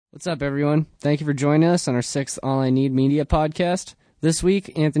What's up, everyone? Thank you for joining us on our 6th All I Need Media podcast. This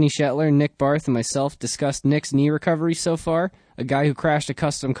week, Anthony Shetler, Nick Barth, and myself discussed Nick's knee recovery so far, a guy who crashed a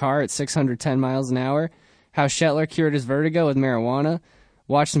custom car at 610 miles an hour, how Shetler cured his vertigo with marijuana,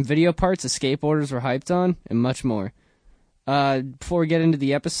 watched some video parts the skateboarders were hyped on, and much more. Before we get into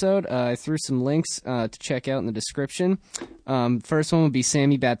the episode, I threw some links to check out in the description. First one would be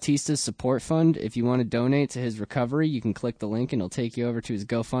Sammy Baptista's support fund. If you want to donate to his recovery, you can click the link and it'll take you over to his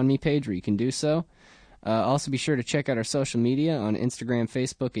GoFundMe page where you can do so. Also be sure to check out our social media on Instagram,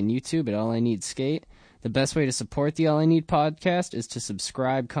 Facebook, and YouTube at All I Need Skate. The best way to support the All I Need podcast is to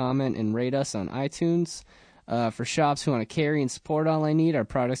subscribe, comment, and rate us on iTunes. For shops who want to carry and support All I Need, our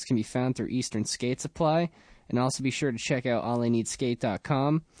products can be found through Eastern Skate Supply. And also be sure to check out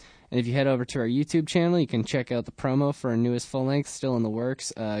allineedskate.com. And if you head over to our YouTube channel, you can check out the promo for our newest full-length, still in the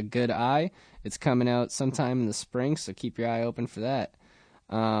works, Good Eye. It's coming out sometime in the spring, so keep your eye open for that.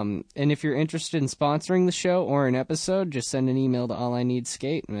 And if you're interested in sponsoring the show or an episode, just send an email to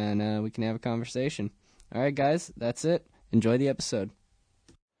allineedskate, and we can have a conversation. All right, guys, that's it. Enjoy the episode.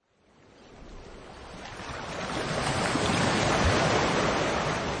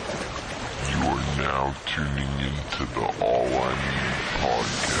 Now tuning into the All I Need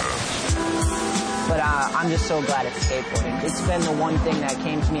podcast. But I'm just so glad it's skateboarding. It's been the one thing that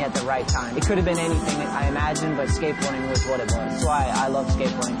came to me at the right time. It could have been anything I imagined, but skateboarding was what it was. That's why I love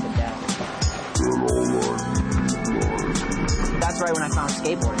skateboarding to death. That's right when I found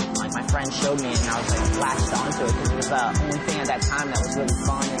skateboarding. Like, my friend showed me and I was like latched onto it because it was the only thing at that time that was really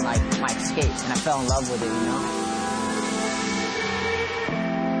fun and like my escape. And I fell in love with it, you know?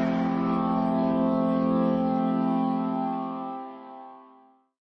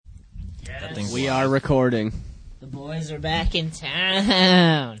 We are recording. The boys are back in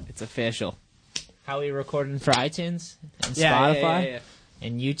town. It's official. How are we recording for iTunes and Spotify? Yeah.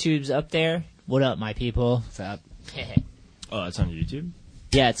 And YouTube's up there. What up, my people? What's up? Oh, it's on YouTube?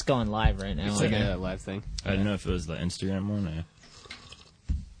 Yeah, it's going live right now. It's like a live thing. I didn't know if it was the Instagram one or...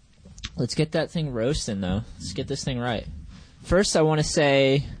 Let's get that thing roasting, though. Let's get this thing right. First, I want to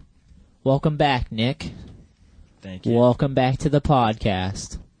say, welcome back, Nick. Thank you. Welcome back to the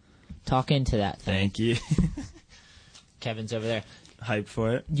podcast. Talk into that thing. Thank you. Kevin's over there. Hype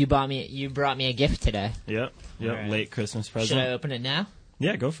for it. You brought me a gift today. Yep. Right. Late Christmas present. Should I open it now?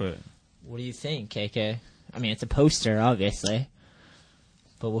 Yeah, go for it. What do you think, KK? I mean, it's a poster, obviously.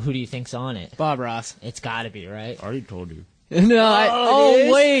 But who do you think's on it? Bob Ross. It's got to be, right? I already told you. No, it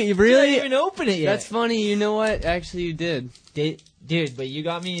is? wait, really? You didn't even open it yet. That's funny. You know what? Actually, you did. Dude, but you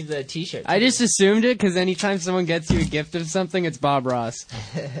got me the T-shirt. I just assumed it because anytime someone gets you a gift of something, it's Bob Ross.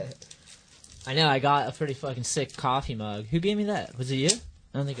 I know, I got a pretty fucking sick coffee mug. Who gave me that? Was it you?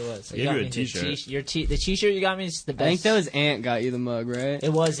 I don't think it was. I gave you a T-shirt. The T-shirt you got me is the best. I think that was Ant got you the mug, right?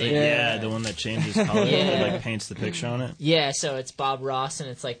 It was Like, Ant. yeah, the one that changes color, Yeah. that like paints the picture on it. Yeah, so it's Bob Ross, and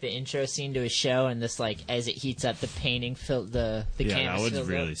it's like the intro scene to his show, and this like as it heats up, the painting the Yeah, canvas that was fills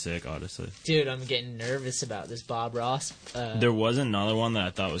really up. sick, honestly. Dude, I'm getting nervous about this Bob Ross. There was another one that I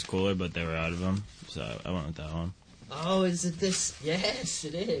thought was cooler, but they were out of them, so I went with that one. Oh, is it this? Yes,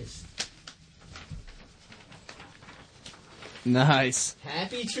 it is. Nice.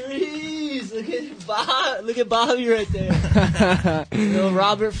 Happy trees! Look at Bob. Look at Bobby right there. No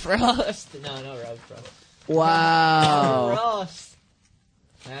Robert Frost. No Robert Frost. Robert Wow. Frost.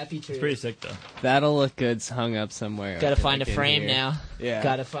 Happy trees. It's pretty sick, though. That'll look good hung up somewhere. Gotta find like a in frame here. now. Yeah.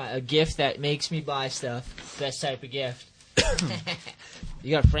 Gotta find a gift that makes me buy stuff. Best type of gift.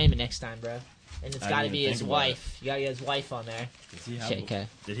 You gotta frame it next time, bro. And it's I gotta didn't be even his think about wife. You gotta get his wife on there.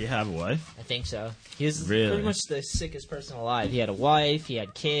 Did he have a wife? I think so. He was Really? pretty much the sickest person alive. He had a wife, he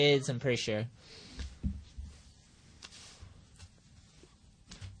had kids, I'm pretty sure.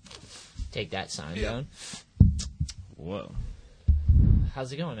 Take that sign down. Whoa.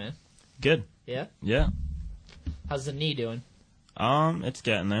 How's it going, man? Good. Yeah? Yeah. How's the knee doing? It's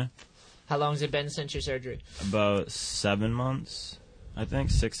getting there. How long has it been since your surgery? About 7 months, I think.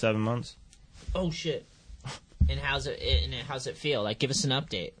 6-7 months. Oh shit! And how's it feel? Like, give us an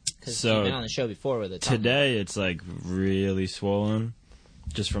update because So, you've been on the show before with it. Today it's like really swollen,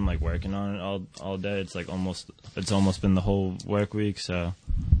 just from like working on it all day. It's like almost been the whole work week, so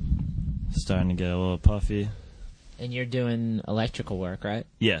starting to get a little puffy. And you're doing electrical work, right?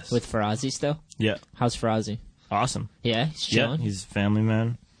 Yes. With Farazi still? Yeah. How's Farazi? Awesome. Yeah, he's Yeah, chilling. he's a family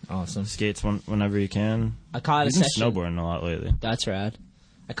man. Awesome. Skates whenever he can. I caught a He's been session. snowboarding a lot lately. That's rad.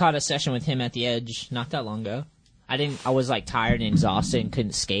 I caught a session with him at the Edge not that long ago. I was like tired and exhausted and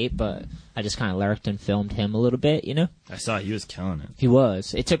couldn't skate, but I just kind of lurked and filmed him a little bit, you know? I saw he was killing it. He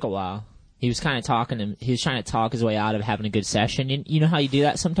was. It took a while. He was kind of talking. He was trying to talk his way out of having a good session. You know how you do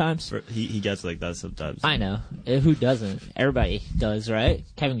that sometimes? He gets like that sometimes. I know. Who doesn't? Everybody does, right?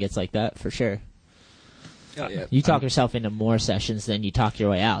 Kevin gets like that for sure. Oh, yeah. You talk yourself into more sessions than you talk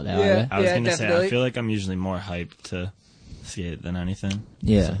your way out. Though, Yeah. I was gonna say, definitely. I feel like I'm usually more hyped to skate than anything.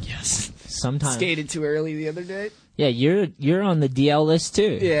 Yeah. Yes. Sometimes. Skated too early the other day. Yeah, you're on the DL list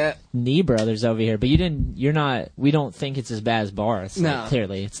too. Yeah. Knee Brothers over here, but you're not. We don't think it's as bad as Barth. No. Like,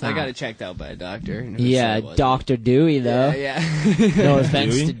 clearly it's not. I got it checked out by a doctor. Never Yeah, said it wasn't. Dr. Dewey though. Yeah. No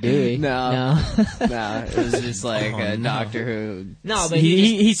offense Dewey? to Dewey. No. No, it was just like a no. doctor who. No, but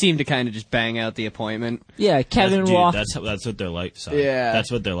he seemed to kind of just bang out the appointment. Yeah, Kevin Dude, walked. that's what they're like. Sorry. Yeah.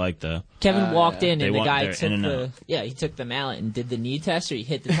 That's what they're like though. Kevin walked yeah. in, They and the want guy their took in and the out. he took the mallet and did the knee test, or he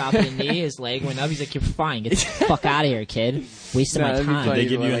hit the top of the knee, his leg went up. He's like, "You're fine. Get the fuck out of here, kid. Wasting No, my that'd be time." funny. Did they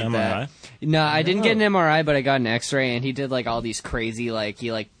give you like an that. MRI? No, I didn't get an MRI, but I got an X-ray, and he did like all these crazy, like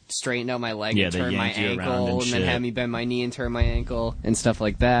he like straightened out my leg Yeah, and they turned my yanked you around ankle, and and then shit. had me bend my knee and turn my ankle and stuff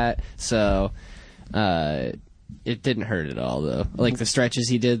like that. So, it didn't hurt at all though. Like the stretches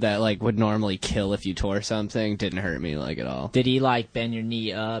he did that like would normally kill if you tore something didn't hurt me like at all. Did he like bend your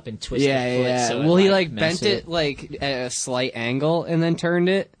knee up and twist Yeah, your foot? yeah. So Well, he it, like messed bent it like at a slight angle and then turned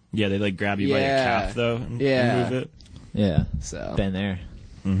it. Yeah, they like grab you by your Yeah. calf though and Yeah. move it. Yeah, So been there.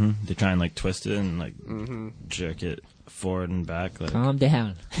 Mm-hmm. They try and like twist it and like jerk it forward and back. Like Calm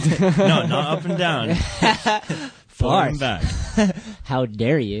down. no, not up and down. Forward and back. How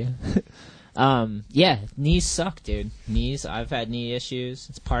dare you? Yeah, knees suck, dude. Knees. I've had knee issues.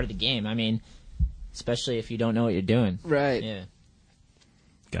 It's part of the game. I mean, especially if you don't know what you're doing. right. Yeah.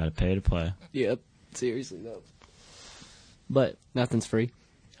 Got to pay to play. Yep. Seriously though, But nothing's free.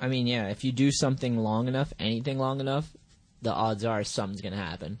 I mean, yeah, if you do something long enough, anything long enough, the odds are something's gonna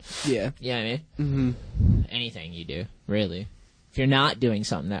happen. Yeah. Yeah, I mean, Mm-hmm. anything you do, really. If you're not doing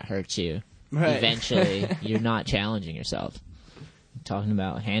something that hurts you, Right. eventually you're not challenging yourself. I'm talking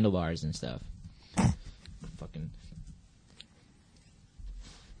about handlebars and stuff. Fucking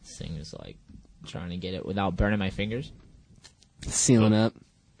this thing is like trying to get it without burning my fingers. Sealing up.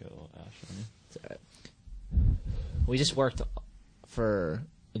 Got a little ash on you. It's all right. We just worked for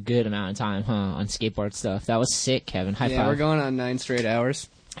a good amount of time, huh, on skateboard stuff. That was sick, Kevin. High Yeah, five. we're going on 9 straight hours.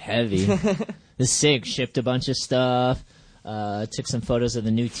 Heavy. This sick. Shipped a bunch of stuff. Took some photos of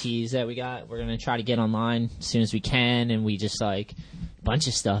the new tees that we got. We're gonna try to get online as soon as we can, and we just like a bunch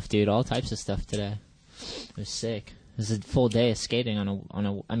of stuff, dude. All types of stuff today. It was sick. It was a full day of skating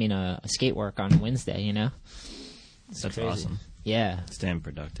a skate work on Wednesday. You know. It's That's crazy. awesome. Yeah. Staying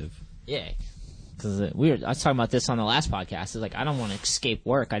productive. Yeah. Because I was talking about this on the last podcast. It's like I don't want to escape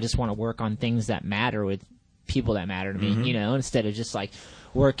work. I just want to work on things that matter with people that matter to me. You know, instead of just like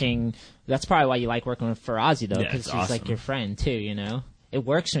working. That's probably why you like working for Ozzy though, Yeah, because it's he's like awesome. your friend too. You know, it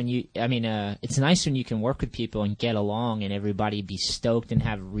works when you. I mean, it's nice when you can work with people and get along, and everybody be stoked and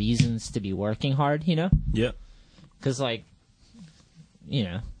have reasons to be working hard. You know, Yep. because like, you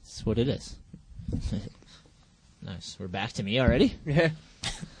know, it's what it is. Nice. We're back to me already. Yeah.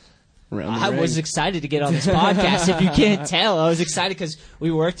 I was excited to get on this podcast. If you can't tell, I was excited because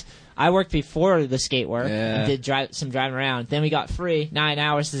I worked before the skate work Yeah. and did some driving around. Then we got free 9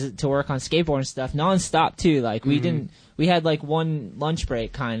 hours to work on skateboard and stuff, nonstop too. Like we had like one lunch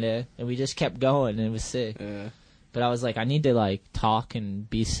break kind of, and we just kept going, and it was sick. Yeah. But I was like, I need to like talk and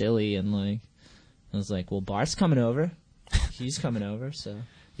be silly, and like I was like, well, Bart's coming over, he's coming over, so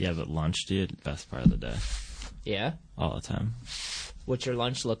Yeah, but lunch, dude, best part of the day. yeah. All the time. What's your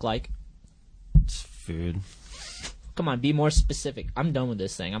lunch look like? It's food. Come on, be more specific. I'm done with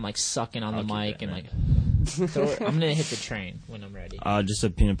this thing. I'm like sucking on I'll the keep mic it, and man. like I'm gonna hit the train when I'm ready. Just a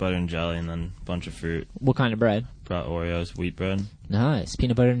peanut butter and jelly and then a bunch of fruit. What kind of bread? Brought Oreos, wheat bread. Nice.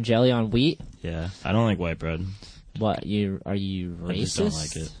 Peanut butter and jelly on wheat. Yeah, I don't like white bread. What? Are you racist? I just don't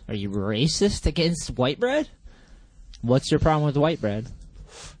like it. Are you racist against white bread? What's your problem with white bread?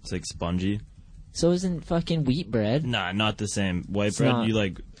 It's like spongy. So isn't fucking wheat bread? Nah, not the same. White It's bread, not. you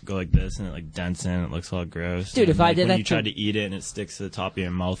like go like this and it like dents in. It looks all gross. Dude, And, if I like, did when that you to- try to eat it and it sticks to the top of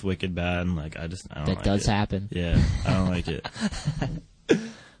your mouth, wicked bad. And like I don't That like does it. happen. Yeah, I don't like it.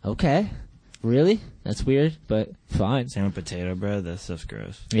 Okay. Really? That's weird, but fine. Same with potato bread. That stuff's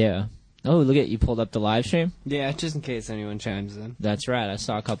gross. Yeah. Oh, look at you pulled up the live stream. Yeah, just in case anyone chimes in. That's right. I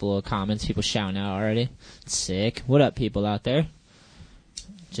saw a couple of comments. People shouting out already. Sick. What up, people out there?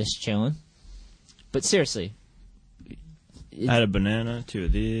 Just chilling. But seriously, I had a banana, 2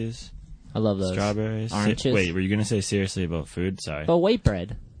 of these, I love those. strawberries. Oranges. Wait, were you gonna say seriously about food? Sorry. But white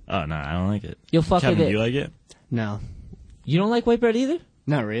bread. Oh no, I don't like it. You'll fuck Kevin, with do it. you like it? No, You don't like white bread either?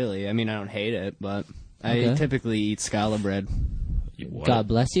 not really. I mean, I don't hate it, but Okay. I typically eat scala bread. What? God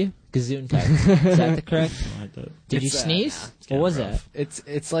bless you. Gesundheit. Is that the correct? Something like that. Did you It's, sneeze? it's What was kinda that? rough.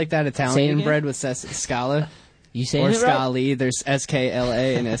 It's like that Say it Italian again? bread with Scala You saying or it right? Scali. There's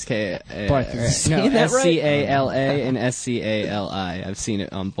SKLA and SK. Barth, is he saying No, that right? SCALA and SCALI. I've seen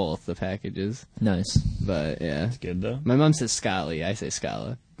it on both the packages, Nice. but yeah. It's good though. My mom says Scali. I say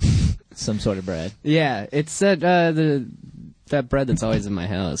Scala. Some sort of bread. Yeah, it's that that bread that's always in my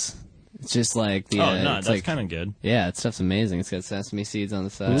house. It's just like the. Oh no, it's that's like, kind of good. Yeah, that stuff's amazing. It's got sesame seeds on the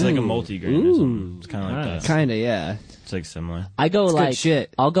side. It's like a multi-grain or something. It's kind of like Alright. that. Kinda, yeah. It's like similar. I go It's good like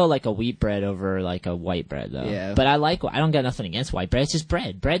shit. I'll go like a wheat bread over like a white bread though. Yeah. But I don't got nothing against white bread. It's just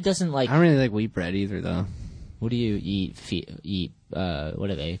bread. Bread doesn't like. I don't really like wheat bread either, though. What do you eat? What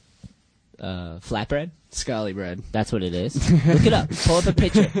are they? Flatbread? Scali bread. That's what it is. Look it up. Pull up a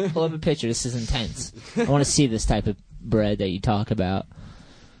picture. Pull up a picture. This is intense. I want to see this type of bread that you talk about.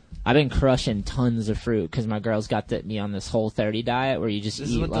 I've been crushing tons of fruit because my girls got me on this Whole30 diet where you just This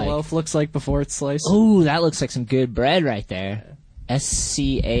eat is what like. the loaf looks like before it's sliced. Ooh, that looks like some good bread right there.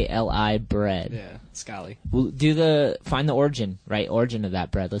 SCALI bread. Yeah, Scali. Well, find the origin of that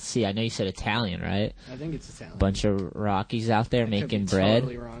bread. Let's see. I know you said Italian, right? I think it's Italian. Bunch of Rockies out there I could making be bread.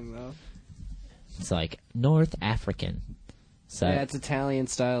 Totally wrong though. It's like North African. So Yeah, it's Italian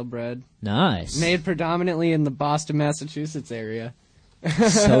style bread, nice. made predominantly in the Boston, Massachusetts area.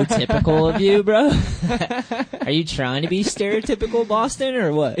 So typical of you, bro. Are you trying to be stereotypical Boston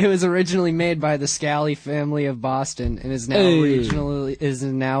or what? It was originally made by the Scali family of Boston and is now Hey.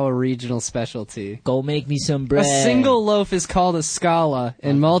 a regional specialty. Go make me some bread. A single loaf is called a scala,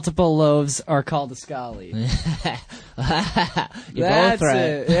 and multiple loaves are called a scali. You're That's both right.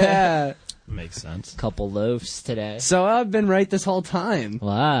 it. Yeah. Makes sense. Couple loaves today. So I've been right this whole time.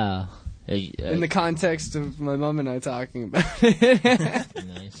 Wow. In the context of my mom and I talking about it.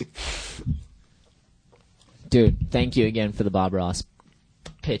 Nice. Dude, thank you again for the Bob Ross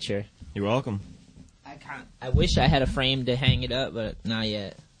picture. You're welcome. I wish I had a frame to hang it up, but not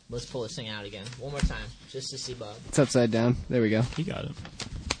yet. Let's pull this thing out again. One more time, just to see Bob. It's upside down. There we go. You got it.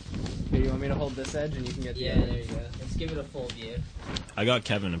 Here, you want me to hold this edge and you can get the Yeah, other? there you go. Let's give it a full view. I got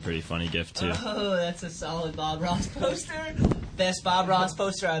Kevin a pretty funny gift too. Oh, that's a solid Bob Ross poster. Best Bob Ross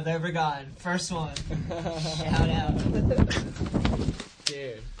poster I've ever gotten. First one. Shout out.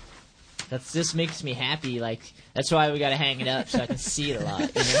 Dude. That just makes me happy. Like, that's why we gotta hang it up so I can see it a lot. You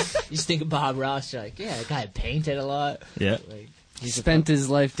know? You just think of Bob Ross, you're like, yeah, that guy painted a lot. Yeah. Like, He spent his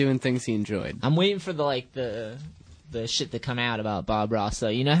life doing things he enjoyed. I'm waiting for the shit to come out about Bob Ross, though.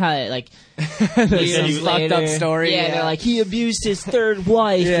 You know how, like, Some years fucked up later- story. Yeah, they're like, he abused his third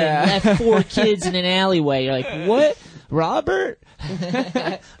wife Yeah. and left 4 kids in an alleyway. You're like, what? Robert?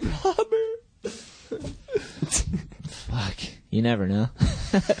 Robert? Fuck. You never know.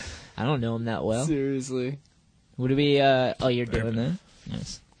 I don't know him that well. Seriously. Would it be, oh, you're doing that?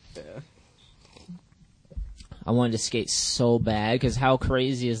 Nice. Yeah. I wanted to skate so bad, because how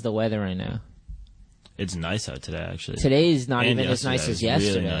crazy is the weather right now? It's nice out today, actually. Today's not And even as nice as yesterday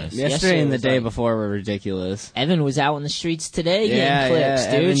was really yesterday. nice. Yesterday and the was day like- before were ridiculous. Evan was out in the streets today Yeah, getting clips,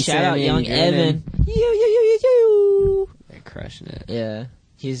 yeah, dude. Evan, Shout out Sammy, young and Evan. Goonan. You. They're crushing it. Yeah.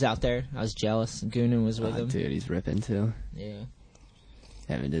 He's out there. I was jealous. Goonan was with Oh, him. dude, he's ripping too. Yeah.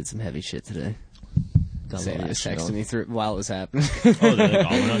 Evan did some heavy shit today. Got a Sammy little was action texting going. me through while it was happening. Oh, they're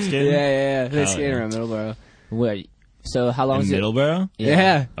like all not skating? Yeah. They Hell skate yeah. around Middleborough. Wait, so how long In has it? Middleborough?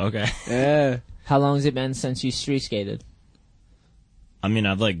 Yeah. Okay. Yeah. How long has it been since you street skated? I mean,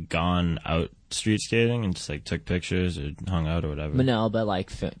 I've like gone out street skating and just like took pictures or hung out or whatever. But no, but like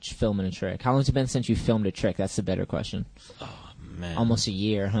filming a trick. How long has it been since you filmed a trick? That's the better question. Man. Almost a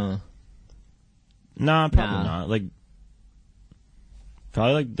year, huh? Nah, probably Nah. not. Like,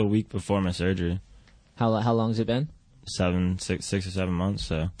 probably like the week before my surgery. How long's it been? 6 or 7 months.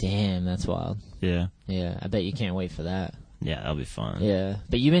 So Damn, that's wild. yeah, Yeah, I bet you can't wait for that. yeah, that'll be fun. Yeah,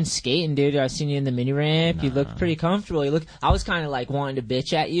 but you've been skating, dude. I've seen you in the mini ramp. You look Nah. pretty comfortable. You look. I was kind of like wanting to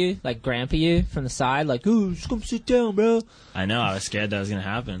bitch at you, like grandpa you from the side, like, "Ooh, just come sit down, bro." I know. I was scared that was gonna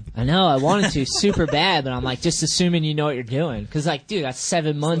happen. I know. I wanted to super bad, but I'm like just assuming you know what you're doing, because like, dude, that's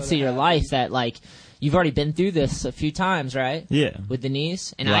 7 months of your life that like you've already been through this a few times, right? Yeah. With the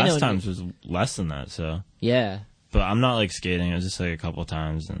knees, and I know Last times was less than that. So, Yeah, but I'm not like skating. It was just like a couple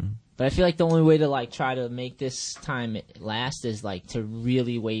times and. but I feel like the only way to like try to make this time last is like to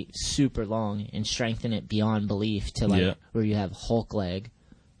really wait super long and strengthen it beyond belief to like Yeah. where you have Hulk leg,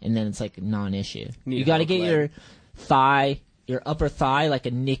 and then it's like non-issue. Need You a got to Hulk get leg. your thigh your upper thigh like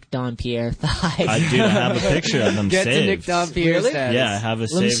a Nick Dompierre thigh. I do have a picture of them Get saved. to Nick Dompierre Really? status. Yeah, I have a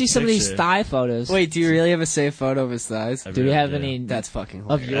saved Let me see some of these picture. thigh photos. Wait, do you really have a saved photo of his thighs? I do we really have do. any That's fucking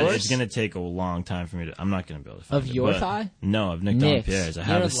of hilarious. yours? It's gonna take a long time for me to. I'm not gonna be able to find Of it, your but- thigh? No, of Nick Nick's. Dompierre's. I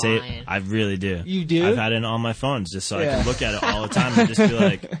have You're a save. lying. I really do. You do? I've had it on my phones just so I Yeah. can look at it all the time and just be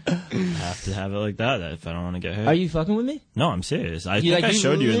like, I have to have it like that if I don't want to get hurt. Are you fucking with me? No, I'm serious. I You think I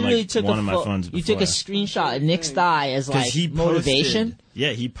showed you in literally like took one a of my phones before. You took a screenshot of Nick's thigh as like he motivation. Posted,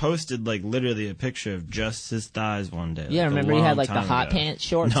 yeah, he posted like literally a picture of just his thighs one day. Yeah, like, a remember he had long like the time hot ago. pants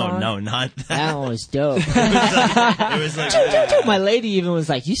shorts No, on? no, not that. That one was dope. It was like My lady even was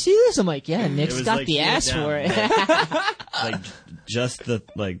like, "You see this?" I'm like, "Yeah, Nick's was got like the here ass down, for it." like just the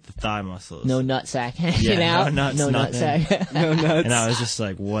thigh muscles. No nutsack hanging Yeah, out. no nuts, no nothing. nutsack. No nuts. And I was just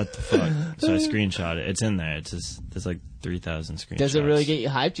like, what the fuck? So I screenshot it. It's in there. It's just, there's like 3,000 screenshots. Does it really get you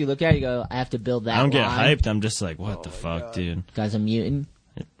hyped? You look at it, you go, "I have to build that." I don't get line." hyped. I'm just like, what the fuck, dude? Guy's a mutant.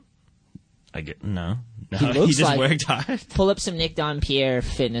 I get no. He looks just like- worked hard. Pull up some Nick Dompierre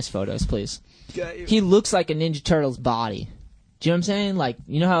fitness photos, please. He looks like a Ninja Turtle's body. Do you know what I'm saying? Like,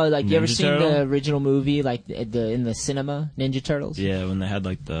 you know how, like, you ever Ninja seen Turtle? the original movie, like, in the cinema, Ninja Turtles? Yeah, when they had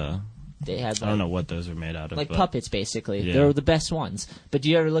like the, They had, I like, don't know what those were made out of. like but puppets, basically. Yeah. They're the best ones. But do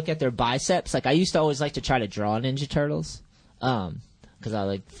you ever look at their biceps? Like, I used to always like to try to draw Ninja Turtles. Because I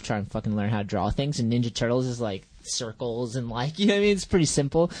like try and fucking learn how to draw things. And Ninja Turtles is like circles and like, you know what I mean? It's pretty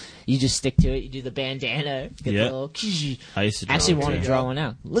simple. You just stick to it. You do the bandana. Get Yeah. the little... I used to draw Actually it, want to too. draw one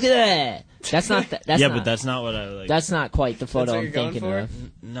out. Look at that. That's not that's yeah, not, but that's not what I like. that's not quite the photo what I'm you're going thinking for?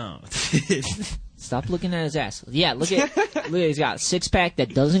 of. No. Stop looking at his ass. Yeah, look at he's got a six pack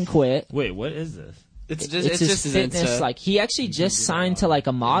that doesn't quit. Wait, what is this? It's It's his his fitness. Insta. Like he actually just signed to like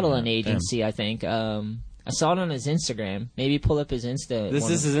a modeling Yeah, agency. I think. I saw it on his Instagram. Maybe pull up his Insta. This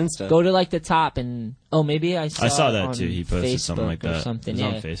is his Insta. Go to like the top and maybe I saw. I saw it that on too. He posted something Facebook like or that. Something. It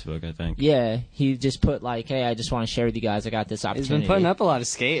was Yeah. on Facebook, I think. Yeah, he just put like, "Hey, I just want to share with you guys. I got this He's opportunity." been putting up a lot of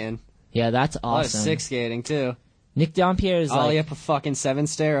skating. Yeah, that's A lot of awesome. sick skating too. Nick Dompierre is Ollie like up a fucking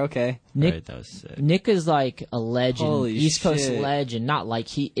 7-stair. Okay. Nick. Right, that was sick. Nick is like a legend, Holy East Coast shit. legend. Not like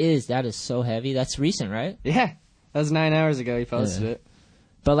he is. That is so heavy. That's recent, right? Yeah. That was 9 hours ago. He posted Yeah. it.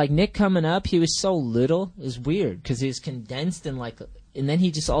 But like Nick coming up, he was so little. It was weird because he was condensed and like, and then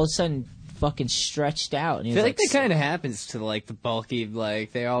he just all of a sudden fucking stretched out. And he I was feel like that so- kind of happens to like the bulky.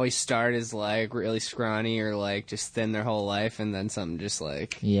 Like they always start as like really scrawny or like just thin their whole life, and then something just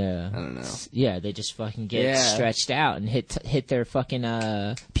like Yeah, I don't know. Yeah, they just fucking get Yeah. stretched out and hit their fucking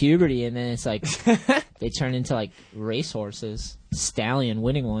puberty, and then it's like they turn into like racehorses, stallion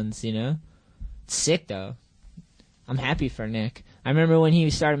winning ones. You know, it's sick though. I'm happy for Nick. I remember when he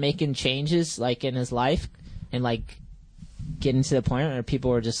started making changes like in his life and like getting to the point where people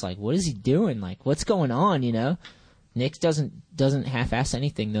were just like, "What is he doing? Like, what's going on?" You know, Nick doesn't half-ass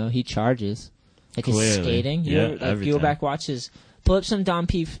anything though. He charges like his Clearly. skating. Yeah, You every go time. back watch his. Pull up some Dom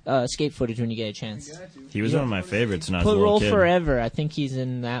P skate footage when you get a chance. He was one of my favorites when I was a Put little Roll kid. Forever. I think he's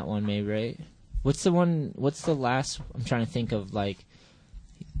in that one, maybe, right? What's the one? What's the last? I'm trying to think of like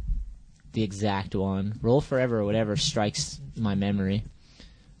the exact one. Roll Forever or whatever strikes my memory.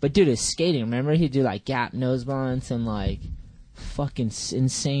 But dude, his skating. Remember, he'd do like gap nose bunts and like fucking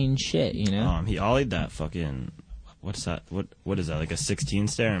insane shit. You know? He ollied that fucking. What's that? What is that? Like a 16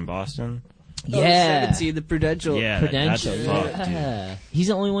 stair in Boston? yeah. 17, the Prudential. Yeah, Prudential. that's fucked, dude. Yeah. He's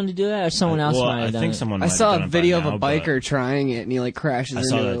the only one to do that, or someone else Well, might have I done think it? someone. I might have saw done a it by video of now, a but- biker trying it, and he like crashes I into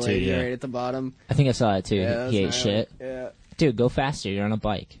saw the that too, lady yeah. right at the bottom. I think I saw it too. Yeah, he ate that's shit. Yeah. Dude, go faster. You're on a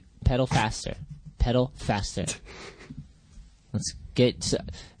bike. Pedal faster. Pedal faster. Let's get...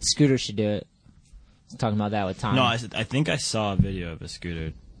 Scooter should do it. I was talking about that with Tom. No, I think I saw a video of a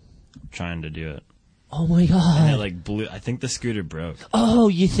scooter trying to do it. Oh my And it god. like blew. I think the scooter broke. Oh,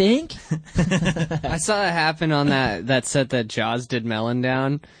 you think? I saw that happen on that set that Jaws did Melon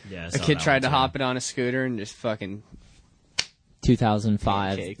down. Yeah, I A saw kid that tried one, to too. hop it on a scooter and just fucking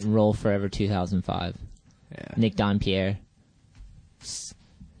 2005. Pancaked. Roll Forever 2005. yeah. Nick Dompierre.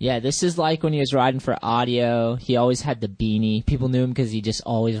 Yeah, this is like when he was riding for Audio. He always had the beanie. People knew him because he just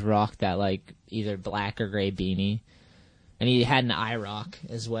always rocked that like either black or gray beanie. And he had an IROC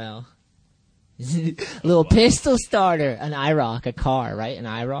as well. A little pistol starter. An IROC, a car, right? An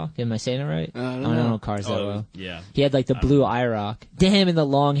IROC? Am I saying it right? I don't I know. don't know cars that well. Yeah. He had like the blue IROC. Damn, and the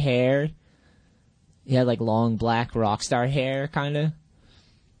long hair. He had like long black rock star hair, kind of.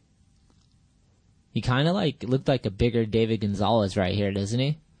 He kind of like looked like a bigger David Gonzalez right here, doesn't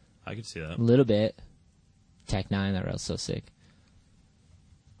he? I could see that. A little bit. Tech 9, that rail's so sick.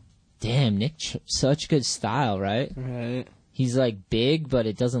 Damn, Nick, such good style, right? Right. He's like big, but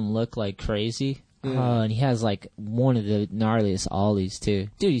it doesn't look like crazy. Oh, and he has like one of the gnarliest ollies too.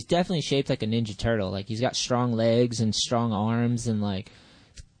 Dude, he's definitely shaped like a Ninja Turtle. Like he's got strong legs and strong arms, and like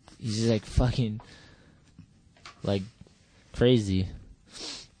he's just like fucking like crazy.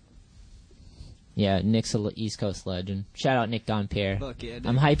 Yeah, Nick's a East Coast legend. Shout out Nick Dompierre. Fuck yeah, dude.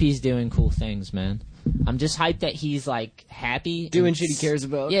 I'm hype he's doing cool things, man. I'm just hyped that he's like happy, Doing and shit he cares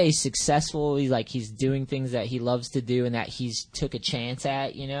about. Yeah, he's successful. He's doing things that he loves to do and that he's took a chance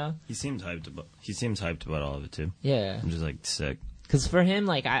at. You know. He seems hyped about all of it too. Yeah. I'm just like sick. Because for him,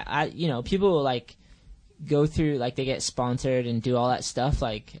 like I, you know, people like go through like they get sponsored and do all that stuff.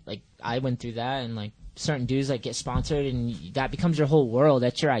 Like I went through that, and like certain dudes like get sponsored, and that becomes your whole world.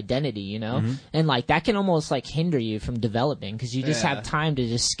 That's your identity, you know. And like that can almost like hinder you from developing because you just have time to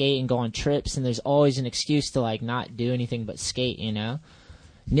just skate and go on trips, and there's always an excuse to like not do anything but skate, you know.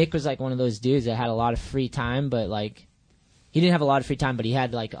 Nick was like one of those dudes that had a lot of free time, but like he didn't have a lot of free time, but he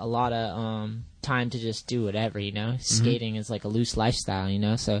had like a lot of time to just do whatever, you know. Skating is like a loose lifestyle, you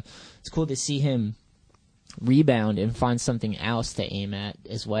know. So it's cool to see him rebound and find something else to aim at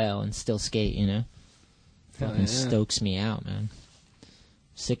as well and still skate, you know. Fucking stokes me out, man.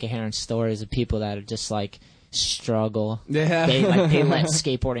 Sick of hearing stories of people that are just like struggle. Yeah. They let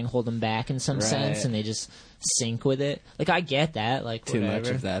skateboarding hold them back in some sense, and they just sink with it. Like I get that, like Too whatever. much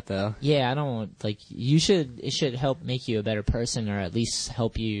of that though. Yeah, I don't like. It should help make you a better person, or at least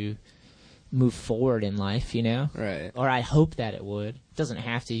help you move forward in life, you know. Right. Or I hope that it would. It doesn't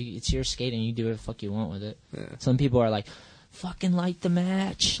have to. It's your skating. You do whatever the fuck you want with it. Yeah. Some people are like, fucking light the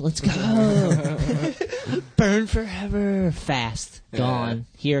match. Let's go. Burn forever. Fast. Gone.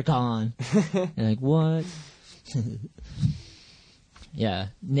 Here, gone. And like, what? Yeah.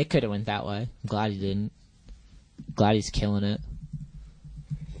 Nick could have went that way. I'm glad he didn't. Glad he's killing it.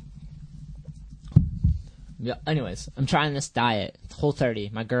 Yeah, anyways, I'm trying this diet.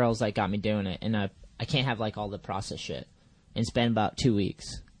 Whole30. My girl's like got me doing it, and I can't have like all the processed shit. And it's been about 2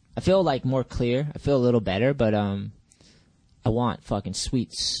 weeks. I feel like more clear. I feel a little better, but I want fucking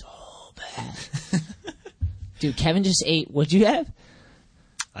sweets so bad. Dude, Kevin just ate. What'd you have?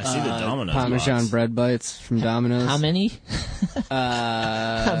 I see the Domino's Parmesan box. bread bites from Domino's. How many?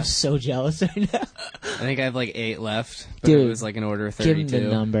 Uh, I'm so jealous right now. I think I have like 8 left, but Dude, it was like an order of Give him 32.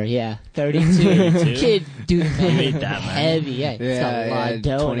 the number. Yeah, 32. Kid, dude, man, ate that, man. heavy. Yeah, it's got a lot of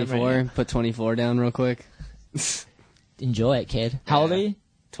dough. in it 24. right now. Put 24 down real quick. Enjoy it, kid. How old are you?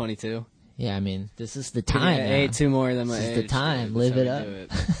 22. Yeah, I mean, this is the time. I now. ate 2 more than my This age. is the time. dude. Live That's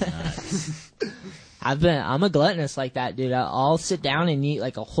it how we up. do it. I'm a gluttonous like that, dude. I'll sit down and eat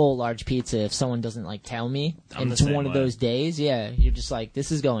like a whole large pizza if someone doesn't like tell me. I'm And the it's same one of way. those days, yeah, you're just like,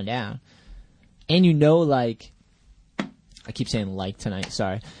 this is going down. And you know, like, I keep saying like tonight,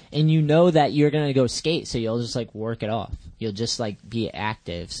 sorry. And you know that you're gonna go skate, so you'll just like work it off. You'll just like be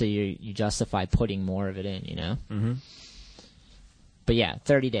active, so you justify putting more of it in, you know. Mm-hmm. But yeah,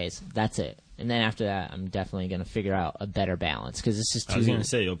 30 days. That's it. And then after that, I'm definitely gonna figure out a better balance because this is too. I was gonna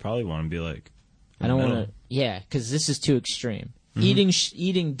say you'll probably want to be like. I don't middle. want to. Yeah, because this is too extreme. Mm-hmm.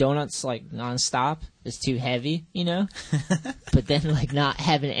 Eating donuts like nonstop is too heavy, you know. But then like not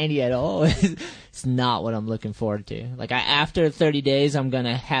having any at all, it's not what I'm looking forward to. Like after 30 days, I'm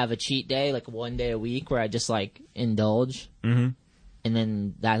gonna have a cheat day, like 1 day a week, where I just like indulge, Mm-hmm. and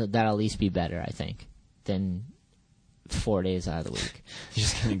then that'll at least be better, I think, than 4 days out of the week. You're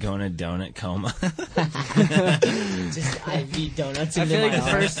just gonna go in a donut coma. Just I eat donuts. I into feel like my the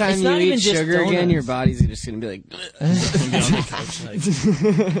arm. first time It's you not even eat just sugar again, donuts. your body's just going to be like... Be on the couch, like,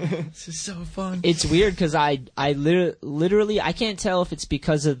 this is so fun. It's weird because I literally I can't tell if it's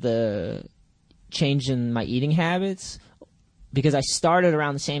because of the change in my eating habits, because I started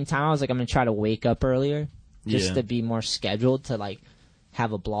around the same time. I was like, I'm gonna try to wake up earlier just Yeah. to be more scheduled, to like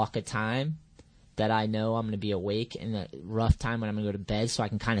have a block of time that I know I'm gonna be awake in the rough time when I'm gonna go to bed, so I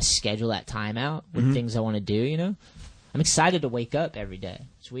can kind of schedule that time out with things I want to do. You know, I'm excited to wake up every day.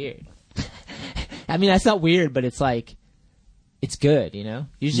 It's weird. I mean, that's not weird, but it's like. It's good, you know?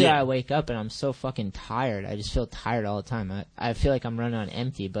 Usually Yeah. I wake up and I'm so fucking tired. I just feel tired all the time. I feel like I'm running on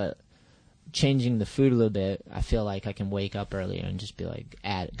empty, but changing the food a little bit, I feel like I can wake up earlier and just be like,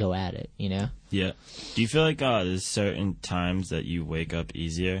 go at it, you know? Yeah. Do you feel like there's certain times that you wake up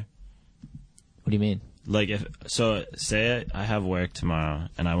easier? What do you mean? Like say I have work tomorrow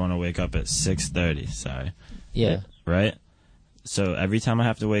and I want to wake up at 6:30. Sorry. Yeah. Right. So every time I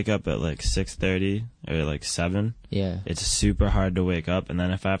have to wake up at like 6:30 or like 7, Yeah. it's super hard to wake up. And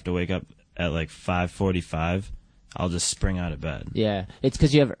then if I have to wake up at like 5:45, I'll just spring out of bed. Yeah. It's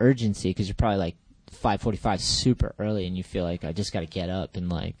because you have urgency, because you're probably like 5:45 super early and you feel like I just got to get up and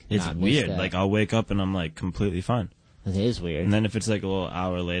like. It's not miss weird. that. Like I'll wake up and I'm like completely fine. It is weird. And then if it's like a little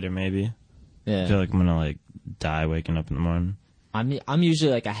hour later maybe, Yeah. I feel like I'm gonna like die waking up in the morning. I'm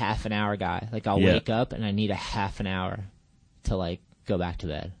usually like a half an hour guy. Like I'll Yeah. wake up and I need a half an hour to like go back to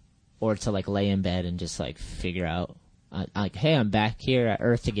bed, or to like lay in bed and just like figure out like, hey, I'm back here at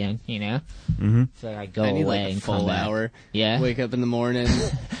Earth again. You know, Mm-hmm. so I go I need away like a and full come back. hour. Yeah, Wake up in the morning,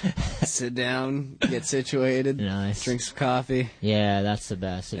 sit down, get situated, nice. drink some coffee. Yeah, that's the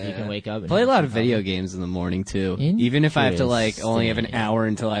best. If you Yeah. can wake up and Play a have lot some of video coffee. games in the morning too. Even if I have to like only have an Interesting. hour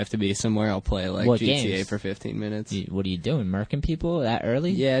until I have to be somewhere, I'll play like What GTA games? for 15 minutes. What are you doing? Murking people that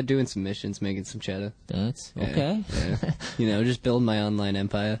early? Yeah, doing some missions, making some cheddar. That's Yeah, okay. Yeah. You know, just build my online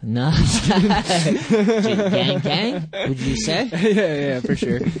empire. Nice. gang, would you say? yeah, for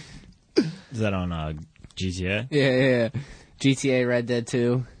sure. Is that on GTA? Yeah. GTA, Red Dead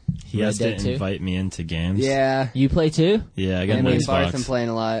 2. He Red has Dead to 2? invite me into games. Yeah. You play too? Yeah, I got And an me and Barth Xbox. been playing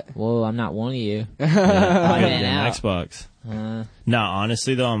a lot. Whoa, I'm not one of you. Yeah, I got Man an out. Xbox. Uh, No,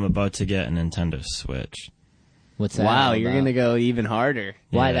 honestly though, I'm about to get a Nintendo Switch. what's that? Wow, all you're about? gonna go even harder.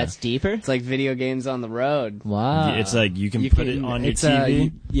 Why? Yeah. That's deeper. It's like video games on the road. Wow. It's like you can You put can- it on your it's,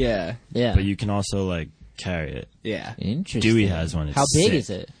 TV, yeah, yeah. but you can also like carry it. yeah. Interesting. Dewey has one. It's How big sick. is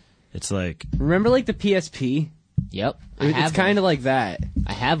it? It's like Remember like the PSP? Yep. It's kind of like that,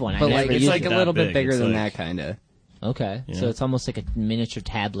 I have one. I but never like it's used like it. a that little bit big. bigger It's than like- that kind of. Okay. Yeah. So it's almost like a miniature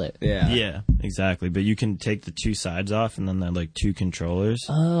tablet. yeah, exactly. But you can take the two sides off, and then they're like two controllers.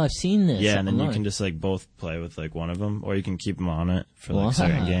 Oh, I've seen this. Yeah, and then you online. can just like both play with like one of them, or you can keep them on it for like Wow.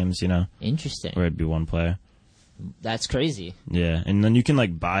 certain games, you know, Interesting. where it'd be one player. That's crazy. Yeah, and then you can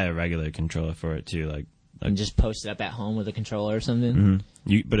like buy a regular controller for it too, like And just post it up at home with a controller or something.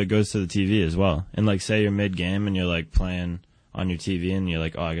 but it goes to the TV as well. And like say you're mid game and you're like playing on your TV, and you're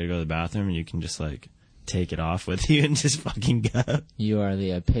like, oh, I gotta go to the bathroom, and you can just like take it off with you and just fucking go. You are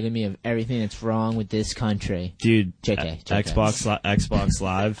the epitome of everything that's wrong with this country. Dude, JK. Xbox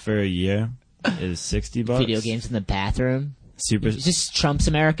Live for a year is $60. Video games in the bathroom. Super. It just trumps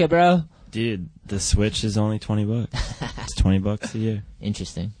America, bro. Dude, the Switch is only $20. It's $20 a year.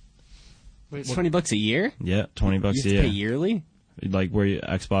 Interesting. Wait, it's $20 a year. Yeah, $20 You a have to year. pay yearly. Like where you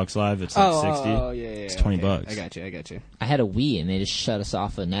Xbox Live, it's like 60. yeah. It's $20. I got you. I had a Wii and they just shut us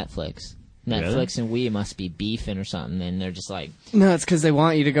off of Netflix. Netflix and Wii must be beefing or something, and they're just like, No, it's because they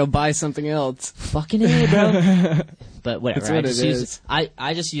want you to go buy something else. fucking A, bro. But whatever. That's what I just it use is.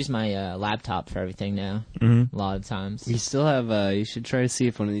 I just use my laptop for everything now. Mm-hmm. A lot of times. You still have. You should try to see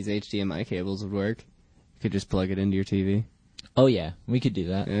if one of these HDMI cables would work. You could just plug it into your TV. Oh yeah, we could do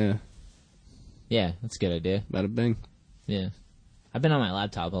that. Yeah, Yeah, that's a good idea. bada bing. Yeah. I've been on my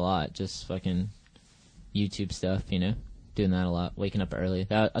laptop a lot, just fucking YouTube stuff, you know? Doing that a lot, waking up early.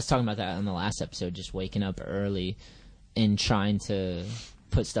 I was talking about that on the last episode, just waking up early and trying to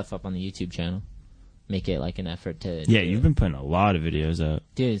put stuff up on the YouTube channel. Make it like an effort to Yeah, do you've it. been putting a lot of videos out.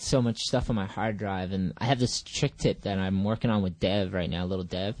 Dude, so much stuff on my hard drive, and I have this trick tip that I'm working on with Dev right now, little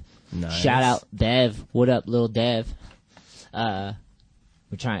Dev. Nice. Shout out Dev. What up, little Dev?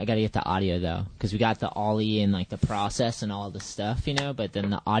 We're trying. I gotta get the audio though, because we got the ollie and like the process and all the stuff, you know. But then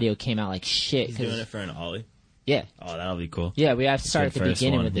the audio came out like shit. He's 'cause- doing it for an ollie. yeah, Oh, that'll be cool. yeah. We have to start at Good the first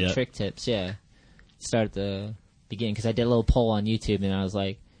beginning one, with the yeah. trick tips. Yeah, start at the beginning because I did a little poll on YouTube and I was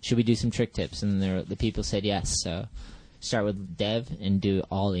like, should we do some trick tips? And the people said yes. So start with Dev and do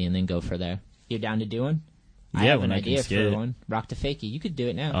ollie and then go for there. You're down to do one? I Yeah, have when an I can idea skate for it. one. Rock to fakie. You could do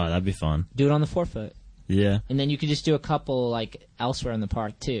it now. Oh, that'd be fun. Do it on the forefoot. Yeah. And then you could just do a couple like elsewhere in the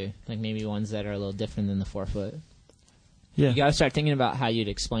park too, like maybe ones that are a little different than the forefoot. Yeah. You gotta start thinking about how you'd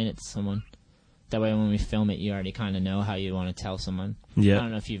explain it to someone. That way, when we film it, you already kind of know how you want to tell someone. I Yeah.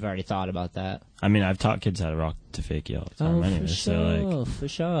 don't know if you've already thought about that. I mean, I've taught kids how to rock to fakie all the time anyway. So like for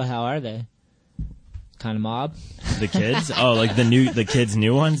sure. How are they? Kind of mob. the kids, oh, like the kids'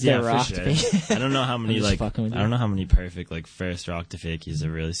 new ones, They're yeah, rock for to sure. fake. I don't know how many I'm just like fucking with I you. don't know how many perfect like first rock to fakies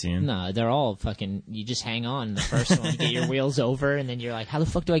I've really seen. No, they're all fucking. You just hang on. The first one, you get your wheels over, and then you're like, "How the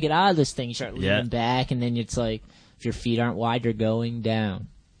fuck do I get out of this thing?" You start leaning Yeah. back, and then it's like, if your feet aren't wide, you're going down.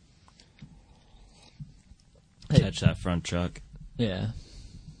 Catch that front truck. Yeah.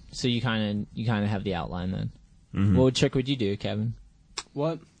 So you kind of have the outline then. Mhm. What trick would you do, Kevin,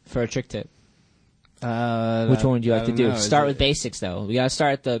 What? for a trick tip? Which Which one would you like to do? Start with basics though. We gotta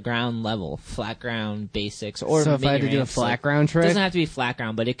start at the ground level, flat ground basics. Or So if I had to maybe do a ramps, flat like- ground it trick, doesn't have to be flat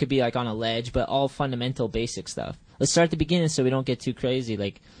ground, but it could be like on a ledge. But all fundamental basic stuff. Let's start at the beginning so we don't get too crazy.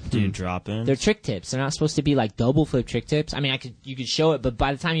 Like Do you drop in? they're trick tips. They're not supposed to be like double flip trick tips. I mean, you could show it, but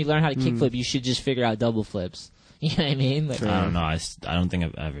by the time you learn how to kick flip, you should just figure out double flips. You know what I mean? Like, I don't know. I don't think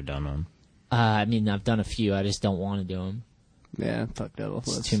I've ever done one. I mean, I've done a few. I just don't want to do them. yeah, fuck double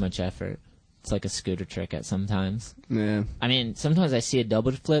It's flips. too much effort. It's like a scooter trick at sometimes. Yeah. I mean, sometimes I see a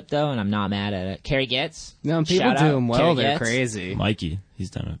double flip though, and I'm not mad at it. Carrie Getz. No, people Shout do out, them well. Carrie They're Getz. crazy. Mikey,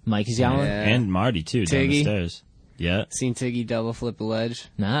 he's done it. Mikey's got one. Yeah. And Marty, too, down Tiggy. the stairs. Yeah. Seen Tiggy double flip a ledge.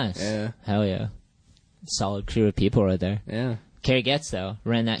 Nice. Yeah. Hell yeah. Solid crew of people right there. Yeah. Carrie Getz though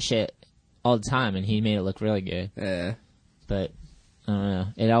ran that shit all the time, and he made it look really good. Yeah. But I don't know.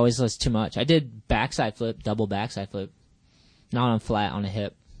 It always was too much. I did backside flip, double backside flip, not on flat, on a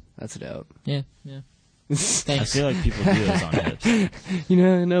hip. That's dope. Yeah. I Thanks. feel like people do those on hips. You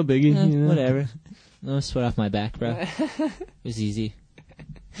know, no biggie. Eh, you know. whatever. No sweat off my back, bro. It was easy.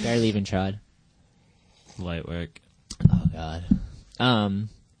 Barely even tried. Light work. Oh god.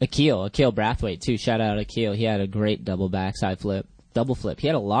 Akil Brathwaite too. Shout out Akil. He had a great double flip. He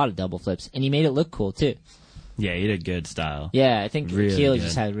had a lot of double flips, and he made it look cool too. Yeah, he did good style. Yeah, I think Really Akil good.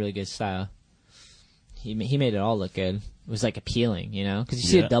 just had really good style. He made it all look good. It was like appealing, you know, because you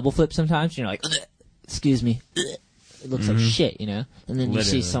see a Yeah. double flip sometimes, and you're like, "Ugh, excuse me, ugh." It looks like shit, you know, and then you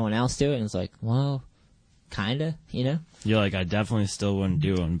see Literally. someone else do it, and it's like, well, kinda, you know. You're like, I definitely still wouldn't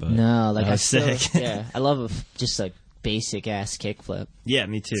do one, but No, like that I was still, sick. yeah, I love just like basic ass kickflip. Yeah,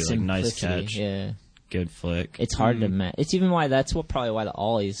 me too. Like nice Simplicity, catch, Yeah, good flick. it's hard to match. It's even why probably why the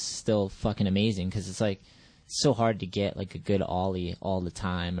ollie's still fucking amazing, because it's like it's so hard to get like a good ollie all the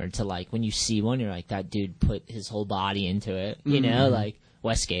time, or to like when you see one, you're like, that dude put his whole body into it, you know, like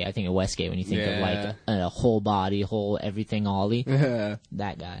Westgate. I think of Westgate when you think of like a whole body, whole everything ollie. Yeah.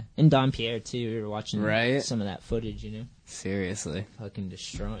 That guy and Don Pierre too. We were watching Right. some of that footage, you know, Seriously. fucking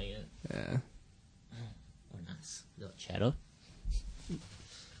destroying it. Yeah. Oh, nice. Little Cheto. Did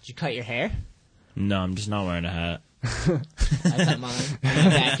you cut your hair? No, I'm just not wearing a hat. I cut mine in the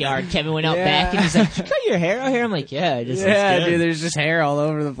backyard. Kevin went out back and he's like, "Did you cut your hair out here?" I'm like, "Yeah, I just Yeah, good. dude, there's just hair all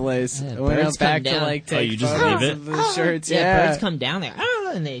over the place. Yeah, I went birds out back come to down. like Oh, take you just photos leave it? of the shirts. Yeah, birds come down there,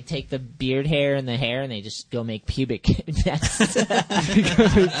 and they take the beard hair and the hair, and they just go make pubic nests.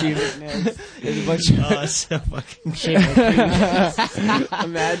 Pubic nails. There's a bunch of Oh, it's so fucking. shave my pubes,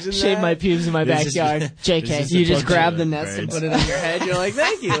 Imagine shave that. my pubes in my This is- backyard. this JK, is You a just bunch grab of the nest and birds. put it on your head. You're like,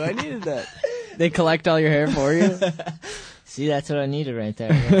 thank you, I needed that. They collect all your hair for you. see, that's what I needed right there.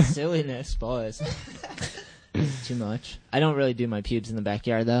 That silliness, boys. Too much. I don't really do my pubes in the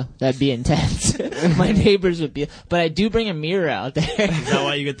backyard though. That'd be intense. My neighbors would be, but I do bring a mirror out there. Is that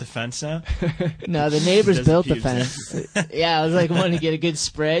why you get the fence now? No, the neighbors Does built the pubes fence. Yeah, I was like wanting to get a good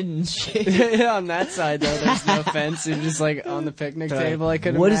spread and shit. Yeah, on that side though, there's no fence. You're just like on the picnic table. I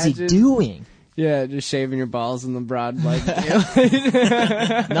could What is imagine. he doing? Yeah, just shaving your balls in the broad, like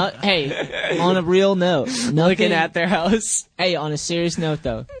Not hey, on a real note, looking nothing. at their house. Hey, on a serious note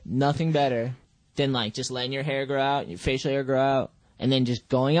though, nothing better than like just letting your hair grow out, your facial hair grow out, and then just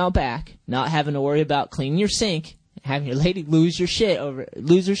going out back, not having to worry about cleaning your sink, having your lady lose her shit over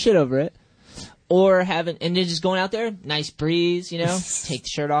it, or having and then just going out there, nice breeze, you know, take the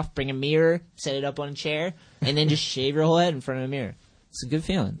shirt off, bring a mirror, set it up on a chair, and then just shave your whole head in front of a mirror. It's a good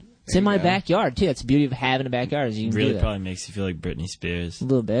feeling. It's in my go. backyard too. That's the beauty of having a backyard. Is you can do Really that. probably makes you feel like Britney Spears. A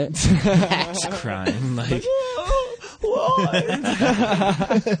little bit. Crying like.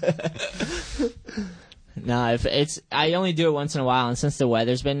 Nah, if it's I only do it once in a while, and since the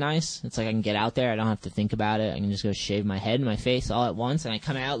weather's been nice, it's like I can get out there. I don't have to think about it. I can just go shave my head and my face all at once, and I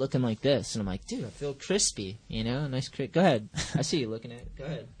come out looking like this, and I'm like, dude, I feel crispy. You know, nice. Go ahead. I see you looking at it. Go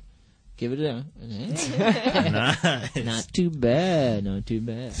ahead. Give it a. Nice. Not too bad. Not too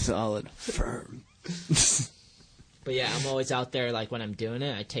bad. Solid, firm. But yeah, I'm always out there. Like when I'm doing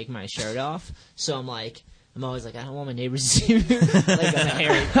it, I take my shirt off, so I'm always like, I don't want my neighbors to see me. Like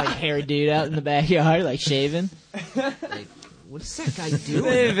a hairy dude out in the backyard, like shaving. Like, what's that guy doing?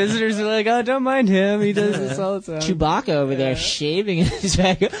 Hey, visitors are like, oh, don't mind him. He does this all the time. Chewbacca over there shaving in his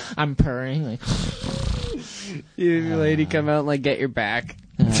backyard. I'm purring like. Your lady come out and like get your back.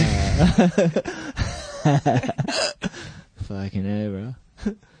 Fucking A, bro.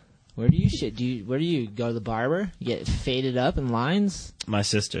 Where do you go to the barber? You get faded up in lines? My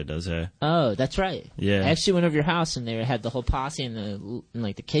sister does hair. Oh, that's right. Yeah. I actually went over your house and they had the whole posse in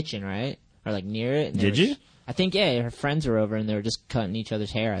like the kitchen, right? Or like near it. And Did you? I think, yeah, her friends were over and they were just cutting each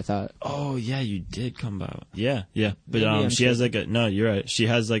other's hair, I thought. Oh yeah, you did come by. Yeah. But Maybe I'm she has like no, you're right. She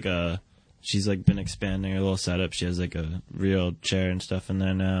has like she's like been expanding her little setup. She has like a real chair and stuff in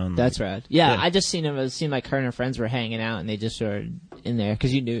there now. And That's right. Yeah, Yeah. I just seen him. It seemed like her and her friends were hanging out, and they just were in there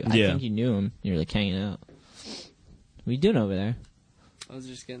because you knew. I Yeah. think you knew him. You were like hanging out. What are you doing over there? I was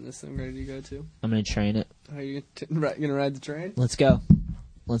just getting this thing ready to go to. I'm gonna train it. Are you gonna ride the train? Let's go.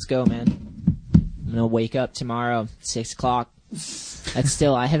 Let's go, man. I'm gonna wake up tomorrow, 6 o'clock. That's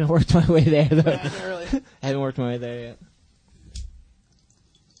still. I haven't worked my way there though. I haven't worked my way there yet.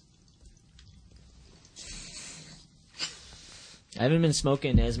 I haven't been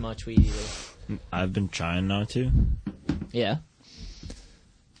smoking as much weed either. I've been trying not to. Yeah.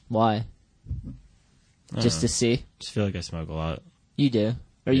 Why? Just to see? Just feel like I smoke a lot. You do.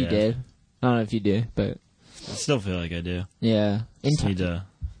 Or you Yeah. did. I don't know if you do, but I still feel like I do. yeah. Just need to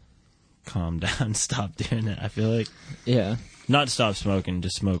calm down and stop doing it. I feel like Yeah. not stop smoking,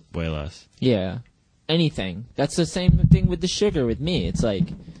 just smoke way less. Yeah. Anything. That's the same thing with the sugar with me. It's like,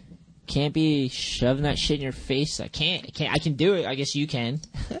 can't be shoving that shit in your face. I can't. I can do it. I guess you can.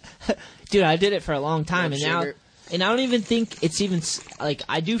 Dude, I did it for a long time, and now... And I don't even think it's even, like,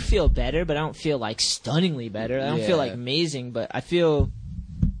 I do feel better, but I don't feel, like, stunningly better. I don't feel, like, amazing, but I feel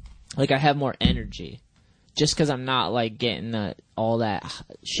like I have more energy. Just because I'm not, like, getting all that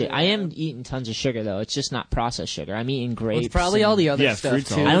shit. I am eating tons of sugar, though. It's just not processed sugar. I'm eating grapes. It's probably all the other Yeah, stuff, fruits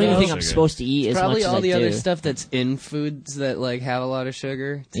too. all I don't even though. think I'm Sugar. supposed to eat as much Probably as all I the do. other stuff that's in foods that, like, have a lot of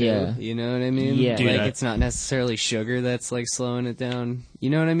sugar, too. Yeah. You know what I mean? Yeah. Dude, Like, it's not necessarily sugar that's, like, slowing it down. You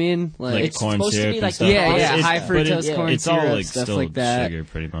know what I mean? Like It's corn supposed to syrup be and like stuff. the Yeah, processed high stuff. but fructose corn it's syrup, all like stuff still like that. sugar,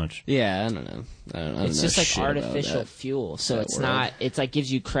 pretty much. Yeah, I don't know. I don't It's know just like shit about artificial that. fuel, so that it's world. not. It's like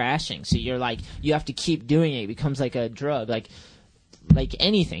gives you crashing. So you're like you have to keep doing it. It becomes like a drug. Like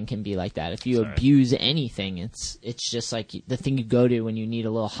anything can be like that. If you abuse anything, it's just like the thing you go to when you need a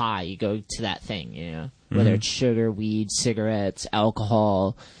little high. You go to that thing, you know, whether it's sugar, weed, cigarettes,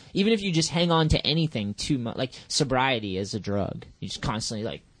 alcohol. Even if you just hang on to anything too much, like sobriety is a drug. You're just constantly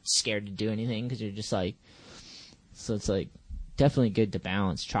like scared to do anything because you're just like. So it's like definitely good to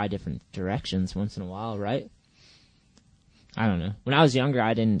balance. Try different directions once in a while, right? I don't know. When I was younger,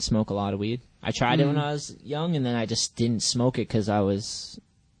 I didn't smoke a lot of weed. I tried it when I was young, and then I just didn't smoke it because I was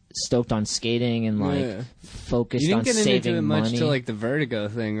stoked on skating and like Yeah. focused You on didn't get saving into it much money. till, like, the Vertigo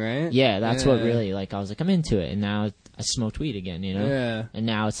thing, right? Yeah, that's what Yeah. really, like, I was like, I'm into it, and now I smoked weed again, you know? Yeah. And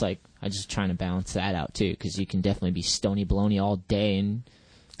now it's like, I'm just trying to balance that out, too, because you can definitely be stony baloney all day, and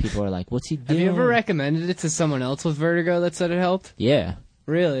people are like, what's he Have doing? you ever recommended it to someone else with Vertigo that said it helped? Yeah.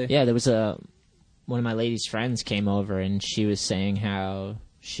 Really? Yeah, there was one of my lady's friends came over, and she was saying how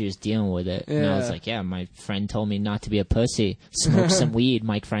she was dealing with it. And I was Yeah. like, yeah, my friend told me not to be a pussy. Smoke some weed.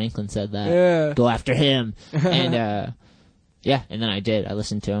 Mike Franklin said that. Yeah. Go after him. And, yeah, and then I did. I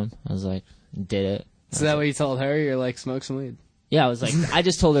listened to him. I was like, did it. So that what you told her? You're like, smoke some weed. Yeah, I was like, I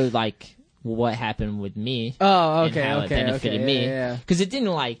just told her, like, what happened with me. Oh, and okay, how okay, it benefited okay. me. Yeah. Because it didn't,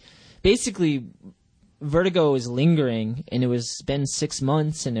 like, basically, vertigo was lingering, and it was been 6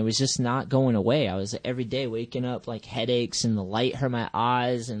 months, and it was just not going away. I was every day waking up, like, headaches, and the light hurt my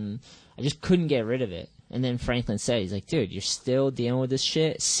eyes, and I just couldn't get rid of it. And then Franklin said, he's like, dude, you're still dealing with this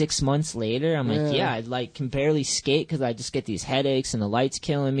shit 6 months later? I'm like, yeah, I, like, can barely skate because I just get these headaches, and the light's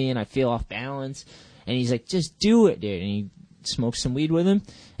killing me, and I feel off balance. And he's like, just do it, dude. And he smoked some weed with him,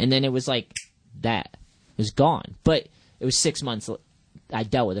 and then it was like that. It was gone. But it was 6 months. I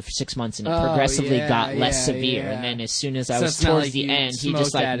dealt with it for 6 months, and it progressively got less severe. And then as soon as I So was it's not towards like the you end, he smoked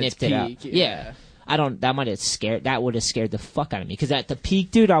just like at its nipped it out. peak, Yeah. That would have scared the fuck out of me. Because at the peak,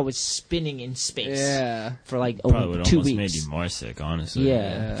 dude, I was spinning in space. Yeah. For like Probably over would 2 almost weeks. made you more sick, honestly.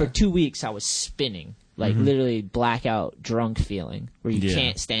 Yeah. For 2 weeks, I was spinning. Like, literally blackout drunk feeling. Where you Yeah.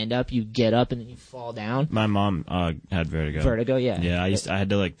 can't stand up, you get up, and then you fall down. My mom had vertigo. Vertigo, yeah. Yeah, I had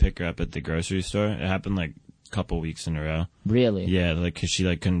to like pick her up at the grocery store. It happened like a couple weeks in a row. Really? Yeah, like 'cause she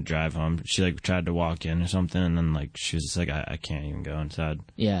like couldn't drive home. She like tried to walk in or something, and then like she was just like, I can't even go inside.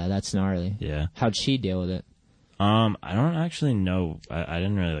 Yeah, that's gnarly. Yeah. How'd she deal with it? I don't actually know. I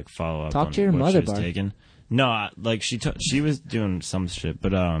didn't really like follow up. Talk on to your what mother, she was Bart. taking. No, like she was doing some shit,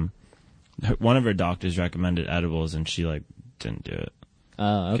 but one of her doctors recommended edibles, and she like didn't do it.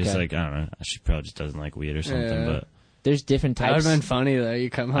 Oh, okay. Because like I don't know, she probably just doesn't like weed or something. Yeah. But There's different That would types. have been funny though. You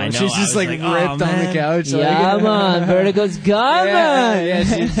come home, I know, she's I just was like like, ripped "Oh, on the man." couch. Yeah, like, man. Vertigo's gone, man.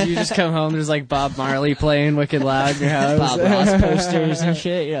 Yeah, you just come home. There's like Bob Marley playing wicked loud in your house. Bob Ross posters and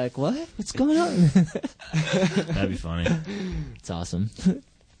shit. You're like, what? What's going on? that'd be funny. It's awesome.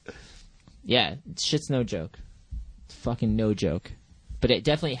 Yeah, shit's no joke. It's fucking no joke. But it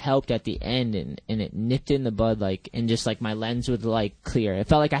definitely helped at the end, and it nipped in the bud, like, and just like my lens would like clear. It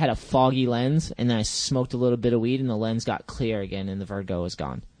felt like I had a foggy lens, and then I smoked a little bit of weed, and the lens got clear again, and the vertigo was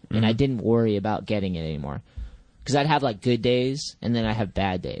gone. And I didn't worry about getting it anymore, because I'd have like good days, and then I'd have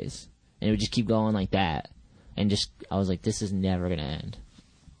bad days, and it would just keep going like that. And just I was like, this is never gonna end.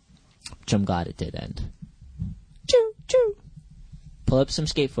 Which I'm glad it did end. Choo choo. Pull up some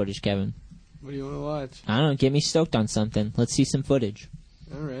skate footage, Kevin. What do you want to watch? I don't know. Get me stoked on something. Let's see some footage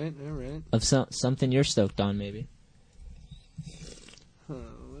All right. of something you're stoked on, maybe. What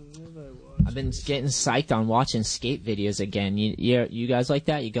have I watched? I've been getting psyched on watching skate videos again. You guys like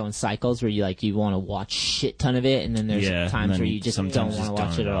that? You go in cycles where you want to watch shit ton of it, and then there's Yeah, and times then where you just don't sometimes want to just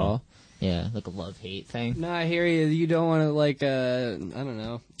watch don't it at at all. all. Yeah, like a love-hate thing. No, I hear you. You don't want to like. I don't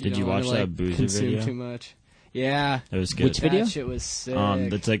know. Did you don't wanna, watch that like, Boozer consume video? too much. Yeah. It was good. Which video? That shit was sick.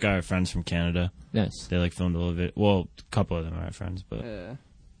 That's like our friends from Canada. Nice. They like filmed a little bit. Well, a couple of them are our friends, but Yeah.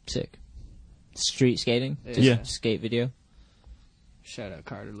 Sick. Street skating? Yeah. Just Yeah. skate video? Shout out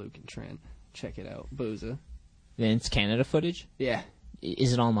Carter, Luke, and Trent. Check it out. Booza. Then it's Canada footage? Yeah.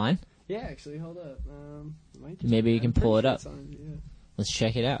 Is it online? Yeah, actually, hold up. Might just Maybe be- you can I'm pretty pull it sure up. it's on- yeah. Let's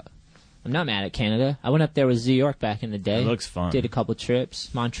check it out. I'm not mad at Canada. I went up there with New York back in the day. it looks fun. Did a couple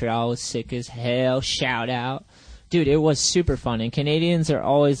trips. Montreal was sick as hell. Shout out. Dude, it was super fun. And Canadians are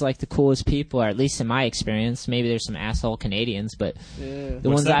always like the coolest people, or at least in my experience. Maybe there's some asshole Canadians, but Yeah. the What's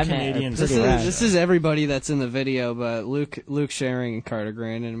ones that I've met Canadian are This pretty is, rad. this is everybody that's in the video, but Luke Sharing and Carter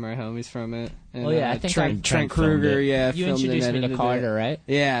Grandin are my homies from it. And, Oh, yeah, I think Trent Trent Kruger, filmed it. yeah, You filmed and introduced me to edited Carter, it. right?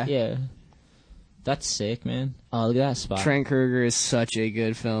 Yeah. Yeah. That's sick, man. Oh, look at that spot. Trent Kruger is such a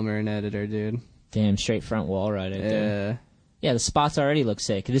good filmer and editor, dude. Damn, straight front wall right there. Yeah. Yeah, the spots already look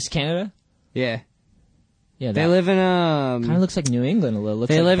sick. This is Canada? Yeah. Yeah, They that live in kind of looks like New England a little. Looks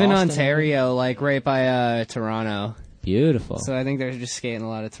they like live in Boston. Ontario, like right by Toronto. Beautiful. So I think they're just skating a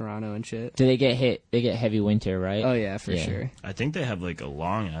lot of Toronto and shit. Do they get hit? They get heavy winter, right? Oh yeah, for Yeah. sure. I think they have like a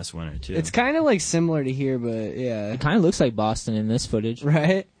long ass winter too. It's kind of like similar to here, but yeah. It kind of looks like Boston in this footage.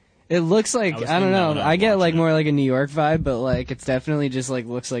 Right? It looks like I was I don't thinking that know. when I I was get like watching it. more like a New York vibe, but like it's definitely just like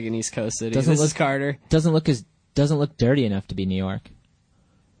looks like an East Coast city. Doesn't This look- is Carter. Doesn't look dirty enough to be New York.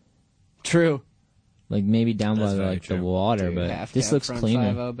 True. Like maybe down by That's very like the true. water, Dude, but half this cap looks front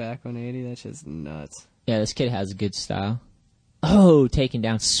cleaner. 5.0 back 180. That's just nuts. Yeah, this kid has good style. Oh, taking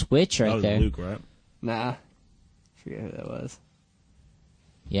down switch that right was there. Luke, right? Nah. Forget who that was.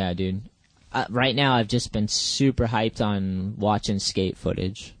 Yeah, dude. Right now, I've just been super hyped on watching skate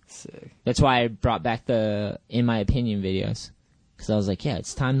footage. Sick. That's why I brought back the In My Opinion videos. Because I was like, yeah,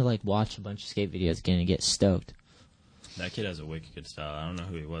 it's time to like watch a bunch of skate videos again and get stoked. That kid has a wicked good style. I don't know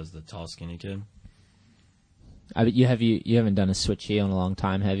who he was, the tall, skinny kid. You haven't done a switch heel in a long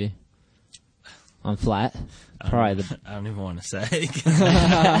time, have you? On flat? Probably the I don't even want to say.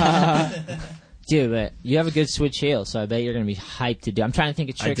 dude, but you have a good switch heel, so I bet you're gonna be hyped to do. I'm trying to think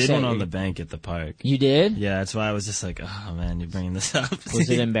of I tricks. did that one on you- the bank at the park. You did? Yeah, that's why I was just like, oh man, you're bringing this up. Was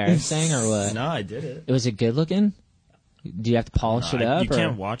it embarrassing or what? No, I did it. Was it good looking? Do you have to polish it up? You or?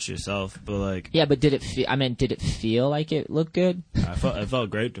 can't watch yourself, but like, Yeah, but did it? Did it feel like it looked good? it felt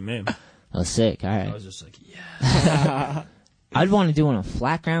great to me. Oh, sick! All I right. was just like, yeah. I'd want to do it on a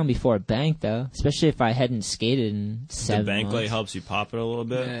flat ground before a bank, though, especially if I hadn't skated in 7 The bank months. like helps you pop it a little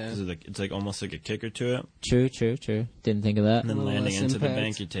bit Yeah. because it's like almost like a kicker to it. True. Didn't think of that. And then A little landing less into the impact.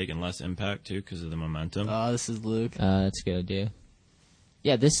 bank, you're taking less impact too because of the momentum. Oh, this is Luke. That's a good idea.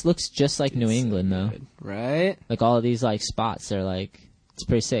 Yeah, this looks just like New It's so England, though. good. Right? Like all of these like spots are like it's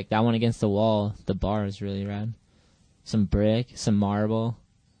pretty sick. That one against the wall, the bar is really rad. Some brick, some marble.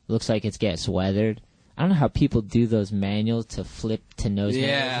 Looks like it gets weathered. I don't know how people do those manuals to flip to nose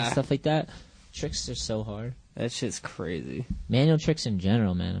manuals Yeah. and stuff like that. Tricks are so hard. That shit's crazy. Manual tricks in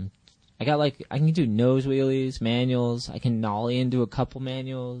general, man. I can do nose wheelies, manuals. I can nollie into a couple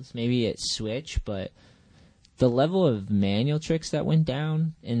manuals, maybe at switch, but the level of manual tricks that went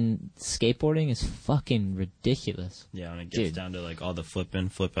down in skateboarding is fucking ridiculous. Yeah, when it gets Dude. down to like all the flip in,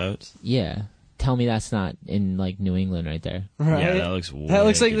 flip outs. Yeah. Tell me that's not in like New England right there. Right? Yeah, that looks. That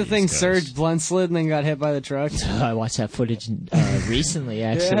looks like wicked the thing East Coast. Surge blunt slid and then got hit by the truck. I watched that footage recently,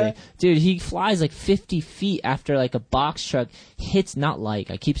 actually. Yeah. Dude, he flies like 50 feet after like a box truck hits,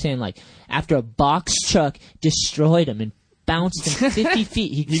 I keep saying like, after a box truck destroyed him and bounced him 50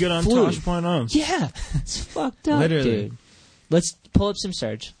 feet. He got on flew. Tosh.0. Yeah, it's fucked up, Literally. dude. Let's pull up some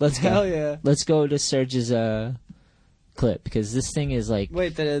Surge. Let's go. Hell yeah. Let's go to Surge's clip because this thing is like.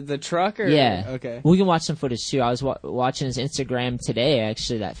 Wait, the truck or Yeah. Okay. We can watch some footage too. I was watching his Instagram today,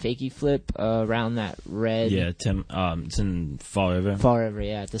 actually, that fakie flip around that red. Yeah, Tim. It's in Fall River. Fall River,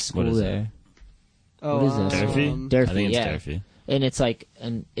 yeah, at the school is there. Oh, What is this? Durfee? Durfee, I think it's yeah. Durfee. And it's like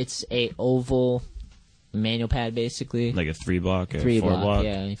it's a oval manual pad basically. Like a 3-block or 3 4 block.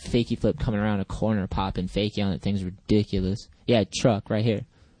 yeah. Fakie flip coming around a corner, popping fakie on it. Thing's ridiculous. Yeah, truck right here.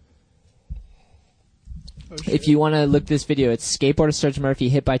 Oh, If you want to look this video, it's skateboarder Serge Murphy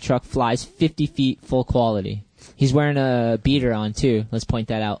hit by truck, flies 50 feet, full quality. He's wearing a beater on too. Let's point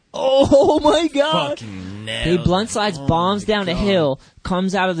that out. Oh my god! Fucking nailed He blunt it. slides Oh bombs my down a God. hill,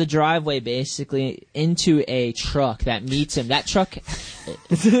 comes out of the driveway basically into a truck that meets him. That truck,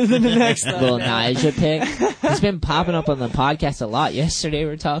 The next little Nija pick. He's been popping up on the podcast a lot. Yesterday we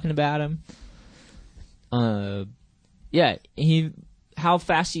were talking about him. Yeah, how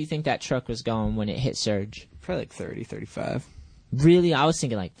fast do you think that truck was going when it hit surge? Probably like 30, 35. Really? I was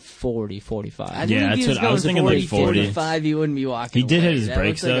thinking like 40, 45. I Yeah, think if that's he what I was going thinking, like 40. 45, you wouldn't be walking. He did away. hit his That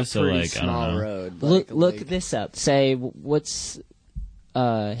brakes, looks like though, a so, pretty like, I don't small know. road. Look this up. Say what's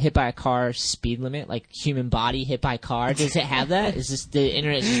hit by a car speed limit? Like human body hit by a car. Does it have that? Is this the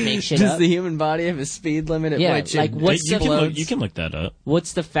internet just make shit Does up? the human body have a speed limit at Yeah, which like, it what's you, the- can look, you can look that up.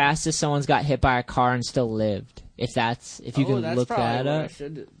 What's the fastest someone's got hit by a car and still lived? If you can look that up.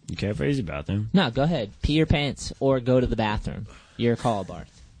 You care for easy bathroom? No, go ahead. Pee your pants or go to the bathroom. Your call,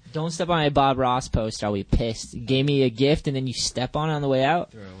 Barth. Don't step on a Bob Ross post. I'll be pissed. Gave me a gift and then you step on it on the way out.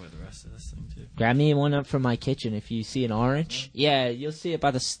 Throw away the rest of this thing too. Grab me one up from my kitchen if you see an orange. Yeah, you'll see it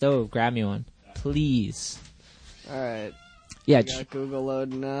by the stove. Grab me one, please. All right. Yeah, I got Google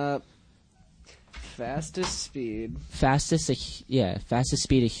loading up. Fastest speed. fastest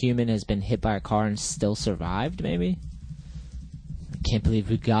speed a human has been hit by a car and still survived. Maybe. I can't believe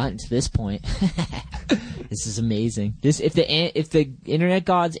we've gotten to this point. This is amazing. If the internet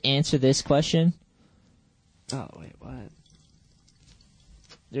gods answer this question, Oh wait, what?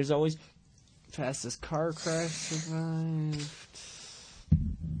 there's always Fastest car crash survived.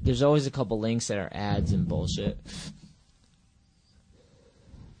 a couple links that are ads and bullshit.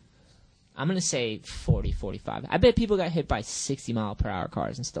 I'm going to say 40, 45. I bet people got hit by 60-mile-per-hour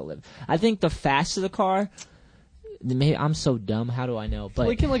cars and still live. I think the faster the car, maybe I'm so dumb. How do I know? But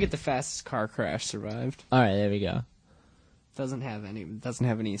We can look at the fastest car crash survived. all right, there we go. Doesn't have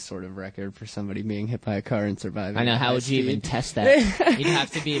any sort of record for somebody being hit by a car and surviving. I know. at How high would you speed. even test that? You'd have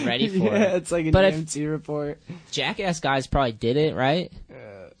to be ready for Yeah, it. it's like an But if- EMT report. Jackass guys probably did it, right?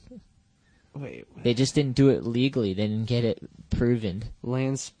 Wait, They just didn't do it legally. They didn't get it proven.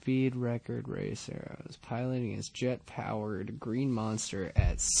 land speed record racer. I was piloting his jet-powered Green Monster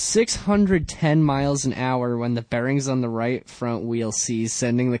at 610 miles an hour when the bearings on the right front wheel seized,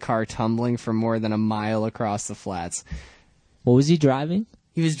 sending the car tumbling for more than a mile across the flats. What was he driving?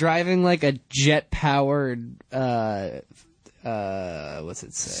 He was driving like a jet-powered, what's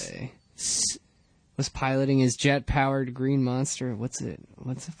it say? Was piloting his jet-powered Green Monster. What's it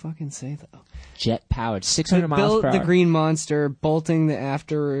fucking say, though? Jet powered, 600 miles Built per hour. the Green Monster, bolting the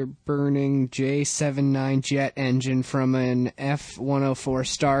afterburning J79 jet engine from an F-104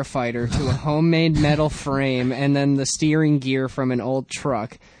 Starfighter to a homemade metal frame, and then the steering gear from an old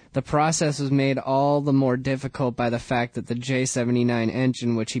truck. The process was made all the more difficult by the fact that the J79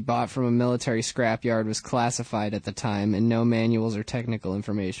 engine, which he bought from a military scrapyard, was classified at the time, and no manuals or technical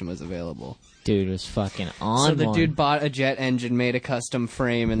information was available. Dude was fucking on So the one. dude bought a jet engine, made a custom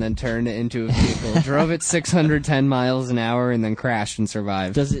frame, and then turned it into a vehicle. Drove it 610 miles an hour, and then crashed and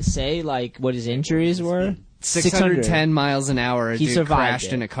survived. Does it say like what his injuries were? 610 miles an hour, a He dude survived crashed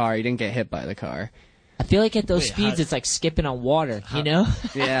it. in a car. He didn't get hit by the car. I feel like at those Wait, speeds, how- it's like skipping on water. You know?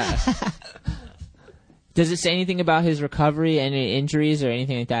 Yeah. Does it say anything about his recovery, any injuries, or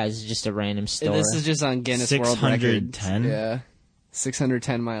anything like that? Is it just a random story? This is just on Guinness World Records. 610? Yeah.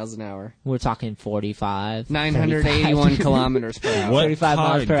 610 miles an hour. We're talking 45. 981 35. kilometers per hour. What 35 car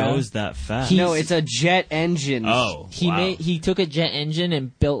miles per hour. goes that fast? No, it's a jet engine. Oh, wow. He took a jet engine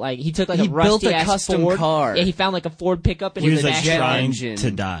and built like he took like He a rusty built a ass custom Ford. car. Yeah, he found like a Ford pickup and He was in the like back. trying engine.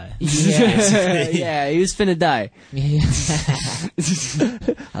 to die. Yeah. yeah, he was finna die.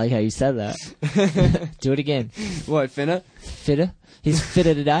 I like how you said that. Do it again. What, finna? Fitter. He's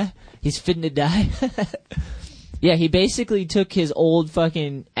fitter to die. He's fitting to die. Yeah, he basically took his old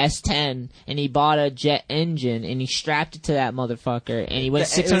fucking S10 and he bought a jet engine and he strapped it to that motherfucker and he went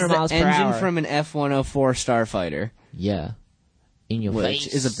 600 miles per engine hour. from an F-104 Starfighter, Yeah. In your which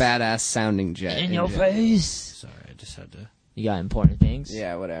face. is a badass sounding jet. In your engine. face. Sorry, I just had to. You got important things?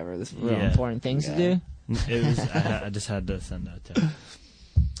 Yeah, whatever. This Real Yeah. important things to do? It was. I just had to send that to.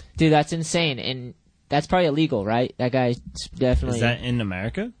 Dude, that's insane. And that's probably illegal, right? That guy's definitely... Is that in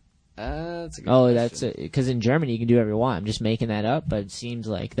America? That's a good Oh, question. that's it. Because in Germany you can do whatever you want. I'm just making that up, but it seems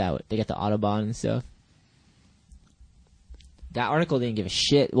like that they got the Autobahn and stuff. That article didn't give a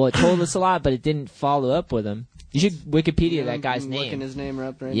shit. Well, it told us a lot, but it didn't follow up with him. You should Wikipedia that guy's I'm looking name. his name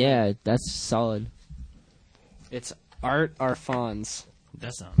up right now. Yeah, that's solid. It's Art Arfons.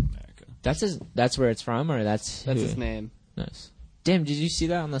 That's not in America. That's where it's from, or that's That's who? his name. Nice. Damn, did you see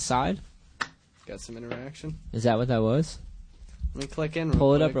that on the side? Got some interaction. Is that what that was? Let me click in. Real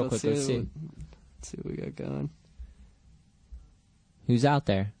Pull it up quick. real Let's quick, let's see. Let's see what we got going. Who's out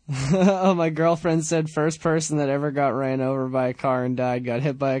there? Oh, my girlfriend said first person that ever got ran over by a car and died got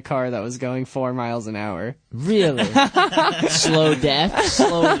hit by a car that was going 4 miles an hour. Really? Slow death,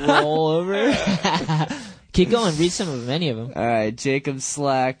 slow roll over. Keep going. Read many of them. All right, Jacob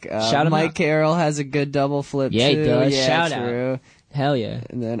Slack. Shout him Mike out. Carroll has a good double flip, Yeah, he too. does. Yeah, Shout out. true. Hell yeah.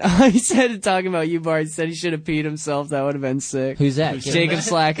 And then he said, talking about you, Bart, he said he should have peed himself. That would have been sick. Who's that? Jacob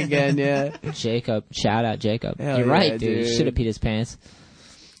Slack again, yeah. Jacob. Shout out Jacob. Hell You're yeah, right, dude. He dude. should have peed his pants.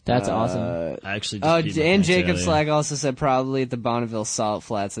 That's awesome. I actually Oh, just peed my and pants Jacob earlier. Slack also said probably at the Bonneville Salt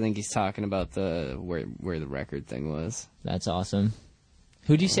Flats. I think he's talking about where the record thing was. That's awesome.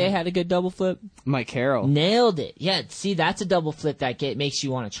 Who'd you say had a good double flip? Mike Carroll. Nailed it. Yeah, see, that's a double flip that makes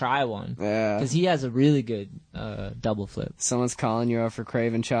you want to try one. Yeah. Because he has a really good double flip. Someone's calling you out for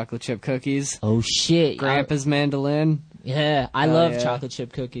craving chocolate chip cookies. Oh, shit. Grandpa's mandolin. Yeah, I Oh, love yeah. chocolate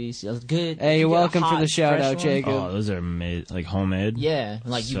chip cookies. It's good. Hey, you're You get a welcome for hot, the shout fresh out, one. Jacob. Oh, those are made like homemade. Yeah,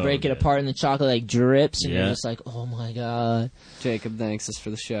 like you So break it good. apart and the chocolate like drips and you're Yeah. just like, oh my god. Jacob, thanks us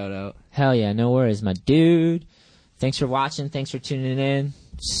for the shout out. Hell yeah, no worries, my dude. Thanks for watching. Thanks for tuning in.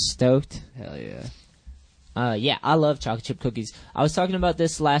 Stoked. Hell yeah. Yeah, I love chocolate chip cookies. I was talking about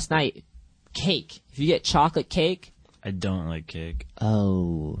this last night. Cake. If you get chocolate cake, I don't like cake.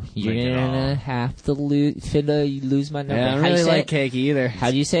 oh, you're Like it gonna all. have to lose my number. Yeah, I How don't do you really say like it? cake either. How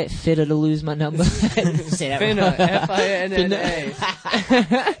do you say it? Fitta to lose my number. Say that Finna, wrong.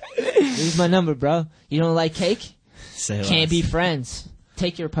 Finna. Lose my number, bro. You don't like cake? Say less. Can't be friends.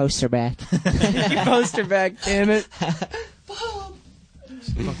 Take your poster back. Your poster back, damn it.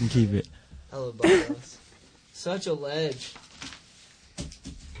 Fucking keep it. Hello, Bartos. Such a ledge.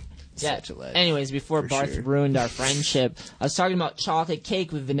 Yeah. Such a ledge. Anyways, before For Barth sure. ruined our friendship, I was talking about chocolate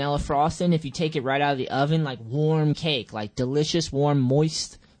cake with vanilla frosting. If you take it right out of the oven, like warm cake, like delicious, warm,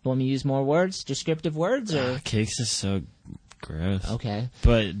 moist. You want me to use more words, descriptive words, or Cake's is so gross. okay?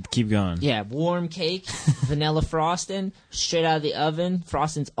 But keep going. Yeah, warm cake, vanilla frosting, straight out of the oven.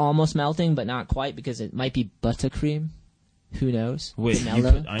 Frosting's almost melting, but not quite because it might be buttercream. Who knows? Wait,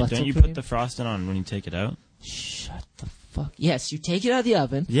 vanilla, don't you buttercream? put the frosting on when you take it out? Shut the fuck. Yes, you take it out of the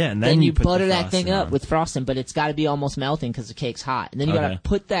oven. Yeah, and Then then you put butter the that thing frosting up on. with frosting, but it's got to be almost melting because the cake's hot. And then you got to Okay.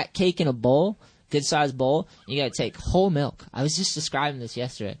 put that cake in a bowl, good sized bowl. And you got to take whole milk. I was just describing this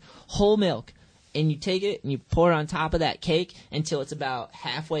yesterday. Whole milk. And you take it and you pour it on top of that cake until it's about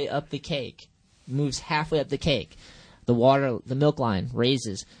halfway up the cake. Moves halfway up the cake. The milk line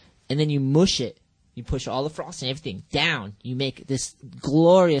raises. And then you mush it. You push all the frosting, everything down. You make this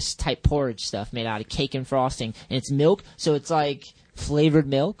glorious type porridge stuff made out of cake and frosting. And it's milk, so it's like flavored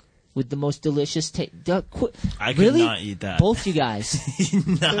milk with the most delicious taste. I could really? not eat that. Both you guys.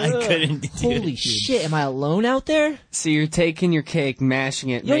 No, I couldn't do it, Holy dude. shit, am I alone out there? So you're taking your cake,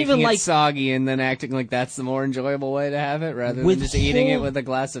 mashing it, You don't making even it like- soggy, and then acting like that's the more enjoyable way to have it, rather With than just eating it whole- with a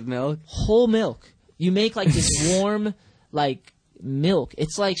glass of milk. Whole milk. You make like this warm, like, milk.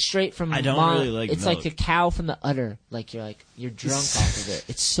 It's like straight from I don't mom. really like It's milk. like a cow from the udder. Like you're drunk off of it.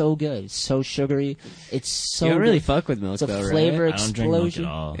 It's so good. It's so sugary. It's so you don't really good. fuck with milk, It's a though, flavor right? I don't drink milk explosion.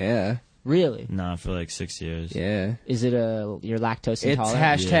 at all. Yeah, Really? Nah, for like 6 years. yeah. Is it you're lactose It's intolerant?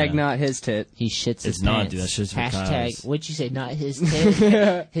 hashtag Yeah. not his tit. He shits his It's not, pants. dude. That's just for hashtag. Kyle's. What'd you say? Not his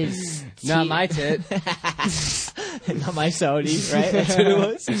tit. His Not tea- my tit. Not my Saudi. Right? That's what it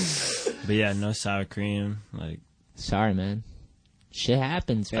was. But yeah, no sour cream. Like Sorry, man. Shit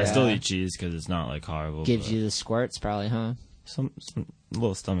happens. I Bro. still eat cheese because it's not like horrible. Gives but you the squirts, probably, huh? some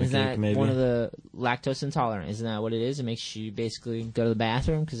little stomach Is ache that maybe. one of the lactose intolerant? Isn't that what it is? It makes you basically go to the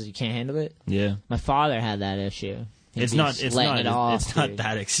bathroom because you can't handle it. Yeah, My father had that issue. He'd it's be not. It's letting not. it off, It's not dude.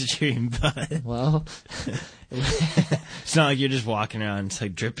 that extreme, but Well, it's not like you're just walking around. It's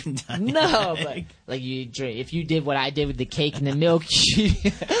like dripping down. your no, leg. but like you drink. If you did what I did with the cake and the milk, you,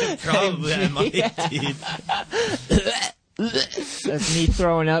 Probably I might, dude. that's me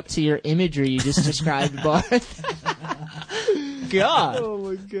throwing up to your imagery you just described, Barth. God, Oh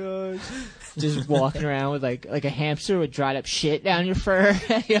my god. just walking around with like a hamster with dried up shit down your fur.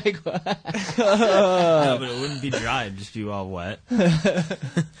 You're like, what? No, but it wouldn't be dry. It'd just be all wet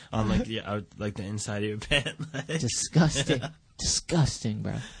on like the inside of your pant leg. Disgusting. Disgusting,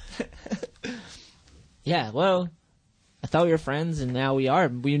 bro. Yeah, well, I thought we were friends, and now we are.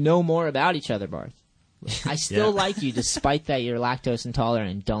 We know more about each other, Barth. I still Yeah. like you, despite that you're lactose intolerant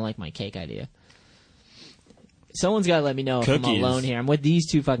and don't like my cake idea. Someone's got to let me know if I'm Cookies. alone here. I'm with these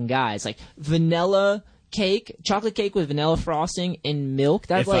two fucking guys. Like, vanilla cake, chocolate cake with vanilla frosting and milk.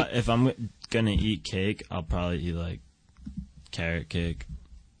 That's If I'm gonna eat cake, I'll probably eat like carrot cake.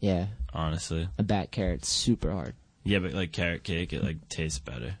 yeah, Honestly, a bat carrot's super hard. Yeah, but like carrot cake, it like tastes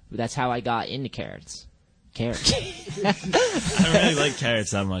better. That's how I got into carrots. Carrot cake. I don't really like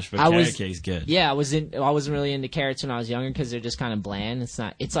carrots that much, but carrot cake's good. Yeah, I wasn't really into carrots when I was younger because they're just kind of bland.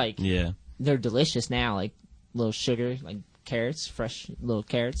 It's like Yeah. they're delicious now, like little sugar, like carrots, fresh little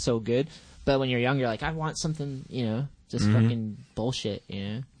carrots, so good. But when you're younger, like I want something, just fucking bullshit,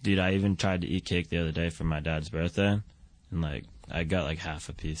 Dude, I even tried to eat cake the other day for my dad's birthday, and like I got like half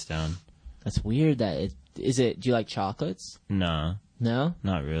a piece down. That's weird. Do you like chocolates? No, No.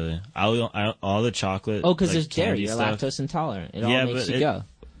 not really. All the chocolate. Oh, because like, there's dairy. candy You're stuff, lactose intolerant. It Yeah, all makes but you go.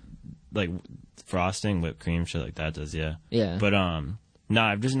 like frosting, whipped cream, shit like that does. Yeah. Yeah. But no,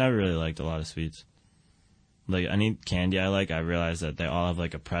 I've just never really liked a lot of sweets. Like any candy I realize that they all have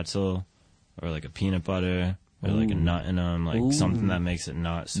like a pretzel or like a peanut butter or like a nut in them, like something that makes it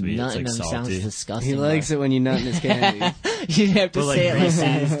not sweet. Nut It's in like them salty. sounds disgusting. He likes it when you nut in his candy. You'd have to But like say it like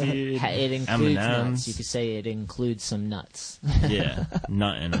that. Reese's, dude. It includes M&Ms. nuts. You could say it includes some nuts. Yeah,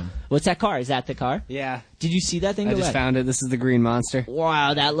 nut in them. What's that car? Is that the car? Yeah. Did you see that thing? I Go just back. found it. This is the green monster.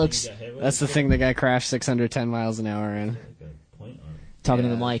 Wow, that looks. That's the thing the guy crashed 610 miles an hour in. Talking to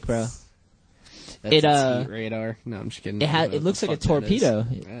Yeah, the mic, bro. That's It, its heat radar. No, I'm just kidding. It looks like a torpedo.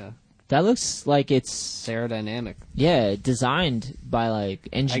 Yeah. That looks like it's It's aerodynamic. designed by like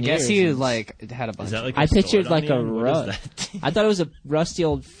I engineers. guess he and- had a bunch. Is that like I a pictured sword like on a the end? What is rust. that? I thought it was a rusty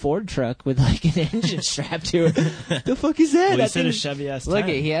old Ford truck with like an engine strapped to it. The fuck is that? Well, That he said a thing- Chevy S10. Look,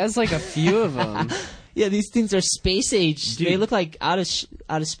 he has like a few of them. Yeah, these things are space age. Dude. They look like out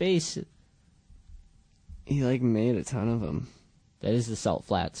of space. He like made a ton of them. That is the Salt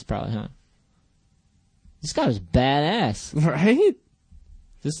Flats, probably, huh? This guy was badass. Right?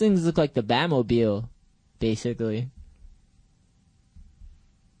 These things look like the Batmobile, basically.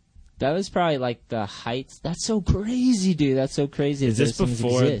 That was probably like the heights. That's so crazy, dude. That's so crazy. Is that this those things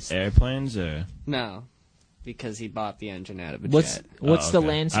before exist. airplanes or? No, because he bought the engine out of a What's jet. the okay.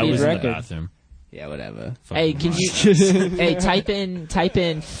 land I speed was in the record? bathroom. Yeah, whatever. Hey, Fucking can you? watch. Hey, type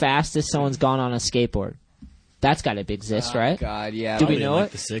in fastest someone's gone on a skateboard. That's got to exist, right? God, yeah. Do we Probably in, know like,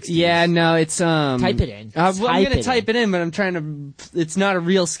 it? the 60s. Yeah, no, it's Type it in. I'm Type gonna it type it in, but I'm trying to. It's not a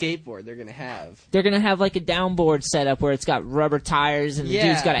real skateboard. They're gonna have. They're gonna have like a downboard setup where it's got rubber tires and the Yeah.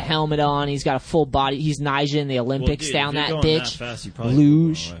 dude's got a helmet on. He's got a full body. He's Nyjah in the Well, Olympics dude, down if that you're going bitch. That fast, you probably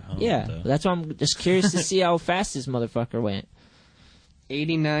Luge. go all the way home Yeah, with the- that's why I'm just curious to see how fast this motherfucker went.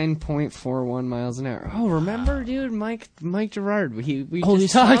 89.41 miles an hour. Oh, remember, dude, Mike Gerard? We Oh, just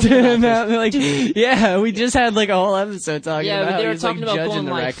he's talked to talking him about about like, yeah, we just had like a whole episode talking Yeah, about but how they he were was talking like about judging going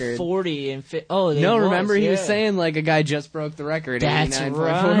the like record. 40 and they No, was, remember he was yeah. saying like a guy just broke the record. That's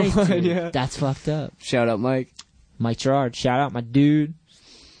 89.41. right. dude. Yeah. That's fucked up. Shout out, Mike. Mike Gerard, shout out my dude.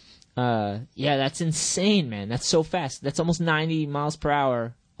 Yeah, that's insane, man. That's so fast. That's almost 90 miles per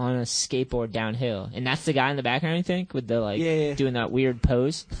hour on a skateboard downhill. And that's the guy in the background, I think, with the like Yeah. doing that weird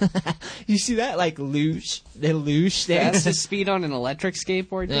pose. You see that? Like luge. The luge thing. Fastest speed on an electric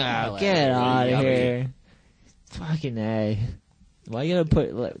skateboard? Oh, get out of here. Fucking A. Why you gotta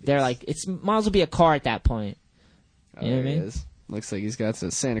put they're like it's might as well be a car at that point. Oh, You know what I there he mean? is. Looks like he's got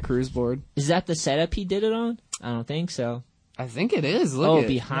a Santa Cruz board. Is that the setup he did it on? I don't think so. I think it is. Look at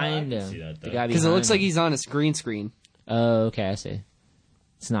Behind No, I can him. see that, the though. guy because it looks like behind him. he's on a green screen. Oh, okay, I see.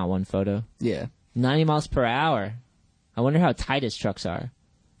 It's not one photo. Yeah. 90 miles per hour. I wonder how tight his trucks are.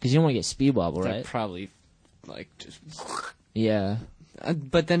 Because you don't want to get speed wobble, That right? probably like just. Yeah.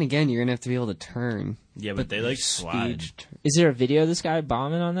 But then again, you're gonna have to be able to turn. Yeah, but they like slide. Is there a video of this guy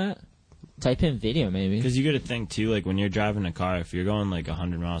bombing on that? Type in video, maybe. Because you got to think too, like when you're driving a car, if you're going like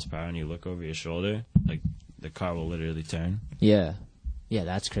 100 miles per hour and you look over your shoulder, like the car will literally turn. Yeah. Yeah,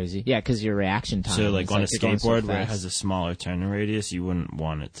 that's crazy. Yeah, because your reaction time. So like is on a you're going so skateboard where it fast. has a smaller turning radius, you wouldn't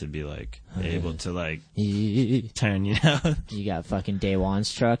want it to be like able to like You turn, you know? got fucking Day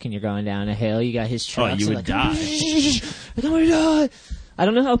One's truck and you're going down a hill. You got his truck. you so would like, die. Like, oh my god. I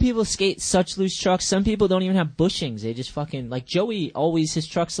don't know how people skate such loose trucks. Some people don't even have bushings. They just fucking like Joey. Always his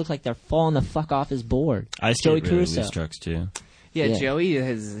trucks look like they're falling the fuck off his board. I Joey skate really Caruso. loose trucks too. Yeah, Yeah. Joey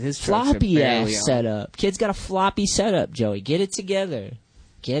his trucks are Floppy barely ass on. setup. Kid's got a floppy setup. Joey, get it together.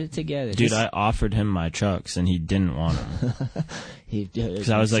 Get it together, Dude, I offered him my trucks and he didn't want them. Because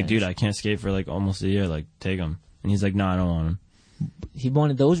I was like, dude, I can't skate for like almost a year. Like, take them. And he's like, no, I don't want them. he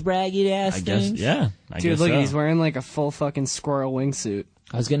wanted those ragged ass I guess, things. yeah. I Dude, guess look, so. he's wearing like a full fucking squirrel wingsuit.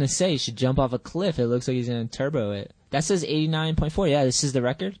 I was gonna say he should jump off a cliff. It looks like he's gonna turbo it. That says 89.4. Yeah, this is the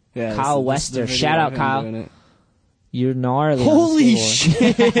record. Yeah, Kyle this is the Wester. video Shout of out, him Kyle. doing it. You're gnarly. Holy on the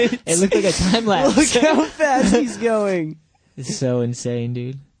skateboard. shit! It looked like a time lapse. Look how fast he's going. It's so insane,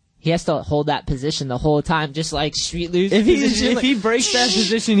 dude. He has to hold that position the whole time, just like Street Loose. If position, he breaks that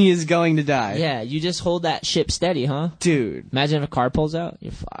position, he is going to die. yeah, you just hold that ship steady, huh? Dude. Imagine if a car pulls out,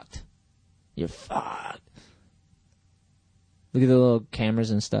 you're fucked. You're fucked. Look at the little cameras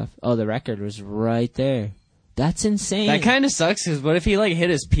and stuff. Oh, the record was right there. That's insane. That kind of sucks, because what if he, like, hit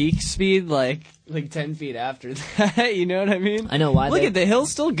his peak speed, like 10 feet after that? You know what I mean? I know why. Look at the hill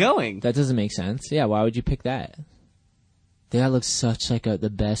still going. That doesn't make sense. Yeah, why would you pick that? That looks such like the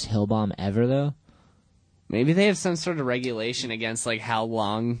best hill bomb ever, though. Maybe they have some sort of regulation against, like, how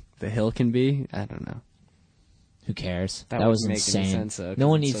long the hill can be. I don't know. Who cares? That That was wouldn't make any insane. sense, though, 'cause No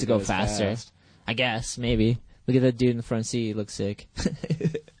one it's needs so to go good as faster. fast. I guess, maybe. Look at that dude in the front seat. He looks sick.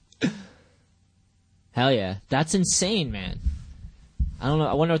 Hell yeah. That's insane, man. I don't know.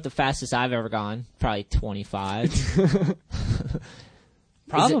 I wonder what the fastest I've ever gone. Probably 25.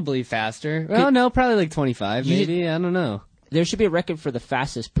 Probably faster. Well, no, probably like 25, You- maybe. I don't know. There should be a record for the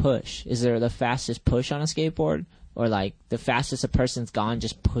fastest push. Is there the fastest push on a skateboard? Or like the fastest a person's gone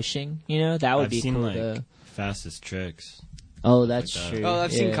just pushing? You know, that would I've be seen cool. like fastest tricks. Oh, that's like that. true. Oh,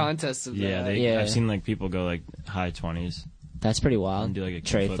 I've seen Yeah. contests of Yeah, that. Yeah. I've seen like people go like high 20s That's pretty wild. and do like a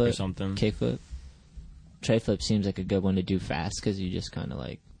Tray kickflip or flip, something. Kickflip. Tray flip seems like a good one to do fast because you just kind of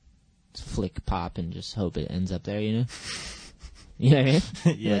like flick pop and just hope it ends up there, you know? You know what I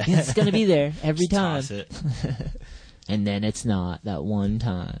mean? Yeah. Like, it's going to be there every Just time. toss it. And then it's not that one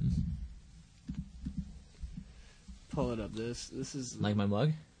time. Pull it up. This is Like my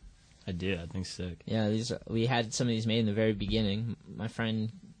mug? I did. I think sick. Yeah, we had some of these made in the very beginning. My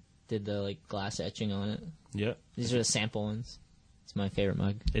friend did the like glass etching on it. Yep. These are the sample ones. It's my favorite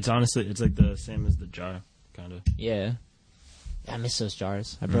mug. It's honestly, it's like the same as the jar, kind of. Yeah. I miss those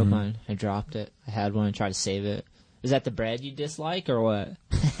jars. I broke mine. I dropped it. I had one and tried to save it. Is that the bread you dislike or what?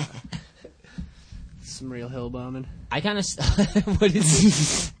 some real hill bombing. I kind of... what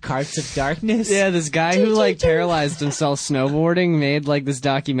is it? Carts of Darkness? Yeah, this guy who like paralyzed himself snowboarding made like this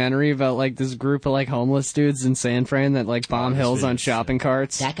documentary about like this group of like homeless dudes in San Fran that like bomb this hills video on is shopping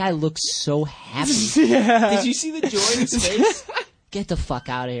carts. That guy looks so happy. Yeah. Did you see the joy in his face? Get the fuck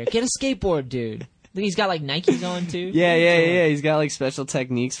out of here. Get a skateboard, dude. Look, he's got like Nikes on too. Yeah. He's got like special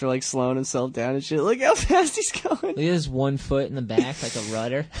techniques for like slowing himself down and shit. Look how fast he's going. Look at his 1 foot in the back like a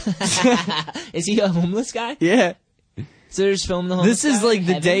rudder. Is he a homeless guy? Yeah. So they're just filming the homeless This is guy like in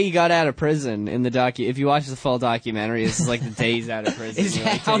the heaven? day he got out of prison in the if you watch the full documentary, this is like the day he's out of prison. Is He,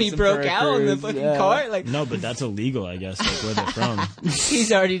 that like, how takes he him broke for a out on the cruise. fucking Yeah. cart? Like, No, but that's illegal, I guess. Like where they're from.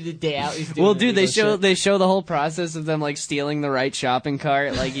 he's already the day out. He's doing Well, the dude, they legal shit. show the whole process of them like stealing the right shopping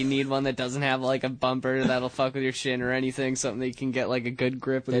cart. Like you need one that doesn't have like a bumper that'll fuck with your shin or anything. Something that you can get like a good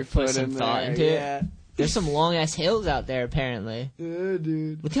grip with They your put foot some in thought there. into it. Yeah. There's some long ass hills out there, apparently. Yeah,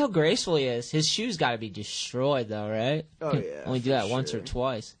 dude. Look how graceful he is. His shoes got to be destroyed, though, right? Oh, Can yeah, only do that for once or sure.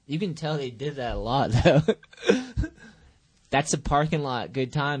 twice. You can tell they did that a lot, though. That's a parking lot.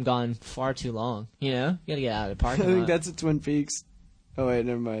 Good time gone far too long. You know, you gotta get out of the I parking think lot. that's at Twin Peaks. Oh wait,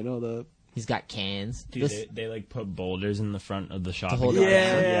 never mind. Hold up. He's got cans. Dude, This- they like put boulders in the front of the shopping hold cart. it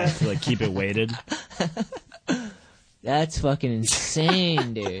down. Yeah, Yeah. to like keep it weighted. That's fucking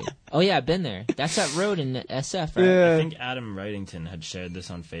insane, dude. Oh yeah, I've been there. That's that road in SF, right? Yeah. I think Adam Wrightington had shared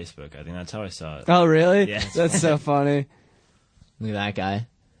this on Facebook. I think that's how I saw it. Oh really? Yeah. That's so funny. Look at that guy.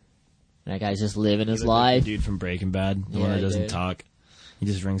 That guy's just living his He looked like life. the dude from Breaking Bad, the one Yeah, that he doesn't did. talk. He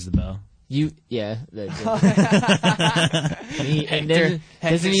just rings the bell. Yeah. And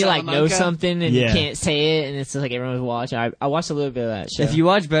doesn't he like know Salamanca? something and Yeah. you can't say it and it's like everyone's watching? I watched a little bit of that show. If you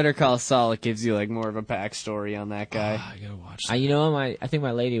watch Better Call Saul, it gives you like more of a backstory on that guy. I gotta watch You know, I think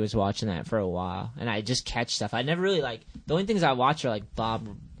my lady was watching that for a while, and I just catch stuff. I never really like the only things I watch are like Bob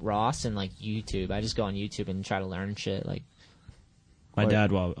Ross and like YouTube. I just go on YouTube and try to learn shit. Like, My Or-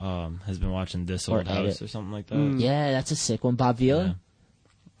 dad has been watching This or Old House edit. or something like that. Mm. yeah, that's a sick one. Bob Vila. Yeah.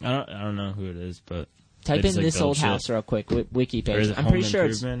 I don't know who it is, but Type They in just, like, This build Old shit. House real quick. Wiki or page. is it I'm Home pretty sure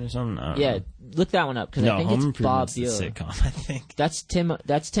it's Improvement or something? I don't yeah. know. Look that one up because No, I think Home it's Bob Improvement's the Vila. sitcom, I think. That's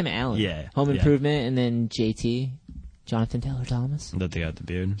Tim Allen. Yeah, Home yeah. Improvement, and then JT, Jonathan Taylor Thomas. That they got the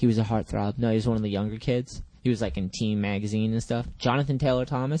beard. He was a heartthrob. No, he was one of the younger kids. He was like in Teen Magazine and stuff. Jonathan Taylor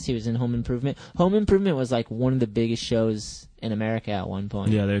Thomas. He was in Home Improvement. Home Improvement was like one of the biggest shows in America at one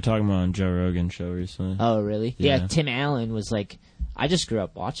point. Yeah, they were talking about on Joe Rogan's show recently. Oh, really? Yeah. Yeah. Tim Allen was like. I just grew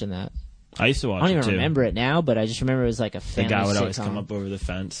up watching that. I used to watch I don't it even too. remember it now, but I just remember it was like a The family guy would always sitcom. come up over the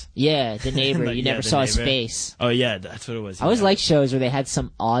fence. Yeah, the neighbor. Like, You yeah, never the saw his neighbor. face. Oh yeah, that's what it was. I always Yeah. like shows where they had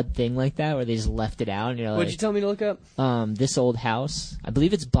some odd thing like that, where they just left it out, and you're What'd you like, tell me to look up? This Old House. I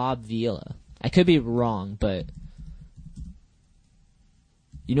believe it's Bob Vila. I could be wrong, but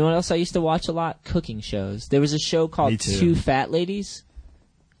you know what else I used to watch a lot? Cooking shows. There was a show called Me too. Two Fat Ladies.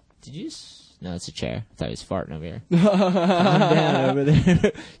 Did you just... No, it's a chair. I thought he was farting over here. Calm down over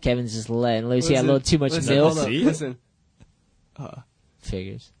there. Kevin's just letting loose. He had a little too much milk. Listen.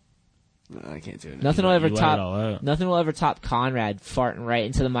 Figures. No, I can't do it. Nothing will You ever let it top. all out. Nothing will ever top Conrad farting right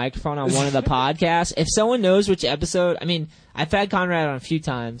into the microphone on one of the podcasts. If someone knows which episode, I mean, I've had Conrad on a few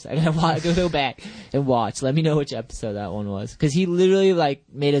times. I gotta go back and watch. Let me know which episode that one was, because he literally like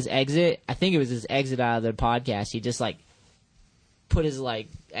made his exit. I think it was his exit out of the podcast. He just like put his like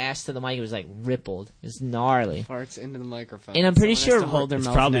ass to the mic. It was like rippled. It's gnarly. Farts into the microphone. And I'm pretty Someone has sure to hold their it's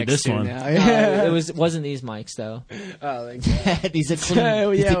mouth probably next this to one. now. It wasn't these mics though. Oh, thank God. These are clean.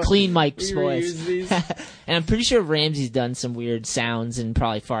 Oh, These yeah. are clean mics, We boys. reuse these. And I'm pretty sure Ramsey's done some weird sounds and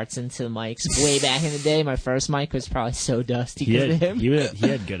probably farts into the mics. Way back in the day, my first mic was probably so dusty He because of had, him. he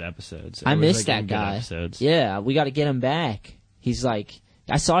had good episodes. I It was, miss like, that good guy. Episodes. Yeah, we got to get him back. He's like,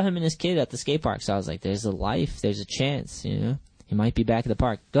 I saw him and his kid at the skate park, so I was like, there's a life, there's a chance, you know? He might be back at the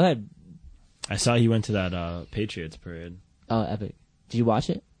park. Go ahead. I saw he went to that Patriots parade. Oh, epic. Did you watch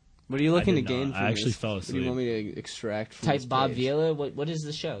it? What are you looking to did not. gain from I actually this? fell What do you want asleep. me to extract from Type this Bob page? Vila. What is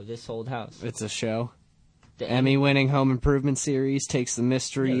the show? This Old House. It's a show. The Emmy-winning home improvement series takes the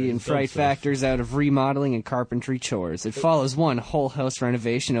mystery Yeah, and dope fright stuff. factors out of remodeling and carpentry chores. It follows one whole house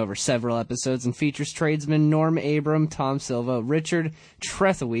renovation over several episodes and features tradesmen Norm Abram, Tom Silva, Richard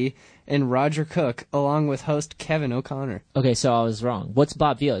Trethewey, and Roger Cook, along with host Kevin O'Connor. Okay, so I was wrong. What's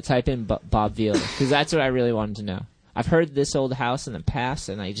Bob Vila? Type in Bob Vila, because that's what I really wanted to know. I've heard This Old House in the past,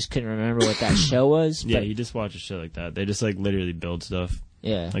 and I just couldn't remember what that show was. Yeah, but you just watch a shit like that. They just like literally build stuff,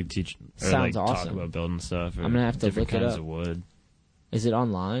 yeah. like teach or Sounds like talk awesome. about building stuff. Or I'm gonna have to different look it kinds up. of wood. Is it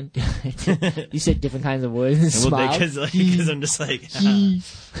online? You said different kinds of wood and Well, smiled. because I'm just like,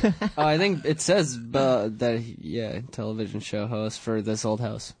 Oh, I think it says television show host for This Old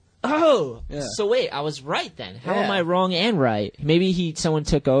House. Oh, Yeah. so wait, I was right then. How Yeah. am I wrong and right? Maybe someone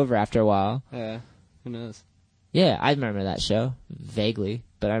took over after a while. Yeah, who knows? Yeah, I remember that show vaguely,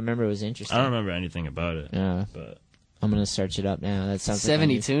 but I remember it was interesting. I don't remember anything about it. Yeah, But I'm gonna search it up now. That sounds like I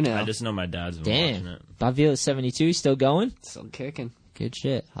need- 72 now. I just know my dad's been watching Damn, it. Bob Vila's 72. He's still going. Still kicking. Good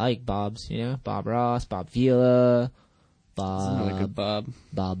shit. I like Bob's. You know, Bob Ross, Bob Vila, Sounds like a Bob,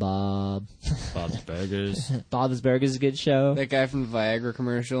 Bob. Bob's Burgers. Bob's Burgers is a good show. That guy from the Viagra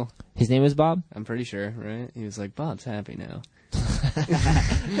commercial. His name was Bob. I'm pretty sure, right? He was like, Bob's happy now.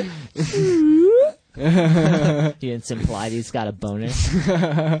 It's implied he's got a boner.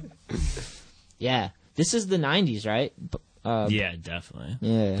 Yeah, this is the 90s, right? Yeah, definitely.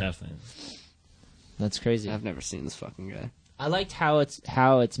 Yeah, Definitely. that's crazy. I've never seen this fucking guy. I liked how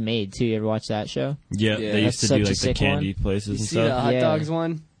it's made too. You ever watch that show? Yeah, Yeah, they used to that's do such a like the sick candy one. places You and see the stuff. hot Yeah. dogs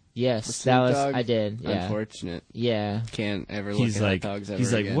one? Yes, The that Snoop was. Dogg? I did. Yeah, Unfortunate. yeah. Can't ever look He's at like, hot dogs ever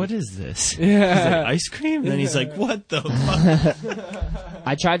he's like, again. what is this? Yeah. He's like, ice cream? And then he's like, what the fuck?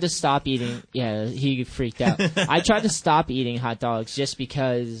 I tried to stop eating. Yeah, he freaked out. I tried to stop eating hot dogs just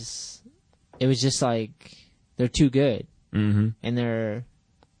because it was just like they're too good Mm-hmm. and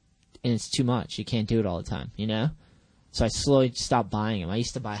it's too much. You can't do it all the time, you know. So I slowly stopped buying them. I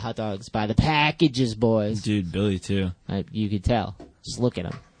used to buy hot dogs by the packages, boys. Dude, Billy too. You could tell. Just look at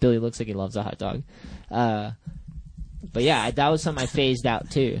him. Billy looks like he loves a hot dog. But yeah, that was something I phased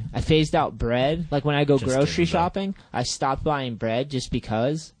out too. I phased out bread. Like when I go Just grocery gave it up. shopping, I stopped buying bread just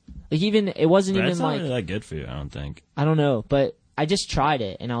because. Like even it wasn't Bread's even not like really that good for you, I don't think. I don't know, but I just tried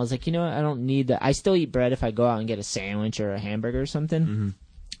it and I was like, you know what? I don't need that. I still eat bread if I go out and get a sandwich or a hamburger or something. Mm-hmm.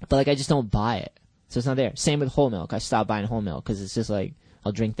 But like I just don't buy it, so it's not there. Same with whole milk. I stopped buying whole milk because it's just like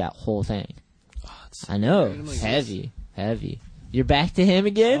I'll drink that whole thing. I know, Random like heavy. You're back to him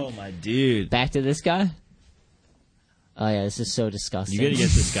again. Oh my dude. Back to this guy? Oh yeah, this is so disgusting. You gotta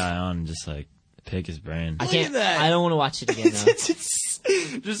get this guy on and just like pick his brain. I can't. I don't want to watch it again now.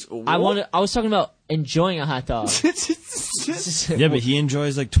 Just I was talking about enjoying a hot dog. Yeah, but he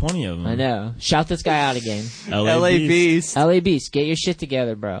enjoys like 20 of them. I know. Shout this guy out again. LA Beast. LA Beast, get your shit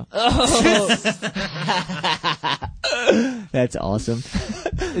together, bro. That's awesome.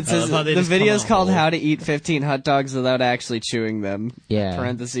 It says love how they the just come video's on called whole. "How to Eat 15 Hot Dogs Without Actually Chewing Them." Yeah.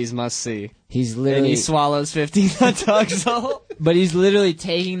 Parentheses must see. He's And literally, he swallows 15 hot dogs whole. but he's literally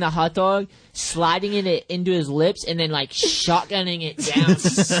taking the hot dog, sliding it into his lips, and then like shotgunning it down,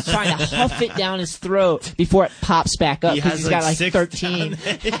 trying to huff it down his throat before it pops back up He because has he's got like 6 13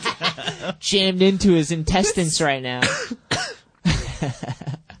 jammed into his intestines right now.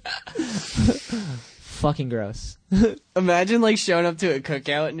 Fucking gross. Imagine like showing up to a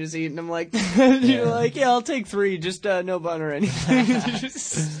cookout and just eating them like that. You're like, yeah, I'll take 3, just no bun or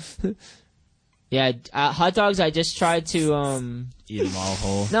anything. Yeah, hot dogs. I just tried to Eat them all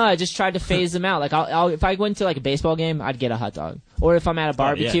whole. No, I just tried to phase them out. Like, I'll if I went to like a baseball game, I'd get a hot dog. Or if I'm at a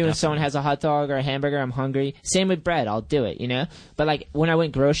barbecue and someone has a hot dog or a hamburger, I'm hungry. Same with bread, I'll do it, you know. But like when I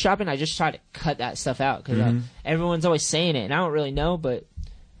went grocery shopping, I just tried to cut that stuff out because everyone's always saying it, and I don't really know. But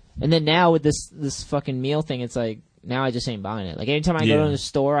and then now with this fucking meal thing, it's like now I just ain't buying it. Like anytime I go to the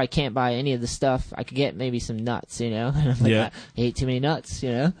store, I can't buy any of the stuff. I could get maybe some nuts, you know. And I'm like, I ate too many nuts,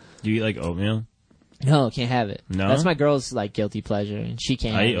 you know. Do you eat like oatmeal? No, can't have it. No? That's my girl's like guilty pleasure, and she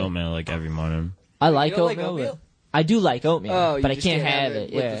can't. I have eat it. oatmeal like every morning. I like You don't oatmeal. like oatmeal? But I do like oatmeal, Oh, but I just can't have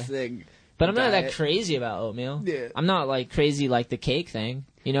it. with Yeah, the thing. but I'm not that diet. crazy about oatmeal. Yeah. I'm not like crazy like the cake thing.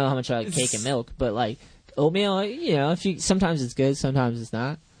 You know how much I like cake and milk, but like oatmeal, you know, sometimes it's good, sometimes it's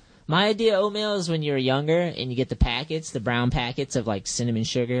not. My idea of oatmeal is when you're younger and you get the packets, the brown packets of like cinnamon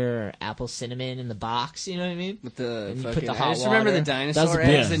sugar or apple cinnamon in the box. You know what I mean? With the And you fucking, put the hot I just remember the water. dinosaur That was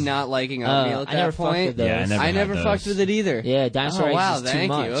eggs the- and not liking oatmeal at I never that fucked point. with those. Yeah, I I never had fucked those. with it either. Yeah, dinosaur Oh, eggs wow, is too thank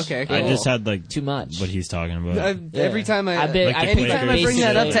much. you. Okay, I cool. just had like Too much. what he's talking about. Every time I bet- Like the anytime I bring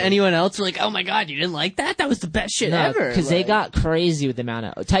that up to Quaker anyone else, they're like, "Oh my god, you didn't like that? That was the best shit ever." because they Like- got crazy with the amount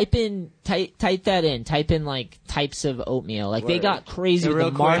of type that in. Type in like types of oatmeal. Like they Word. got crazy Yeah, with real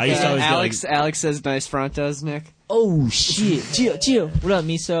the quick, market. I used to always get, Alex says nice frontos, Nick. Oh shit, Gio, what up,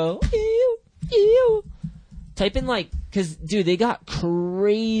 miso? Ew. Type in like, cause dude, they got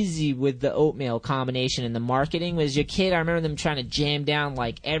crazy with the oatmeal combination, and the marketing was your kid. I remember them trying to jam down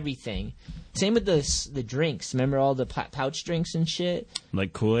like everything. Same with the drinks. Remember all the pouch drinks and shit.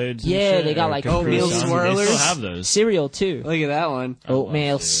 like Kool-Aids. Yeah, and they shit, got, or like, Capri oatmeal Suns. They swirlers. still have those. Cereal too. Look at that one.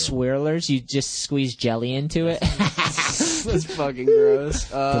 Oatmeal cereal. swirlers. You just squeeze jelly into it. That's fucking gross.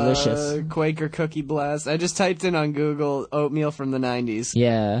 Delicious. Quaker Cookie Blast. I just typed in on Google oatmeal from the 90s.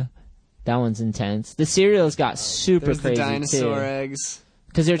 Yeah, that one's intense. The cereals got super There's the crazy dinosaur too, eggs.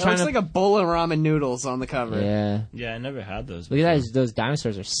 because they're It trying looks to. like a bowl of ramen noodles on the cover. Yeah, Yeah, I never had those. look at that. Those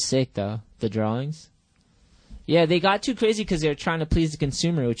dinosaurs are sick though. The drawings. Yeah, they got too crazy because they were trying to please the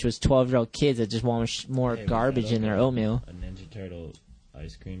consumer, which was 12-year-old kids that just want more garbage in their oatmeal. A Ninja Turtle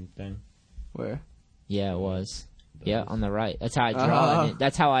ice cream thing. Where? Yeah, it was. Yeah, on the right. That's how I draw.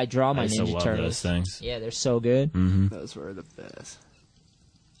 That's how I draw my I used to Ninja love Turtles. those things. Yeah, they're so good. Mm-hmm. Those were the best.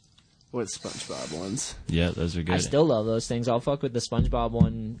 What SpongeBob ones? Yeah, those are good. I still love those things. I'll fuck with the SpongeBob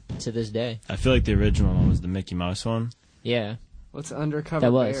one to this day. I feel like the original one was the Mickey Mouse one. Yeah, What's Undercover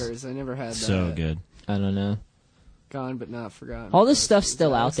That was. Bears? I never had that. So good. I don't know. Gone but not forgotten. All this stuff's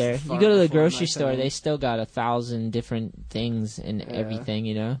still out That's there. far You go to the before my grocery store, time. they still got 1,000 different things and everything,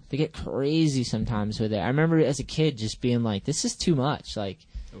 you know? They get crazy sometimes with it. I remember as a kid just being like, this is too much. Like,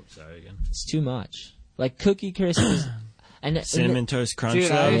 Oh, sorry again. it's too much. Like, Cookie Crisp is... And Cinnamon Toast Crunch.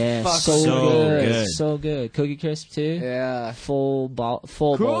 Dude, though? yeah, fuck so, so good. good. So good. Cookie Crisp, too? Yeah. Full bowls.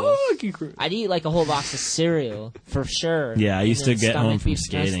 I'd eat like a whole box of cereal, for sure. Yeah, I And used to then get home stomach from be messed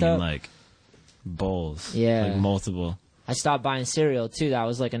skating up. and like bowls. Yeah. Like multiple. I stopped buying cereal too. That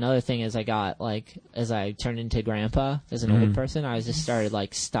was like another thing as I turned into grandpa as an old person. I just started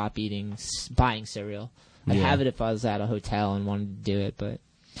like buying cereal. I'd Yeah. have it if I was at a hotel and wanted to do it, but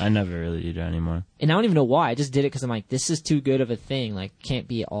I never really eat it anymore. and I don't even know why. I just did it because I'm like, this is too good of a thing. Like, can't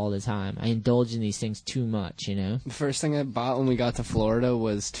be all the time. I indulge in these things too much, you know. The first thing I bought when we got to Florida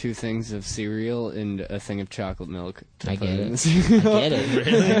was 2 things of cereal and a thing of chocolate milk. to I put get in it. the cereal. I get it.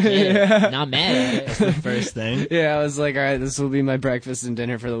 I get it. Not mad at it. First thing. Yeah, I was like, all right, this will be my breakfast and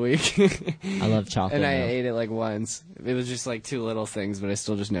dinner for the week. I love chocolate and I milk. ate it like once. It was just like 2 little things, but I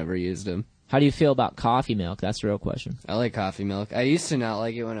still just never used them. How do you feel about coffee milk? That's the real question. I like coffee milk. I used to not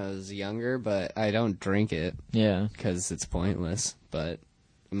like it when I was younger, but I don't drink it Yeah. because it's pointless. But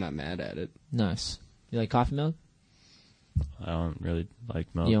I'm not mad at it. Nice. You like coffee milk? I don't really like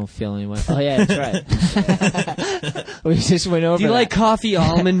milk. You don't feel any way. Oh yeah, that's right. We just went over. Do you that. like coffee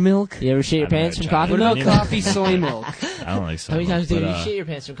almond milk? You ever shit your I've never pants from tried coffee it. What milk? about coffee soy milk? I don't like soy How many milk, times do but, you shit your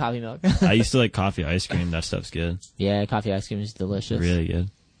pants from coffee milk? I used to like coffee ice cream. That stuff's good. Yeah, coffee ice cream is delicious. Really good.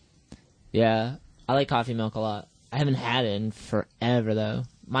 Yeah, I like coffee milk a lot. I haven't had it in forever though.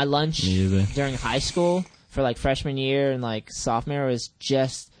 My lunch Me either. during high school for like freshman year and like sophomore was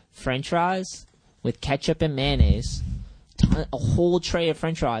just French fries with ketchup and mayonnaise. A whole tray of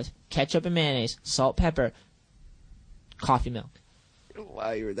French fries, ketchup and mayonnaise, salt, pepper, coffee milk.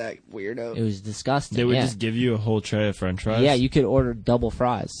 Wow, you were that weirdo. It was disgusting. They would yeah. just give you a whole tray of French fries. Yeah, you could order double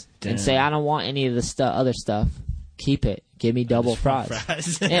fries Damn. and say, I don't want any of the other stuff. Keep it. Give me double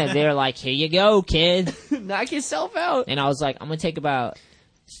fries. Yeah, they're like, here you go, kid. Knock yourself out. And I was like, I'm going to take about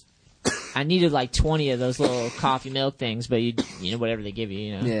I needed like 20 of those little coffee milk things, but you know, whatever they give you,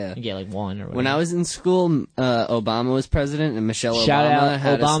 you know. Yeah. You get like one or whatever. When I was in school, Obama was president, and Michelle Shout Obama out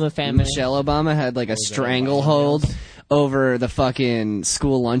had Obama family. Michelle Obama had like a stranglehold over the fucking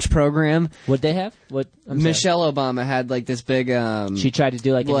school lunch program. What'd they have? What? I'm sorry. Michelle Obama had like this big She tried to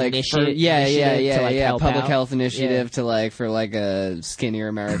do like an initiative. To, like, help public out. health initiative to like for like a skinnier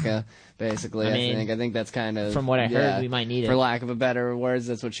America. Basically, I mean, I think that's kind of from what I heard, we might need it. For lack of a better words,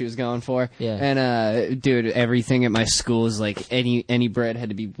 that's what she was going for. Yeah. And dude, everything at my school is like any bread had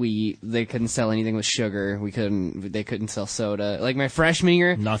to be wheat. They couldn't sell anything with sugar. They couldn't sell soda. Like my freshman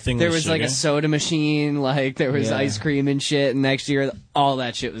year, Nothing there with was like a sugar? soda machine. Like there was Yeah. ice cream and shit. And next year, all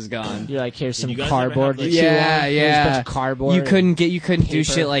that shit was gone. You're like, here's some you guys cardboard. ever have, to like- chew Yeah, on. Here's a yeah. bunch of cardboard. You couldn't do paper.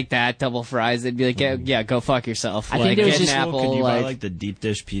 shit like that. Double fries. They'd be like, yeah, go fuck yourself. I like, think there was get just- an apple. Could you buy like, like the deep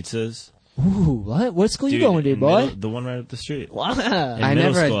dish pizzas? Ooh, what school you going to, in boy? the one right up the street. Wow. In I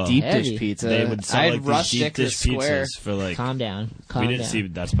middle never school, had deep Heavy. dish pizza. They would sell I had like these rustic deep the dish square. pizzas for like. Calm down. Calm We didn't down. see.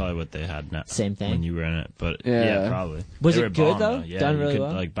 That's probably what they had now. Same thing. when you were in it, but Yeah. yeah, probably. Was They it were good, bomb, though? Yeah, Done you really could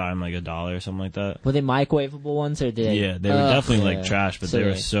well? like buy them like $1 or something like that. Were they microwavable ones or did they? Yeah, they were definitely yeah. like trash, but So they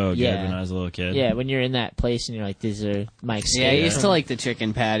were they- so good yeah. when I was a little kid. Yeah, when you're in that place and you're like, these are my escape. Yeah, I used from- to like the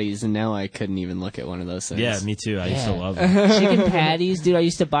chicken patties, and now I couldn't even look at one of those things. Yeah, me too. I used to Yeah. love them. chicken patties, dude. I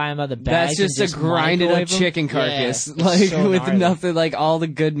used to buy them by the bag. That's just a grinded up chicken carcass, Yeah, like so with gnarly. nothing, like all the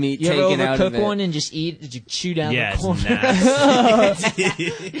good meat You ever taken out of overcook it. one and just chew down Yeah, the it's corner?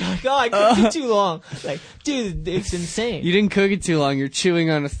 nasty. God, I cooked it too long. Like, dude, it's insane. You didn't cook it too long. You're chewing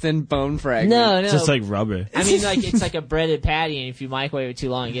on a thin bone fragment. No, Just like rubber. I mean, like it's like a breaded patty, and if you microwave it too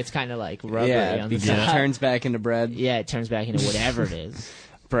long, it gets kind of like rubbery yeah, on the because it side. turns back into bread. Yeah, it turns back into whatever it is.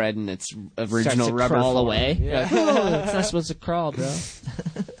 Bread in its Starts original to rubber crawl form. away. Yeah. You're like, oh, it's not supposed to crawl, bro.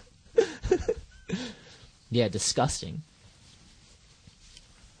 Yeah, disgusting.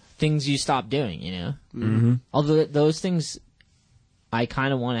 Things you stop doing, you know. Mm-hmm. Although those things, I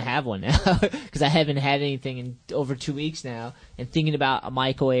kind of want to have one now because I haven't had anything in over 2 weeks now. And thinking about a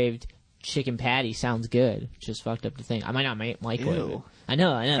microwaved chicken patty sounds good. Just fucked up to think. I might not microwave Ew. it. I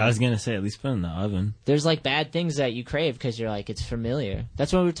know. I was gonna say at least put it in the oven. There's like bad things that you crave because you're like it's familiar.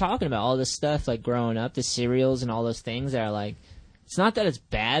 That's what we were talking about. All this stuff like growing up, the cereals and all those things that are like. It's not that it's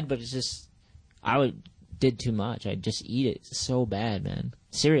bad, but it's just did too much. I just eat it. It's so bad, man.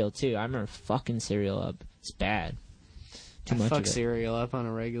 Cereal too. I remember fucking cereal up. It's bad. Too much Fuck of it. cereal up on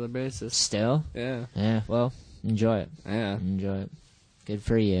a regular basis. Still? Yeah, Yeah. Well, enjoy it. yeah. Enjoy it. Good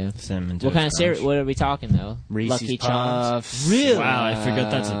for you. Cinnamon What kind of Toast cereal? Crunch. What are we talking though? Reese's Lucky Puffs. Really? Wow, I forgot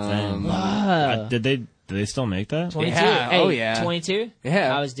that's a thing. Wow. Did they still make that? 22. Yeah, Hey, oh, yeah. 22?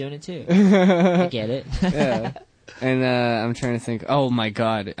 Yeah. I was doing it too. I get it. Yeah. And I'm trying to think. Oh my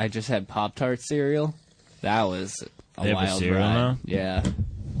god, I just had Pop-Tart cereal. That was a They have a wild cereal ride. now? Yeah.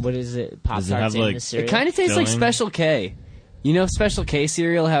 What is it? Pop Does it have, Tarts in like- the cereal? It kind of tastes like Filling? Special K. You know Special K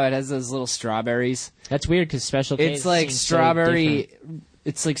cereal? How it has those little strawberries? That's weird because Special K It's like seems so strawberry. different.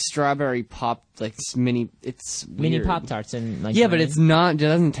 It's like strawberry pop, like mini. It's mini weird. Pop Tarts and like Yeah, but it's not. It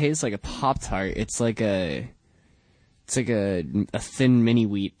doesn't taste like a Pop Tart. It's like a. It's like a thin mini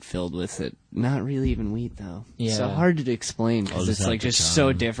wheat filled with it. Not really even wheat though. Yeah. So hard to explain I'll because just it's like have to just so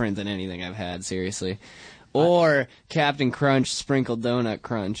come. different than anything I've had. Seriously. Or Captain Crunch sprinkled donut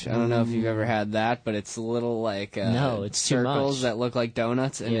crunch. I don't know if you've ever had that, but it's little like No, it's too circles much. that look like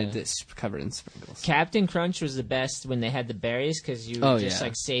donuts, and Yeah. it's covered in sprinkles. Captain Crunch was the best when they had the berries because you Oh, would just yeah.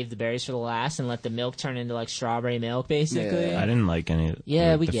 like save the berries for the last and let the milk turn into like strawberry milk basically. Yeah. I didn't like any of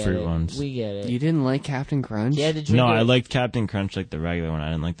Yeah, like, we the get fruit it. ones. We get it. You didn't like Captain Crunch? yeah, did you No, drink I it? liked Captain Crunch like the regular one. I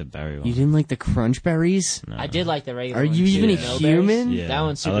didn't like the berry one. You didn't like the Crunch Berries? No. I did like the regular Are one, you too, even a the no human? berries. Yeah, That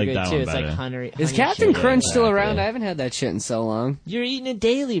one's I super like good that too. one It's like better. honey. Is honey Captain sugar. Crunch still exactly. around? I haven't had that shit in so long. You're eating it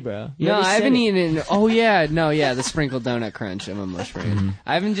daily, bro. You No, already I said haven't it. eaten it. Oh yeah, no, yeah, the sprinkled donut crunch. I'm a mushroom.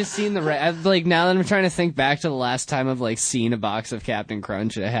 I haven't just seen the. I've like now that I'm trying to think back to the last time I've like seen a box of Captain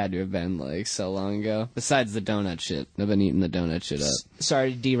Crunch. It had to have been like so long ago. Besides the donut shit, I've been eating the donut shit up.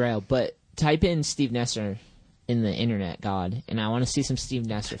 Sorry to derail, but type in Steve Nesser in the internet god, and I want to see some Steve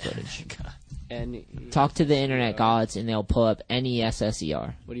Nesser footage. And Talk to the internet gods, and they'll pull up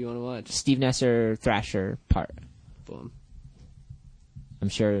NESSER. what do you want to watch? Steve Nesser Thrasher part. Boom. I'm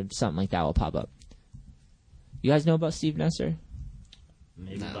sure something like that will pop up. You guys know about Steve Nesser?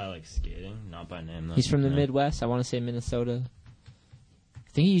 Maybe No. by like skating, not by name though. He's from the No. Midwest. I want to say Minnesota. I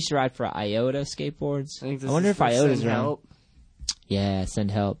think he used to ride for Iota skateboards. I think this I wonder is if for Iota's Send around. Help. Yeah,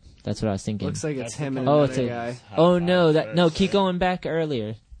 send help. That's what I was thinking. Looks like it's That's him the and Oh, another it's a guy. oh no, that no. Keep going back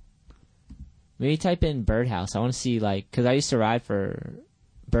earlier. Maybe type in Birdhouse. I want to see like because I used to ride for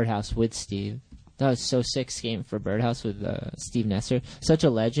Birdhouse with Steve. That was so sick skating for Birdhouse with Steve Nesser. Such a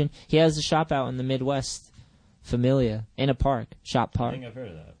legend. He has a shop out in the Midwest, Familia, in a park, Shop I Park. think I've heard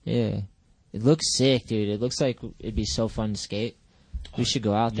of that. Yeah. It looks sick, dude. It looks like it'd be so fun to skate. We should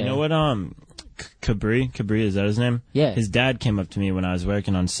go out there. You know what? Cabri, is that his name? Yeah. His dad came up to me when I was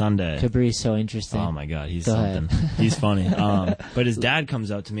working on Sunday. Cabri's so interesting. Oh my god, he's Go something. ahead. He's funny. But his dad comes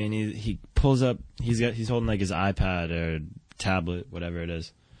up to me and he pulls up. He's holding like his iPad or tablet, whatever it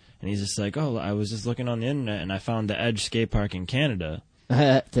is, and he's just like, "Oh, I was just looking on the internet and I found the Edge skate park in Canada."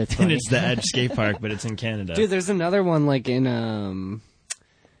 That's And funny. it's the Edge skate park, but it's in Canada. Dude, there's another one like in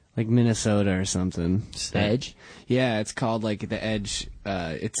like Minnesota or something. Edge. Yeah, it's called like the Edge.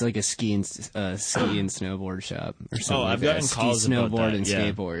 It's like a ski and snowboard shop or something. Oh, like I've that. gotten Ski, calls about snowboard, that, and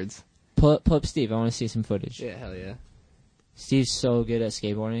yeah. skateboards. Pull up Steve. I want to see some footage. Yeah, hell yeah. Steve's so good at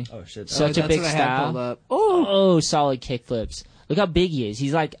skateboarding. Oh shit! Such a that's big what I had pulled style. up. Oh, solid kickflips. Look how big he is.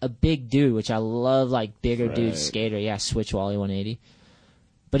 He's like a big dude, which I love, like bigger dude skater. Yeah, switch Wally 180.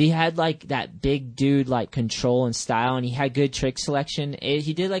 But he had like that big dude like control and style, and he had good trick selection.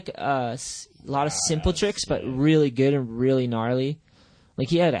 He did like a lot of simple tricks, but really good and really gnarly. Like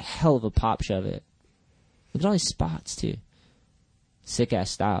he had a hell of a pop shove it. Look at all these spots too. Sick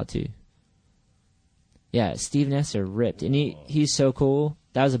ass style too. Yeah, Steve Nesser ripped, and he's so cool.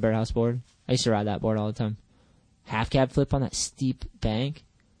 That was a Birdhouse board. I used to ride that board all the time. Half cab flip on that steep bank.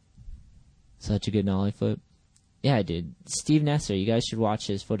 Such a good nollie flip. Yeah, dude. Steve Nesser, you guys should watch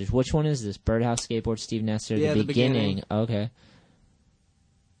his footage. Which one is this? Birdhouse skateboard, Steve Nesser, Yeah, the beginning. beginning. Okay.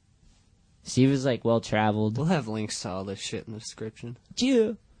 Steve is like well traveled. We'll have links to all this shit in the description.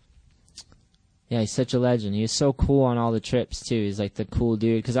 Yeah. Yeah, he's such a legend. He was so cool on all the trips too. He's like the cool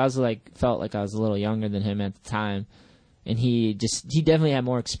dude. Because I was like, felt like I was a little younger than him at the time, and he definitely had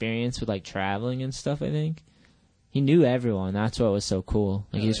more experience with like traveling and stuff. I think he knew everyone. That's what was so cool.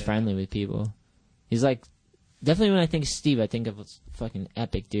 Like he was friendly with people. He's like definitely when I think of Steve, I think of a fucking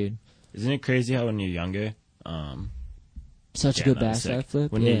epic dude. Isn't it crazy how when you're younger, Such a yeah, good no, it's backside sick.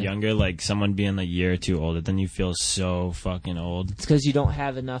 flip. When yeah. you're younger, like someone being like a year or two older, then you feel so fucking old. It's because you don't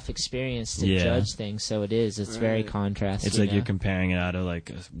have enough experience to Yeah. judge things, so it is. It's very Right. contrasting. It's like you know? you're comparing it out of like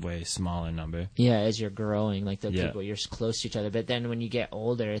a way smaller number. Yeah, as you're growing, like the Yeah. people, you're close to each other. But then when you get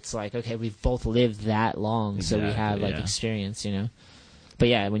older, it's like, okay, we've both lived that long, so we Exactly, have like yeah. experience, you know. But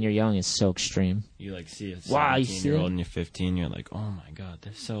yeah, when you're young, it's so extreme. You like see a Wow, you see 17-year-old that? and you're 15, you're like, oh my god,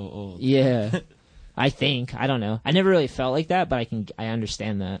 they're so old. Yeah, I think I don't know. I never really felt like that, but I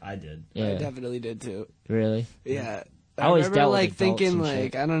understand that. I did. I Yeah, definitely did too. really. Yeah. I always remember dealt with like adults thinking and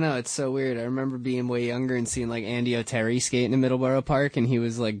like shit. I don't know, it's so weird. I remember being way younger and seeing like Andy O'Terry skate in Middleborough Park, and he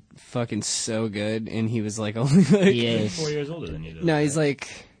was like fucking so good, and he was like only like He is. 4 years older than you. Though, no, he's like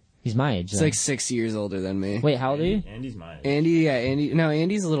He's my age. he's though. like 6 years older than me. Wait, how old are you? Andy's my age. Andy, no,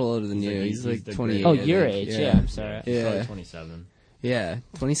 Andy's a little older than He's you. like- He's he's like the 28. Oh, great- I your think. age. Yeah, I'm sorry. He's probably Yeah. 27. Yeah,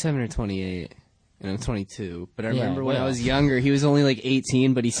 27 or 28. And I'm 22. But I Yeah, remember when way I was off. younger, he was only like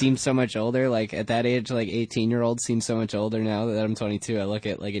 18, but he seemed so much older. Like at that age, like 18-year-olds seem so much older now that I'm 22. I look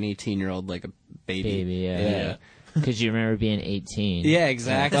at like an 18-year-old like a baby. Baby, yeah. Yeah. Because you remember being 18. Yeah,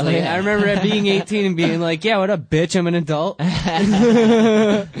 exactly. Oh, yeah. I remember being 18 and being like, yeah, what up, bitch? I'm an adult.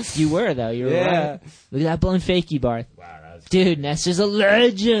 You were though. You were Yeah. right. Look at that blown fakie bar. Wow, that's Dude, Nestor's a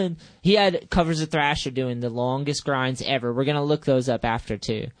legend. He had covers of Thrasher doing the longest grinds ever. We're gonna look those up after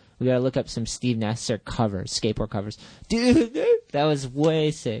too. We gotta look up some Steve Nestor covers, skateboard covers. Dude, that was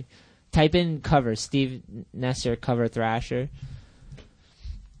way sick. Type in cover, Steve Nestor cover Thrasher.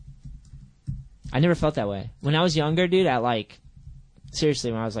 I never felt that way. When I was younger, dude, at like,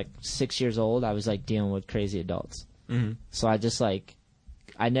 seriously, when I was like 6 years old, I was like dealing with crazy adults. Mhm. So I just like,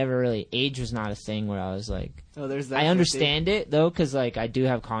 I never really, age was not a thing where I was like, Oh, there's that. I 50. understand it though, because like I do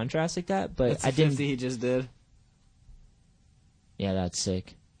have contrast like that, but That's I the didn't. 50 he just did. Yeah, that's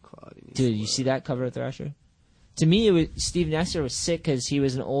sick, Quality needs dude. to You work. see that cover of Thrasher? To me, it was Steve Nestor was sick because he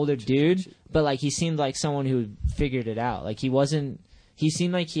was an older dude, but like he seemed like someone who figured it out. Like he wasn't. He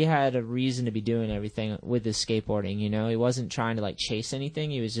seemed like he had a reason to be doing everything with his skateboarding. You know, he wasn't trying to like chase anything.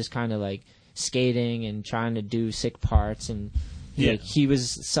 He was just kind of like skating and trying to do sick parts and. Yeah. Like, he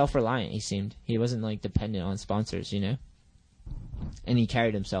was self-reliant, he seemed. He wasn't, like, dependent on sponsors, you know? And he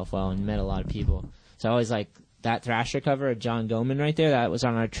carried himself well and met a lot of people. So I always, like, that Thrasher cover of John Goman right there, that was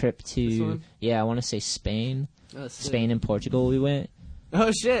on our trip This to, one? yeah, I want to say Spain. Oh, sick. Spain and Portugal we went.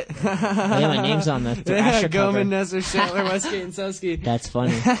 Oh, shit. Yeah, my name's on the Thrasher cover. Goman, Nesser, Shetler, Westgate, and Sowski. That's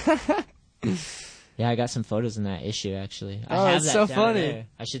funny. Yeah, I got some photos in that issue, actually. I Oh, have it's that so down funny. there.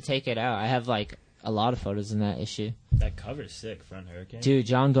 I should take it out. I have, like, a lot of photos in that issue. That cover's sick, front hurricane. Dude,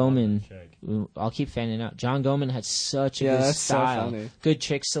 John Goman... Check. I'll keep fanning out. John Goman had such a Yeah, good that's so style, funny. good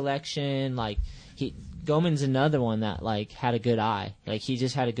trick selection. Like Goman's another one that like had a good eye. Like he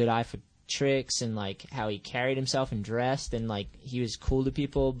just had a good eye for tricks and like how he carried himself and dressed, and like he was cool to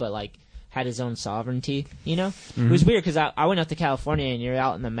people, but like had his own sovereignty, you know? It was weird because I went out to California, and you're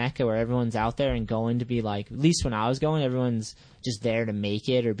out in the Mecca where everyone's out there and going to be like, at least when I was going, everyone's just there to make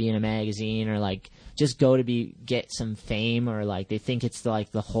it or be in a magazine or like just go to get some fame, or like they think it's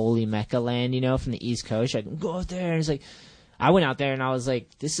like the holy Mecca land, you know, from the East Coast. Like, go out there, and it's like, I went out there and I was like,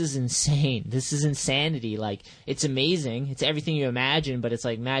 this is insane. This is insanity. Like, it's amazing. It's everything you imagine, but it's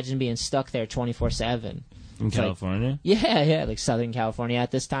like, imagine being stuck there 24/7. In California? Yeah, like Southern California at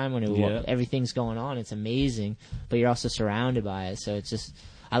this time when everything's going on. It's amazing, but you're also surrounded by it. So it's just,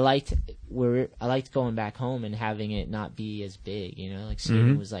 I liked going back home and having it not be as big, you know? Like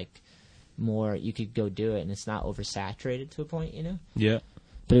skating was like more, you could go do it and it's not oversaturated to a point, you know? Yeah.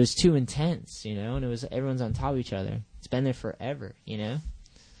 But it was too intense, you know? And it was, everyone's on top of each other. It's been there forever, you know?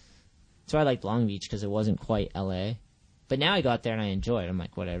 So I liked Long Beach because it wasn't quite LA. But now I go out there and I enjoy it. I'm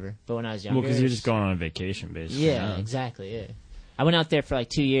like, whatever. But when I was younger... Well, because you're just going on a vacation, basically. Yeah, exactly, yeah. I went out there for like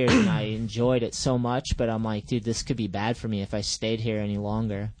 2 years and I enjoyed it so much, but I'm like, dude, this could be bad for me if I stayed here any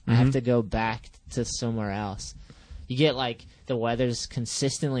longer. I have to go back to somewhere else. You get like, the weather's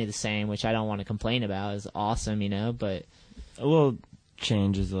consistently the same, which I don't want to complain about. It's awesome, you know, but... A little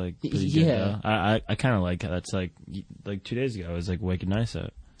change is like pretty good, though. I kind of like how that's like 2 days ago, it was like wicked nice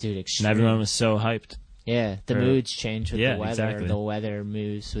out. Dude, extreme. And everyone was so hyped. Yeah, the moods change with the weather. Exactly. The weather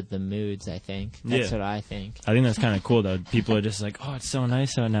moves with the moods, I think. That's what I think. I think that's kind of cool, though. People are just like, oh, it's so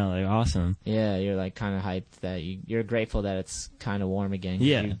nice out now. Like, awesome. Yeah, you're like kind of hyped that you're grateful that it's kind of warm again. 'Cause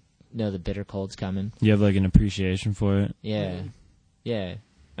you know the bitter cold's coming. You have like an appreciation for it. Yeah. Yeah.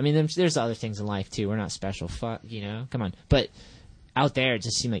 I mean, there's other things in life, too. We're not special. Fuck, you know? Come on. But out there, it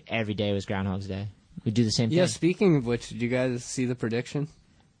just seemed like every day was Groundhog's Day. We do the same thing. Yeah, speaking of which, did you guys see the prediction?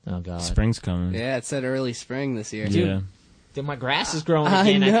 Oh, God. Spring's coming. Yeah, it said early spring this year. Yeah. Dude, my grass is growing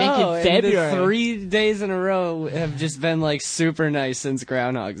again. I know. I think in February. And the 3 days in a row have just been like super nice since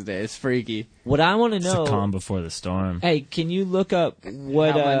Groundhog's Day. It's freaky. What I want to It's know... the calm before the storm. Hey, can you look up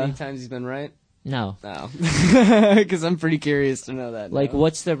what... How many times he's been right? No. No. Because I'm pretty curious to know that. Like, now.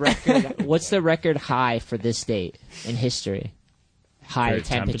 what's the record? What's the record high for this date in history? High For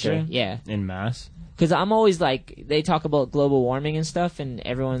temperature? Yeah. In Mass? Because I'm always like, they talk about global warming and stuff, and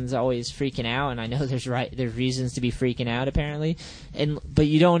everyone's always freaking out. And I know there's reasons to be freaking out apparently, but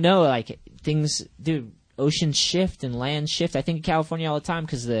you don't know, like, things, dude. Oceans shift and land shift. I think in California all the time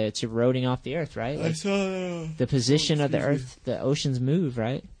because it's eroding off the earth, right? Like, I saw that. The position of the earth, the oceans move,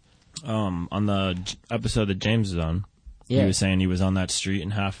 right? On the episode that James was on, he was saying he was on that street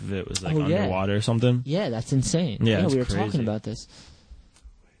and half of it was like underwater or something. Yeah, that's insane. Yeah, we were crazy. talking about this.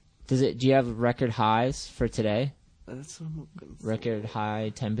 Do you have record highs for today? That's what I'm looking for. Record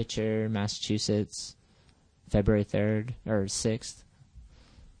high temperature, Massachusetts, February 3rd or 6th.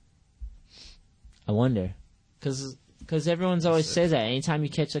 I wonder, because everyone's always says that. Anytime you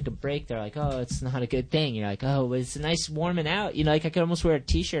catch like a break, they're like, "Oh, it's not a good thing." You're like, "Oh, but it's nice warming out." You know, like I could almost wear a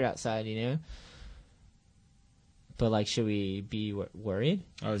T-shirt outside. You know. But like, should we be worried?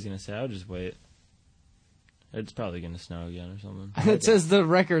 I was gonna say I'll just wait. It's probably gonna snow again or something. It says the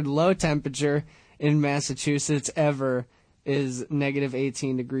record low temperature in Massachusetts ever is negative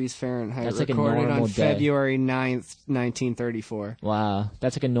 18 degrees Fahrenheit. That's like a recorded normal on day. February 9th, 1934. Wow,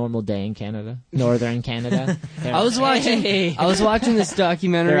 that's like a normal day in Canada, northern Canada. I was watching this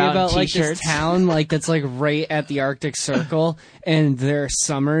documentary They're out in about like this t-shirts. town like that's like right at the Arctic Circle, and their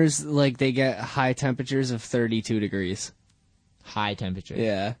summers like they get high temperatures of 32 degrees. High temperature.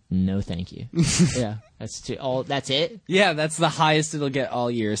 Yeah. No, thank you. Yeah, that's that's it. Yeah, that's the highest it'll get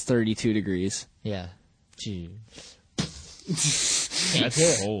all year is 32 degrees. Yeah. Gee.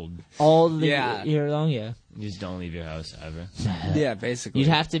 That's cold. All the year long. Yeah. You just don't leave your house ever. Yeah, basically. You'd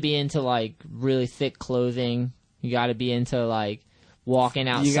have to be into like really thick clothing. You got to be into like walking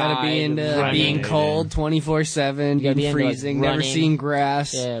outside. You gotta be into running. being cold 24/7, You gotta be being into, like, freezing, never running. seeing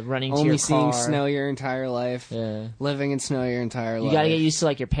grass, running to only your seeing car. snow your entire life, Yeah. living in snow your entire life. You got to get used to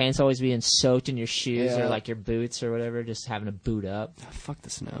like your pants always being soaked in your shoes Yeah. or like your boots or whatever, just having to boot up. Fuck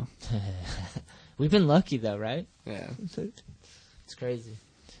the snow. We've been lucky though, right? Yeah. It's crazy.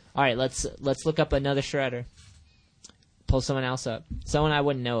 All right, let's look up another shredder. Pull someone else up. Someone I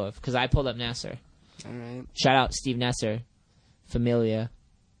wouldn't know of because I pulled up Nasser. All right. Shout out Steve Nasser, Familia,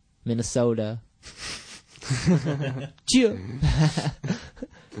 Minnesota. Cheer.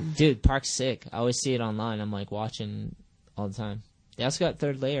 Dude, Park's sick. I always see it online. I'm like watching all the time. They also got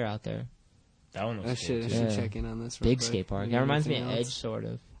Third Layer out there. That one was I cool, should too. Yeah. check in on this. Big real quick. skate park. You That got reminds me of anything Edge, else? sort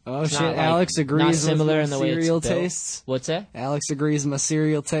of. Oh It's shit! not, like, Alex not agrees similar with in my the way it's cereal built. tastes. What's that? Alex agrees with my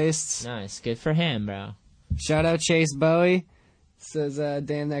cereal tastes. Nice, good for him, bro. Shout out Chase Bowie. Says,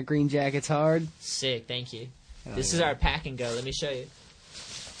 "Damn, that green jacket's hard." Sick, thank you. This is our pack and go. Let me show you.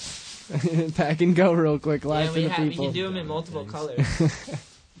 Pack and go real quick, live for the we people. can do them in multiple colors.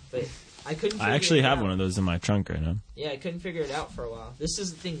 But I couldn't. I actually have out. one of those in my trunk right now. Yeah, I couldn't figure it out for a while. This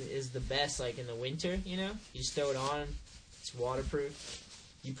is the thing that is the best, like in the winter, you know? You just throw it on, it's waterproof.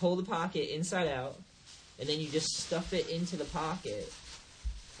 You pull the pocket inside out, and then you just stuff it into the pocket.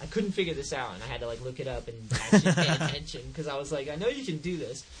 I couldn't figure this out, and I had to like look it up and actually pay attention, because I was like, I know you can do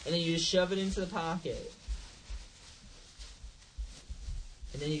this. And then you just shove it into the pocket.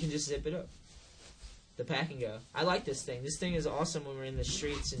 And then you can just zip it up. The pack and go. I like this thing. This thing is awesome when we're in the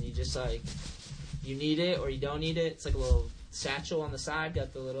streets and you just like, you need it or you don't need it. It's like a little satchel on the side,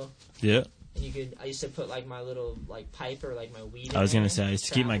 got the little, Yeah. and you could, I used to put like my little like pipe or like my weed in I was there, gonna say I used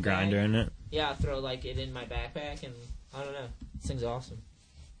to keep my travel grinder bag. in it. Yeah, I throw like it in my backpack and I don't know. This thing's awesome.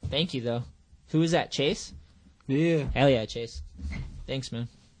 Thank you though. Who is that, Chase? Yeah. Hell yeah, Chase. Thanks, man.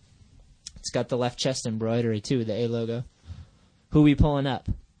 It's got the left chest embroidery too, the A logo. Who we pulling up?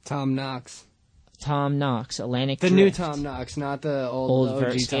 Tom Knox. Tom Knox, Atlantic The Drift. new Tom Knox, not the old Old OG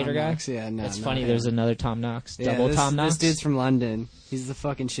vert skater Tom guy? Knox. Yeah, no. It's not funny, him. there's another Tom Knox. Yeah, Double this, Tom Knox. This dude's from London. He's the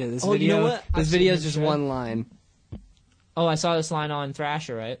fucking shit. This Oh, video, you know what? I've This seen video is his just shred. one line. Oh, I saw this line on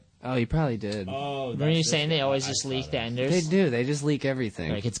Thrasher, right? Oh, he probably did. Oh, Remember you saying they always just leak the enders? They do. They just leak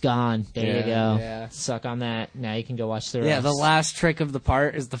everything. Like, it's gone. There you Yeah, go. yeah. Suck on that. Now you can go watch the rest. Yeah, the last trick of the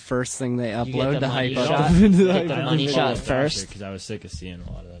part is the first thing they You get upload the to money hype shot. up. You get the money I shot first. because I was sick of seeing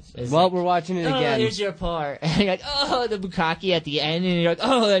a lot of that stuff. It's Well, like, we're watching it oh, again. here's your part. And you're like, oh, the bukkake at the end. And you're like,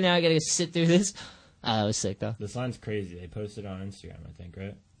 oh, now I gotta sit through this. Oh, that was sick, though. This line's crazy. They posted it on Instagram, I think,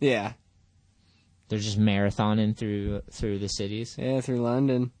 right? Yeah. They're just marathoning through the cities. Yeah, through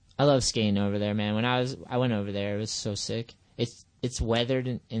London. I love skating over there, man. When I went over there, it was so sick. It's weathered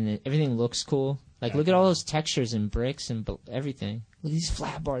and everything looks cool. Like, look at all those textures and bricks and everything. Look at these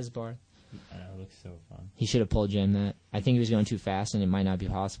flat bars, bar. I know, it looks so fun. He should have pulled Jim that. I think he was going too fast and it might not be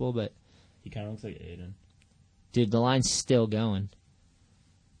possible, but He kind of looks like Aiden. dude, the line's still going.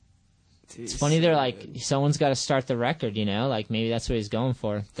 It's funny, they're like, someone's got to start the record, you know? Like, maybe that's what he's going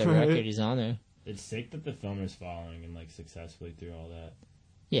for. The Right. record he's on there. It's sick that the filmer's following him like successfully through all that.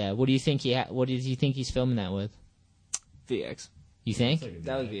 Yeah, what do you think what did you think he's filming that with? VX. You think? It's like a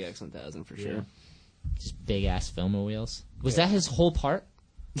That was VX. VX 1000 for Yeah. sure. Just big ass filmer wheels. Was that his whole part?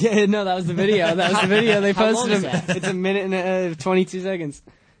 Yeah, no, that was the video. That was the video. They How long posted is him. that? It's a minute and 22 seconds.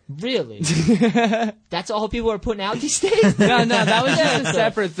 Really? That's all people are putting out these days? No, that was just a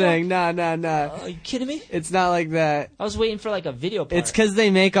separate thing. No. Are you kidding me? It's not like that. I was waiting for like a video part. It's because they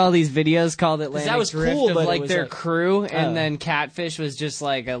make all these videos called Atlantic that was Drift cool, of but it like was their like- crew, and Oh. then Catfish was just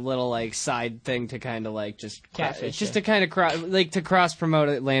like a little like side thing to kind of like just Catfish, just yeah. to kind of to cross promote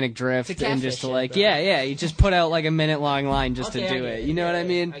Atlantic Drift To and catfish just to it, like bro. you just put out like a minute long line just Okay, to I do get it. You know Yeah, what I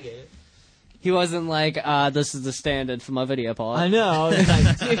mean? I get it. He wasn't like this is the standard for my video, Paul. I know. It's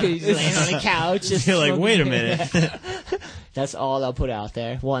like, dude, he's laying on the couch. Just You're like, smoking- wait a minute. That's all I'll put out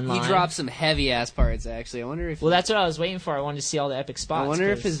there. One He line. dropped some heavy ass parts actually. I wonder if Well, that's what I was waiting for. I wanted to see all the epic spots. I wonder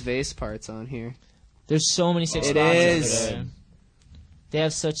if 'cause his vase part's on here. there's so many sick It spots. is. Over there. They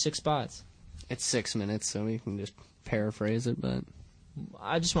have such sick spots. It's 6 minutes, so we can just paraphrase it, but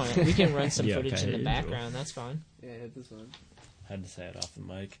I just want to. We can run some Yeah, footage in the okay. background. That's fine. yeah, hit this one. Had to say it off the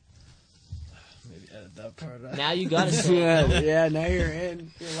mic. Maybe edit that part out. Now you gotta say. it. Yeah, now you're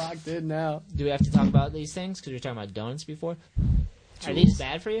in. You're locked in now. Do we have to talk about these things? Because we were talking about donuts before. Are these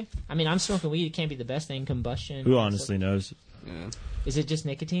bad for you? I mean, I'm smoking weed. It can't be the best thing. Combustion. Who honestly knows? Yeah. Is it just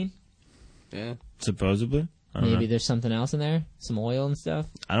nicotine? Yeah. Supposedly? I don't Maybe know. there's something else in there. Some oil and stuff.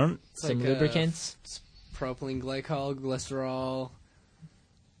 I don't. Some like, lubricants. Propylene glycol, glycerol,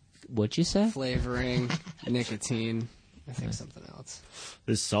 What'd you say? flavoring, nicotine. I think something else.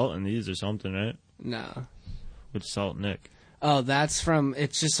 There's salt in these or something, right? No. Which salt, Nick? Oh, that's from.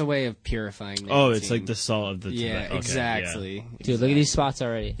 It's just a way of purifying nicotine. Oh, it's like the salt of the. Yeah, okay, exactly. Dude, look at these spots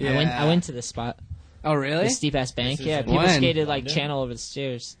already. I Yeah. went to this spot. Oh, really? This steep ass bank. This is Yeah, in people when? skated like London? channel over the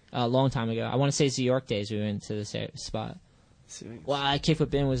stairs a long time ago. I want to say it's New York days. We went to this spot. Wow, that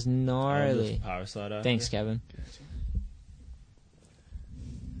kickflip in was Yeah. gnarly. Power slide after. Thanks, Kevin.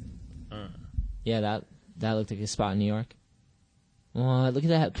 Yeah, that looked like a spot in New York. Oh, look at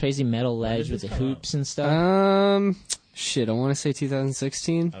that crazy metal ledge did with the this come hoops and stuff. Shit, I want to say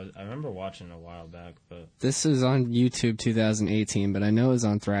 2016. I remember watching it a while back, but This is on YouTube 2018, but I know it was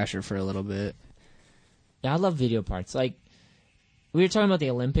on Thrasher for a little bit. Yeah, I love video parts. Like, we were talking about the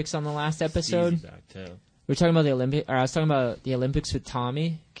Olympics on the last episode. easy back too. were talking about the Olympic, or I was talking about the Olympics with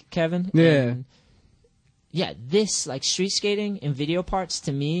Tommy, Kevin. Yeah. And yeah, this, like, street skating and video parts,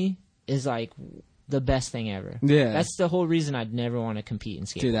 to me, is, like, the best thing ever. Yeah. That's the whole reason I'd never want to compete in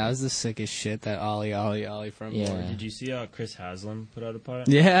skateboarding. Dude, that was the sickest shit, that ollie from Yeah. board. Did you see how Chris Haslam put out a part?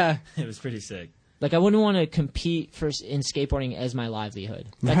 Yeah. It was pretty sick. Like, I wouldn't want to compete in skateboarding as my livelihood.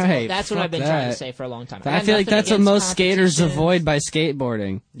 Right, That's what fuck I've been trying to that. say for a long time. I feel like that's what most skaters avoid by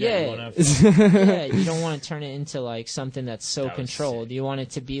skateboarding. You Yeah. wanna have- Yeah, you don't want to turn it into, like, something that's so That was controlled. sick. You want it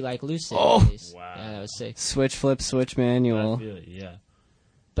to be, like, lucid. Oh. At least. Wow. Yeah, that was sick. Switch flip, switch I manual. feel it, yeah.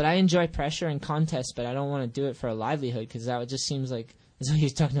 But I enjoy pressure and contests, but I don't want to do it for a livelihood because that just seems like as though you're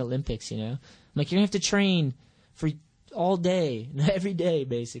talking Olympics, you know? I'm like, you're going to have to train for all day, every day,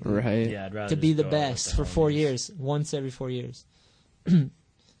 basically, Right. Yeah, I'd rather to be just the go with best for homies. 4 years, once every 4 years.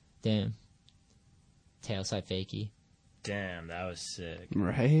 Damn. Tailside fakie. Damn, that was sick.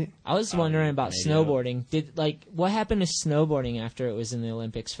 Right? I was Oh, wondering you about made it snowboarding. What happened to snowboarding after it was in the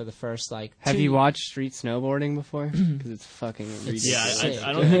Olympics for the first, Have 2 you watched street snowboarding before? Because it's fucking ridiculous. Yeah, Sick.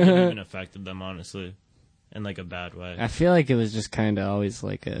 I don't think it even affected them, honestly, in like a bad way. I feel like it was just kind of always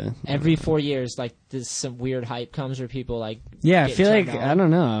like a... Every 4 years, like, this some weird hype comes where people, like... Yeah, I get feel like... turned on. I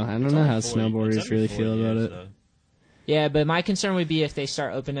don't know. I don't It's know only how 40 snowboarders it's every really 4 feel about years, it. though. Yeah, but my concern would be if they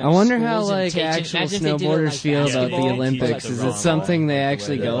start opening up I wonder schools how and like teaching- actual imagine if they did it, snowboarders like, feel about the basketball, Olympics. like, Is the it wrong something they way,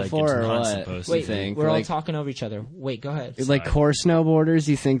 actually the way go that, like, for, it's or not what? supposed to You Wait, think? we're all Like, talking over each other. Wait, go ahead. like core snowboarders,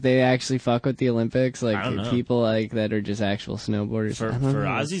 you think they actually fuck with the Olympics? I don't Like know. people like that are just actual snowboarders. For I don't know.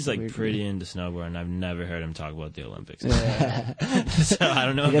 Ozzy's like Weird. pretty into snowboarding. I've never heard him talk about the Olympics. Yeah. So I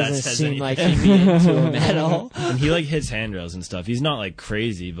don't know He if that doesn't says seem anything. like he'd be into them at all. And he like hits handrails and stuff. He's not like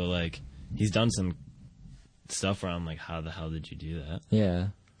crazy, but like he's done some stuff where I'm like, how the hell did you do that? Yeah.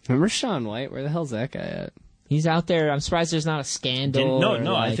 Remember Sean White? Where the hell's that guy at? He's out there. I'm surprised there's not a scandal. No, or,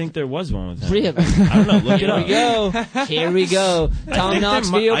 no, I like- think there was one with him. Really? I don't know. Look it Here we up. go. Here we go. Tom think Knox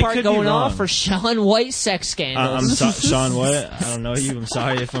there mi- video I part could be going off wrong. for Sean White sex scandals. Sean White. I don't know you. I'm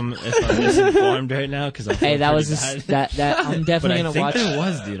sorry if I'm misinformed right now because Hey, that was that. I'm But definitely I gonna think watch. there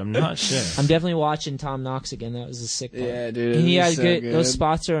was, dude. I'm not sure. I'm definitely watching Tom Knox again. That was a sick part. Yeah, dude. And he it had was so good. good. Those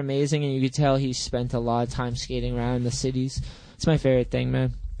spots are amazing, and you could tell he spent a lot of time skating around the cities. It's my favorite thing,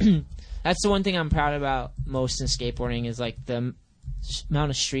 man. That's the one thing I'm proud about most in skateboarding is like the amount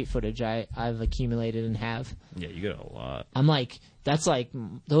of street footage I've accumulated and have. Yeah, you get a lot. I'm like, that's like,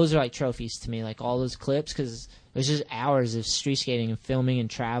 those are like trophies to me, like all those clips, because it's just hours of street skating and filming and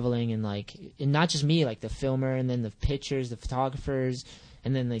traveling and like, and not just me, like the filmer and then the pictures, the photographers,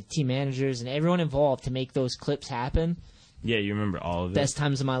 and then the team managers and everyone involved to make those clips happen. Yeah, you remember all of it. Best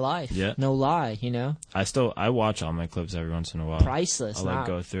times of my life. Yeah. No lie, you know? I watch all my clips every once in a while. Priceless. I'll like not-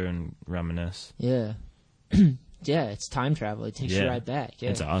 go through and reminisce. Yeah. Yeah, it's time travel. It takes you Yeah. right back. Yeah.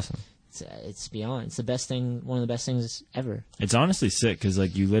 It's awesome. It's beyond. It's the best thing, one of the best things ever. It's honestly sick because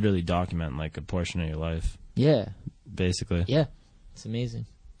like you literally document like a portion of your life, Yeah. basically. Yeah. It's amazing.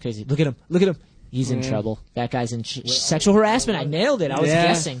 Crazy. Look at him. Look at him. He's in Yeah. trouble. That guy's in sexual harassment. I nailed it. I was Yeah.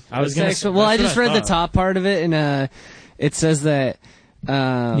 guessing. I was gonna. Well, I that's just what read the thought. top part of it, and it says that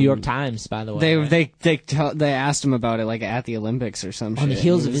New York Times, by the way. They right? they asked him about it like at the Olympics or some shit. On the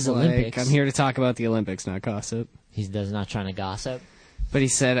heels He of was his like, Olympics. I'm here to talk about the Olympics, not gossip. He's not trying to gossip. But he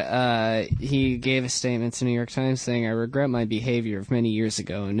said he gave a statement to New York Times saying, "I regret my behavior of many years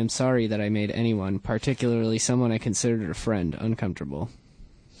ago, and am sorry that I made anyone, particularly someone I considered a friend, uncomfortable."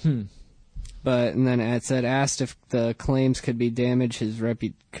 But and then it said, asked if the claims could be damage his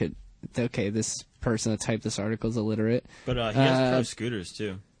Okay, this person that typed this article is illiterate. But he has pro scooters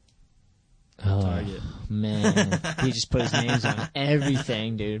too. Oh, Target. man. He just put his names on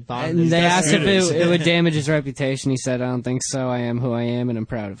everything, dude. And they got asked if scooters. it would damage his reputation. He said, "I don't think so. I am who I am, and I'm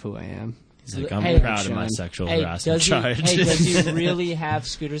proud of who I am." He's like, I'm Hey, proud of my Sean. sexual Hey, harassment does charge. he really have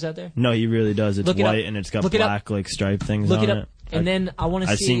scooters out there? No, he really does. It's Look it up. white and it's got Look it up. black like stripe things Look on it up. And then I want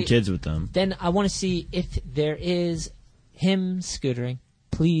to I've see. seen kids with them. Then I want to see if there is him scootering.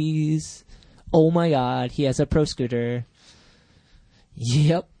 Please. Oh my god, he has a pro scooter.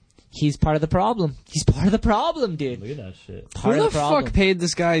 Yep. He's part of the problem. He's part of the problem, dude. Look at that shit. Part Who of the the problem. fuck paid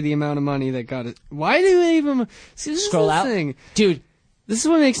this guy the amount of money that got it? Why do they even see? This Scroll is the out. thing. Dude, This is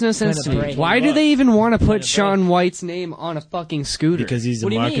what makes no sense to Kinda me. break. Why do Look. they even want to put Kinda Sean White's name on a fucking scooter? Because he's a What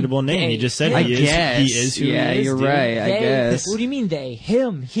do you mean? marketable name. They- He just said I he is. guess. He is who Yeah, he is. you're dude. right. I they, guess. What do you mean they?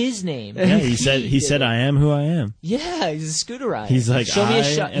 Him, his name. Yeah, he said I am who I am. Yeah, he's a scooter rider. He's like, show me I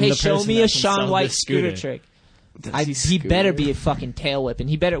hey, am the show person me that a can Sean sell White this scooter scooter. trick. Does He better be a fucking tail whip, and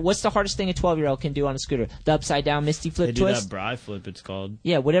he better. What's the hardest thing a 12-year-old can do on a scooter? The upside down misty They flip do twist. that bri flip. It's called.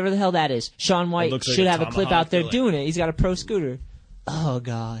 Yeah, whatever the hell that is. Sean White looks like should a have a clip tomahawk out there fillet. doing it. He's got a pro scooter. Oh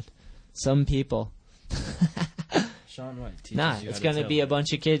god, some people. Shaun White teaches Nah, you it's how to gonna be a tailgate.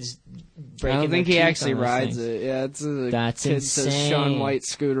 bunch of kids I breaking don't think their he teeth actually on those rides things. it. Yeah, it's a That's kid says Shaun insane. White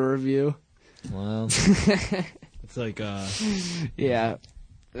scooter review. Well, It's like Yeah,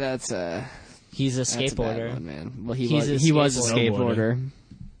 that's he's a that's a bad skateboarder. one, man. Well, he He's was a a skateboarder. skateboarder.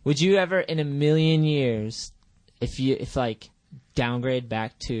 Would you ever, in a million years, if like downgrade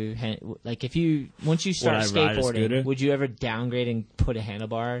back to like if you once you start Would I ride a skateboarding, scooter? would you ever downgrade and put a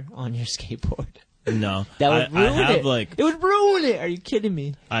handlebar on your skateboard? no. That would I ruin have it. like It would ruin it. Are you kidding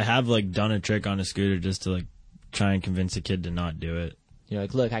me? I have like done a trick on a scooter just to like try and convince a kid to not do it. You're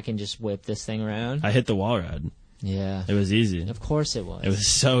like, look, I can just whip this thing around. I hit the wall ride. Yeah, It was easy. of course it was. It was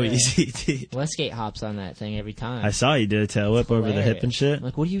so easy. Dude. Westgate hops on that thing every time. I saw he did a tail whip over the hip and shit. I'm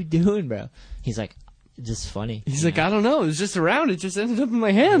like, what are you doing, bro? He's like, just funny. He's like, I don't know. It was just around. It just ended up in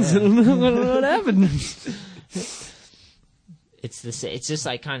my hands. I don't know what happened. It's just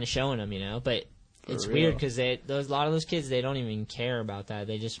like kind of showing them, you know. But it's real. weird because a lot of those kids, they don't even care about that.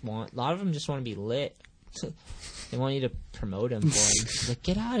 They just want, a lot of them just want to be lit. They want you to promote them for them. Like,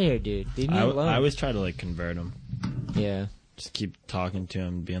 get out of here, dude. Leave me alone. I always try to like convert him. Yeah. Just keep talking to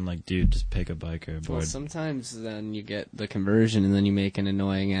him, being like, dude, just pick a bike or a Well, board. sometimes then you get the conversion, and then you make an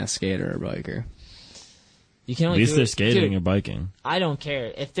annoying ass skater or biker. You can At only least do they're it- skating Dude, or biking. I don't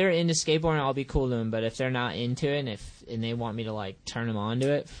care. If they're into skateboarding, I'll be cool to them. But if they're not into it, and they want me to like turn them onto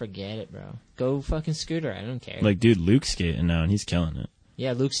it, forget it, bro. Go fucking scooter. I don't care. Like, dude, Luke's skating now, and he's killing it.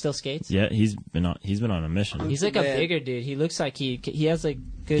 Yeah, Luke still skates. Yeah, he's been on a mission. He's like a Man. bigger dude. He looks like he has like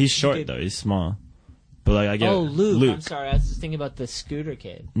good. He's short good- though. He's small. But like I get Oh, Luke. I'm sorry. I was just thinking about the scooter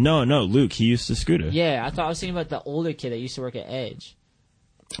kid. No, Luke. He used to scooter. Yeah, I was thinking about the older kid that used to work at Edge.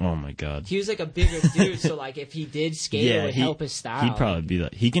 Oh my god. He was like a bigger dude, so like if he did skate, it would help his style. He'd probably be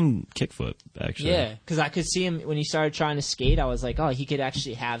like he can kickflip actually. Yeah, because I could see him when he started trying to skate. I was like, oh, he could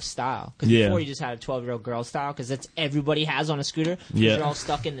actually have style. Because Yeah. before he just had a 12-year-old girl style, because that's everybody has on a scooter. 'Cause Yeah. You're all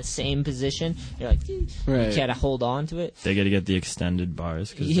stuck in the same position. You're like, you Right. gotta hold on to it. They got to get the extended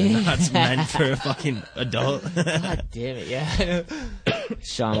bars because Yeah. they're not meant for a fucking adult. God damn it, yeah.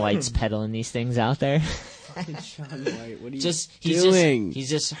 Shaun White's peddling these things out there. Shaun White, what are you He's doing? he's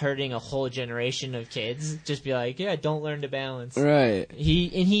just hurting a whole generation of kids. Just be like, yeah, don't learn to balance. Right. He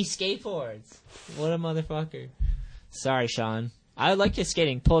skateboards. What a motherfucker. Sorry, Sean. I like his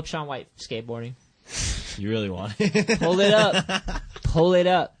skating. Pull up Shaun White skateboarding. You really want it? Pull it up. Pull it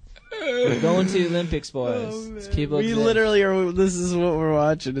up. We're going to the Olympics, boys. It's people We exist. literally are. This is what we're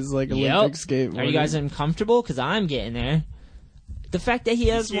watching. It's like Yep. Olympic skateboarding. Are you guys uncomfortable? Because I'm getting there. The fact that he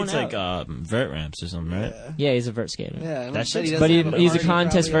has one It's out. like vert ramps or something, right? Yeah, he's a vert skater. Yeah, That but shit's- he But doesn't have an he's a arm. He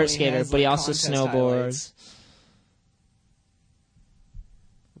contest probably vert only skater, has, but he like, also contest snowboards. highlights.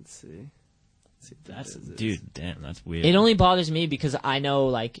 Let's see. That's dude, damn, that's weird. It only bothers me because I know,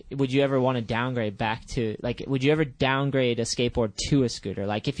 like, would you ever want to downgrade back to, like, would you ever downgrade a skateboard to a scooter?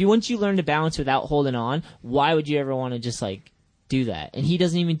 Like, once you learn to balance without holding on, why would you ever want to just, like, do that? And he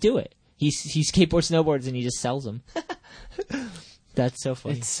doesn't even do it. He skateboards, snowboards, and he just sells them. That's so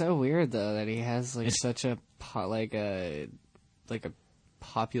funny. It's so weird though that he has like such a a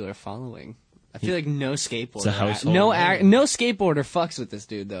popular following. I feel like no skateboarder, It's a household no name. no skateboarder fucks with this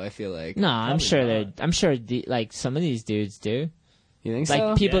dude though. I feel like. No, I'm sure not. I'm sure like some of these dudes do. You think Like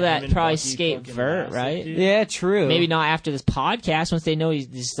so? people Yeah, him that and probably Bucky skate fucking vert, massive, right? dude. Yeah, true. Maybe not after this podcast. Once they know he's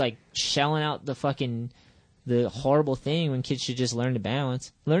just like shelling out the horrible thing when kids should just learn to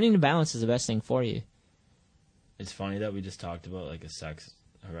balance. Learning to balance is the best thing for you. It's funny that we just talked about like a sex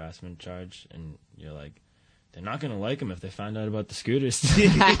harassment charge, and you're like, they're not gonna like him if they find out about the scooters.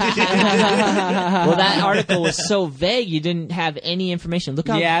 Well, that article was so vague. You didn't have any information. Look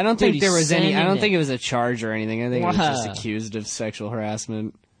how Yeah, I don't dude, think there he's was any. I sending don't it. think it was a charge or anything. I think it was just Wow. accused of sexual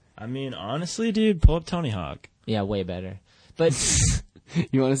harassment. I mean, honestly, dude, pull up Tony Hawk. Yeah, way better. But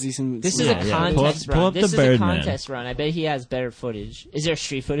You want to see some? this some- is a yeah. contest Pull run. up the This is a Birdman. contest run. I bet he has better footage. Is there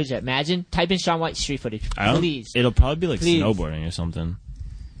street footage? Imagine. Type in Shaun White street footage, I don't, please. It'll probably be like Please. snowboarding or something.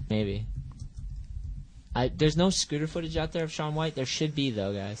 Maybe. There's no scooter footage out there of Shaun White. There should be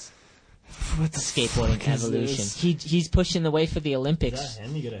though, guys. What the Skateboarding fuck is evolution. this? He's pushing the way for the Olympics.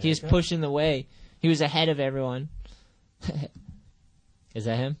 He's pushing the way. He was ahead of everyone. Is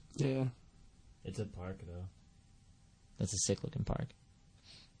that him? Yeah. It's a park though. That's a sick looking park.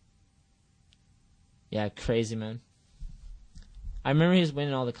 Yeah, crazy man. I remember he was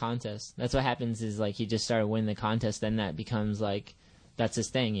winning all the contests. That's what happens is like he just started winning the contest, then that becomes like that's his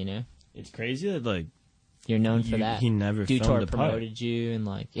thing, you know? It's crazy that like You're known for you- that. he never Dutour filmed a part. promoted you and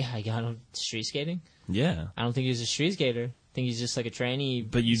like yeah, I got him street skating. Yeah, I don't think he's a street skater. I think he's just like a trainee.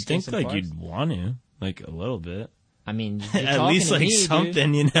 but you'd think skates in like parks. you'd want to like a little bit. I mean, you're At talking least to like me, dude.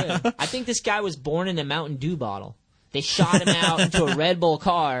 something, you know. Yeah. I think this guy was born in a Mountain Dew bottle. They shot him out into a Red Bull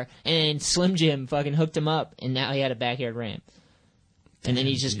car, and Slim Jim fucking hooked him up, and now he had a backyard ramp. And then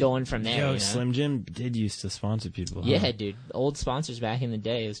he's just going from there. Yo, you know? Slim Jim did used to sponsor people. Huh? Yeah, dude. Old sponsors back in the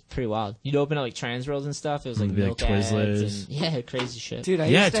day. It was pretty wild. You'd open up like Trans Worlds and stuff. It was like It'd be, milk like, ads Twizzlers. and yeah, crazy shit. Dude, I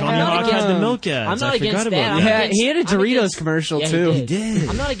Yeah, used to Tony have, Hawk had the milk ads. I'm not I against forgot that. about I'm Yeah, against- he had a I'm Doritos against- commercial Yeah, too. he did.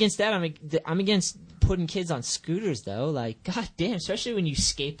 I'm not against that. I'm against putting kids on scooters though. Like, god damn, especially when you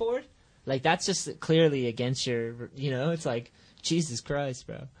skateboard. Like, that's just clearly against your. You know, it's like Jesus Christ,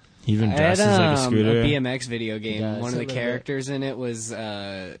 bro. Even I had dresses like a scooter. a BMX video game. does, One of a the little characters in it was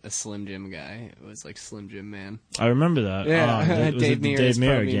a Slim Jim guy. It was like Slim Jim Man. I remember that. Oh, was Dave it the Mirra Dave is Pro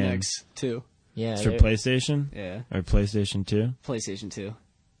Mirra game? BMX 2. Yeah, It's for they're- PlayStation Yeah, or PlayStation 2. PlayStation 2.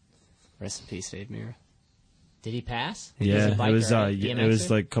 Rest in peace, Dave Mirra. Did he pass? Yeah, He was a it biker, was. right? It was BMXer?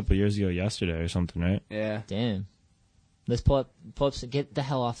 like a couple years ago, yesterday or something, right? Yeah. Damn. Let's pull up. Get the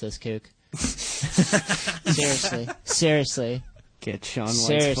hell off this kook. Seriously. Get Sean White's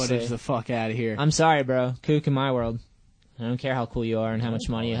Seriously. footage the fuck out of here. I'm sorry, bro. Kook in my world. I don't care how cool you are and how much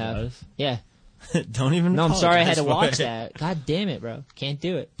money you have. Yeah. Don't even. No, I'm sorry I had to apologize watch for it. that. God damn it, bro. Can't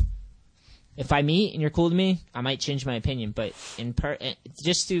do it. If I meet and you're cool to me, I might change my opinion. But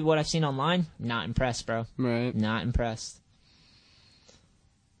just through what I've seen online, not impressed, bro. Right. Not impressed.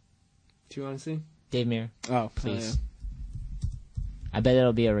 Do you want to see? Dave Mirra, Oh, please. I bet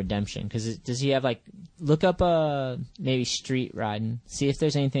it'll be a redemption. Because does he have like... Look up maybe street riding. See if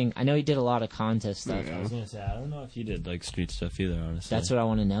there's anything... I know he did a lot of contest stuff. Yeah. I was gonna say I don't know if he did like street stuff either. Honestly, That's what I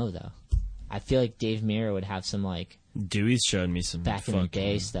want to know, though. I feel like Dave Mirra would have some like Dewey's showed me some back in fucking the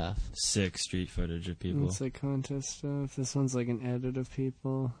day stuff. sick street footage of people. It's like contest stuff. This one's like an edit of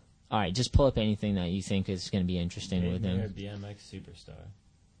people. All right, just pull up anything that you think is going to be interesting Dave with Mirra, him. BMX superstar.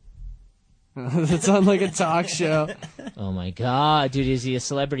 That's on like a talk show. Oh my god, dude, is he a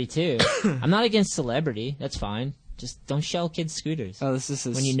celebrity too? I'm not against celebrity. That's fine. Just don't shell kids scooters Oh, this is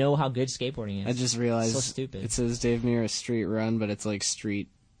his, when you know how good skateboarding is. I just realized So stupid. it says Dave Mirra street run, but it's like street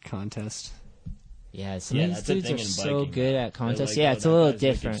contest. Yeah, some Yeah, of these that's the dudes thing are in so biking. good at They're contests. like, Yeah, oh, it's a that little guy's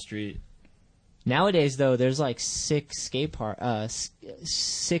making different. Street. Nowadays, though, there's like sick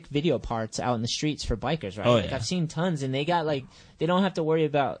sick video parts out in the streets for bikers, right? Oh, Like yeah. I've seen tons, and they got like they don't have to worry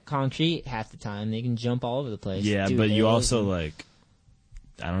about concrete half the time. They can jump all over the place. Yeah, do but you hills also and- like,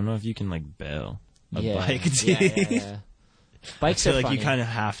 I don't know if you can like bail a yeah, bike. yeah. Bikes I are feel like funny. you kind of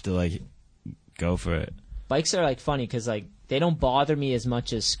have to like go for it. Bikes are like funny because like they don't bother me as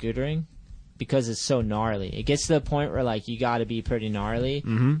much as scootering because it's so gnarly. It gets to the point where like you got to be pretty gnarly,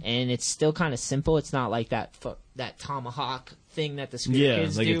 and it's still kind of simple. It's not like that tomahawk thing that the scooter Yeah,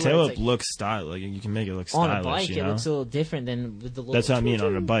 kids like do. a where tail it's, whip like, looks style. Like you can make it look on stylish. a bike, you it know? looks a little different than with the little. That's what I mean.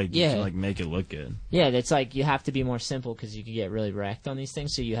 On a bike, you Yeah. can like make it look good. Yeah, it's like you have to be more simple because you could get really wrecked on these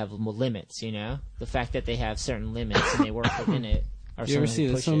things. So you have more limits. You know, the fact that they have certain limits and they work within it. Or You ever something see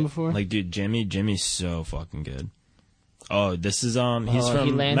to this push one it. before? Like, dude, Jimmy's so fucking good. Oh, this is he's from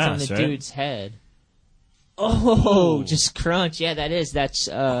he lands Mass, on the right? dude's head. Oh, just crunch. Yeah, that's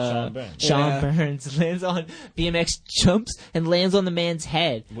Sean Burns. Sean Yeah. Burns lands on BMX jumps and lands on the man's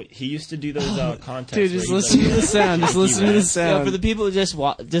head. Wait, he used to do those contests. Dude, just listen to the sound. Just listen to the Yeah, sound. for the people just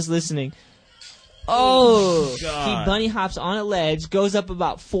listening. Oh, God. he bunny hops on a ledge, goes up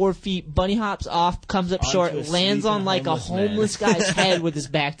about 4 feet, bunny hops off, comes up Onto short, a lands on sleeping like a homeless homeless guy's head with his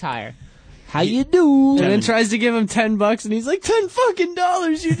back tire. How you do? and then tries to give him $10, and he's like, $10 fucking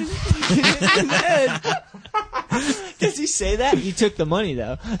dollars. You just hit him in the head. Does he say that? He took the money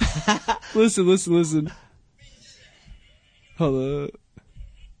though. Listen. Hold up.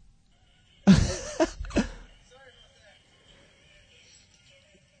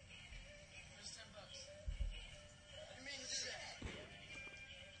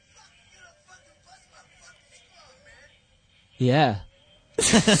 Yeah.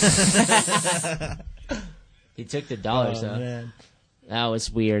 He took the dollars though. man. That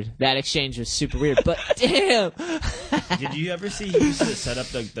was weird. That exchange was super weird. But damn. Did you ever see he used to set up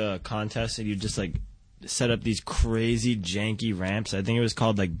the contest and you just like set up these crazy janky ramps? I think it was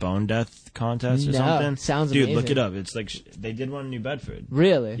called like Bone Death Contest or No, something. sounds Dude, amazing. look it up. It's like they did one in New Bedford.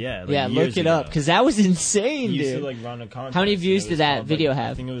 Really? Yeah, like yeah. years Look it up ago. because that was insane, He used dude. to like run a contest. How many and views it did was that called, video like,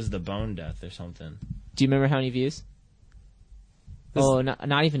 have? I think it was the Bone Death or something. Do you remember how many views?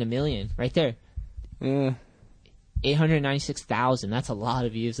 Not even 1 million. Right there. Yeah. 896,000. That's a lot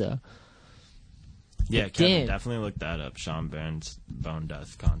of views though. Yeah, But Kevin, damn. definitely look that up. Sean Burns Bone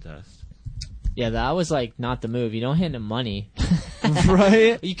Death Contest. Yeah, that was like not the move. You don't hand him money.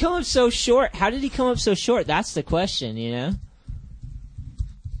 Right? You come up so short. How did he come up so short? That's the question, you know?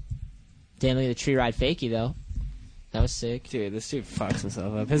 Damn, look at the tree ride fakie though. That was sick. Dude, this dude fucks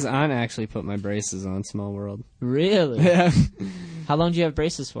himself up. His aunt actually put my braces on. Small world. Really? Yeah. How long do you have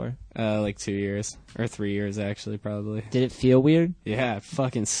braces for? Like 2 years or 3 years actually, probably. Did it feel weird? Yeah, it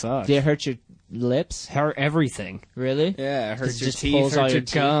fucking sucks. Did it hurt your lips? Hurt everything. Really? Yeah, it hurts It your just teeth, pulls all hurts your your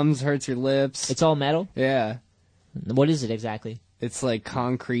teeth? gums, hurts your lips. It's all metal? Yeah, What is it exactly? it's like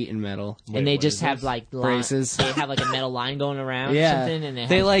concrete and metal. And they what just is have this? like Braces. They have like a metal line going around or Yeah, something, and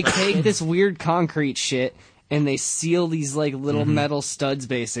they have like take this weird concrete shit and they seal these like little metal studs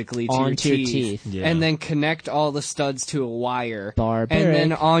basically to Onto your your teeth, teeth. Yeah. and then connect all the studs to a wire. Barbaric. And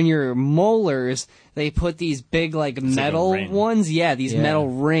then on your molars, they put these big like metal ring. ones. Yeah, these Yeah. metal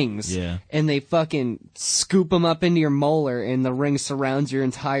rings. Yeah. And they fucking scoop them up into your molar, and the ring surrounds your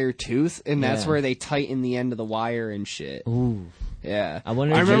entire tooth, and that's Yeah. where they tighten the end of the wire and shit. Ooh. Yeah. I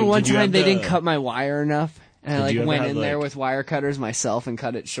wonder I if remember you- one did you time have they the- didn't cut my wire enough, and I Did like you ever went have, in there like- with wire cutters myself and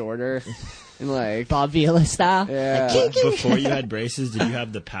cut it shorter, and like Bob Vila style? yeah. Before you had braces, did you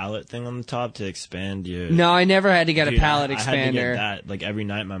have the pallet thing on the top to expand your? No, I never had to get Dude, a pallet I had to get expander. that. Like every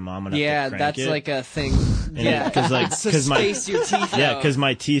night, my mom would have Yeah, to crank that's it. like a thing. And Yeah, because like to because my space your teeth. yeah, out. because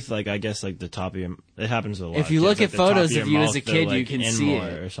my teeth, like I guess like the top of your, it happens a lot. If you kids, look like, at the top photos your of you as mouth, a they're, kid, you like, can in see more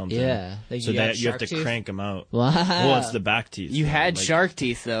it. or something. Yeah. Like So you got that you have shark to tooth? crank them out. Wow. Well, it's the back teeth. You had like, shark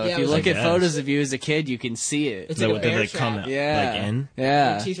teeth though. Yeah, if it you was look like at that. photos of you as a kid, you can see it. It's They, like a bear they come trap. out, Yeah. like in.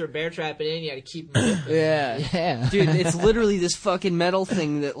 Yeah. Your teeth were bear trapping in, you had to keep them open. Yeah. Yeah. Dude, it's literally this fucking metal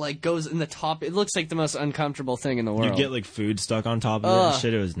thing that like goes in the top. It looks like the most uncomfortable thing in the world. You get like food stuck on top of it Ugh. and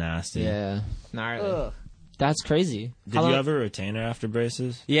shit. It was nasty. Yeah. Gnarly. Ugh. That's crazy. Did How you long- have a retainer after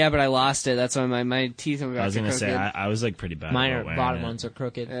braces? Yeah, but I lost it. That's why my teeth were I was gonna crooked. say I was like pretty bad. Mine about are wearing bottom it. ones are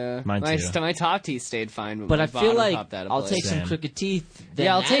crooked. Yeah. Mine my, too. my top teeth stayed fine, But my I feel bottom like popped out of I'll place. take some Same. crooked teeth. than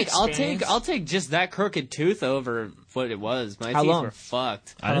Yeah, that experience. I'll take just that crooked tooth over what it was. My How teeth long? were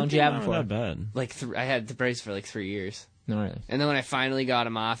fucked. I How long didn't do you think have mine them were for? that bad. Like I had the brace for like 3 years, Gnarly. and then when I finally got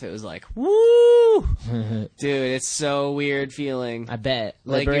them off, it was like woo, dude. It's so weird feeling. I bet.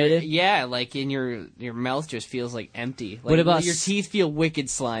 Like Liberated? yeah, like in your mouth just feels like empty. Like, What about your s- teeth feel wicked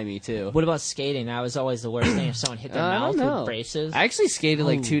slimy too? What about skating? That was always the worst thing if someone hit their I mouth don't know. with braces. I actually skated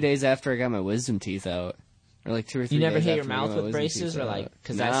like Oh. 2 days after I got my wisdom teeth out, or like 2 or 3. You never days hit your after I got mouth my with wisdom braces, teeth or out. like,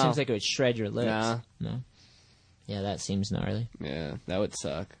 because No. that seems like it would shred your lips. No. No. Yeah, that seems gnarly. Yeah, that would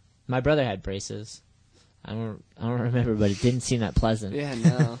suck. My brother had braces. I don't remember, but it didn't seem that pleasant. Yeah,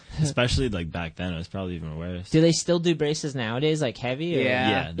 no. Especially like back then, it was probably even worse. Do they still do braces nowadays, like heavy? Or? Yeah.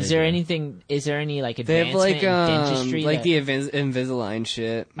 Yeah, Is they there do. anything? Is there any like They have advancement like in dentistry? like that- the Invisalign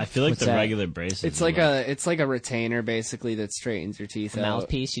shit. I feel like What's the that? regular braces. It's are, like a retainer basically that straightens your teeth out.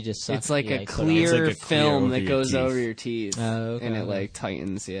 mouthpiece you just suck. It's like you, a put clear It's like a clear film over that your goes teeth. over your teeth, Oh, okay. and it like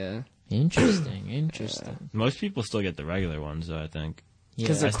tightens. Yeah, on. Interesting. Most people still get the regular ones, though. I think. Yeah.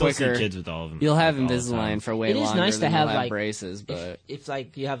 'Cause I they're still quicker. see kids with all of them. you'll have like, all the time. Invisalign for way It is longer nice to than have, you'll like, braces, but if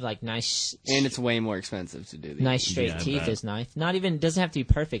like you have like nice, and it's way more expensive to do these. nice straight Yeah, I teeth bet. is nice. Not even doesn't have to be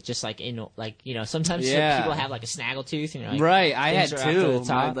perfect. Just like sometimes Yeah. people have like a snaggle tooth and you're like, Right, I had things are after the two.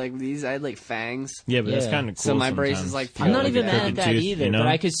 top. Like these, I had like fangs. Yeah, but that's Yeah. kind of cool. So my brace sometimes. is, like, You I'm know, not like even a mad at crooked that tooth, either, you know? but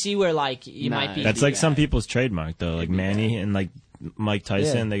I could see where like you Nah, might be. That's be like some bad. people's trademark, though. Like Manny and like Mike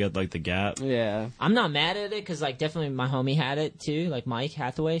Tyson, they got like the gap. Yeah, I'm not mad at it because like definitely my homie had it too. Like Mike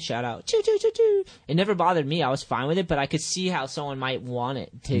Hathaway, shout out, choo choo choo choo. It never bothered me. I was fine with it, but I could see how someone might want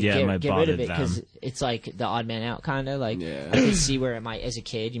it to Yeah, it might get rid of bother it because them. it's like the odd man out kind of. Like Yeah. I could see where it might, as a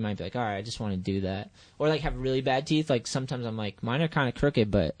kid, you might be like, all right, I just want to do that, or like have really bad teeth. Like sometimes I'm like, mine are kind of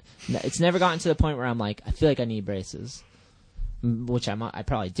crooked, but it's never gotten to the point where I'm like, I feel like I need braces, which I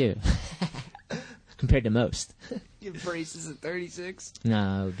probably do. Compared to most. get braces at 36.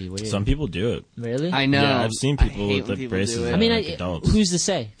 No, it would be weird. Some people do it. Really? I know. Yeah, I've seen people hate with when the people braces. do it. I mean, like adults. who's to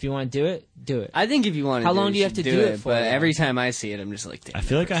say? If you want to do it, do it. I think if you want to, How do long it, do you have to should do it for, But though? every time I see it, I'm just like, damn, I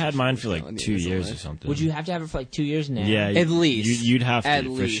feel like I had mine for on like the 2 years Invisalign. or something. Would you have to have it for like 2 years now? Yeah, At least. You'd have to at for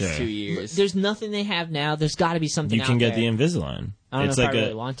least sure. 2 years. There's nothing they have now. There's got to be something. You can out get there. the Invisalign. I don't It's know like if I a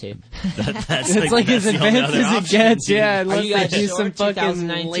really want to. that's It's like as that's the only advanced other as it option, gets, dude. yeah. Unless you they guys do sure some fucking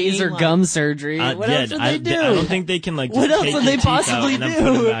 2019, laser like- gum surgery. What yeah, else would they do? I don't think they can like just What else take would your they teeth out possibly and then put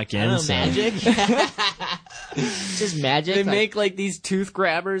them do? back I in. don't know, so- magic. It's just magic. They like- make like these tooth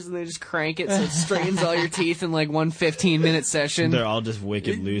grabbers and they just crank it so it straightens all your teeth in like one 15-minute session. They're all just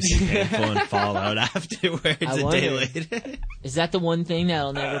wicked loose and painful and fall out afterwards I a wonder. day later. Is that the one thing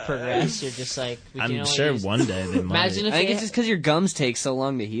that'll never progress? You're just like, we can I'm only sure use- one day they might. Imagine if I think they- it's just because your gums take so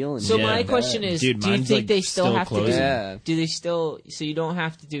long to heal. And So shit. my Yeah. question is, Dude, do you mine's, think like, they still still have to do? closing. Yeah. Do they still? So you don't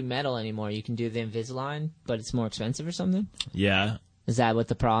have to do metal anymore. You can do the Invisalign, but it's more expensive or something. Yeah, Is that what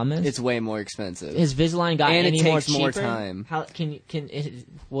the problem is? It's way more expensive. Has Invisalign got And it any more takes more cheaper? time. How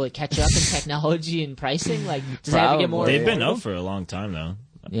will it catch up in technology and pricing? Like, does it have to get more? Probably. They've been out for a long time though.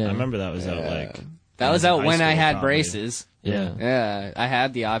 Yeah. I remember that was out That was out high when I school, had probably. braces. Yeah. Yeah, I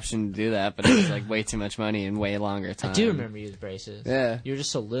had the option to do that, but it was like way too much money and way longer time. I do remember you with braces. Yeah. You were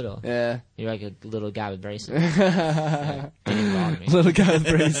just so little. Yeah. You're like a little guy with braces. Didn't bother me. Little guy with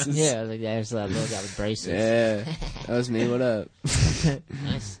braces. Yeah, I was like, there's that little guy with braces. Yeah. That was me. What up?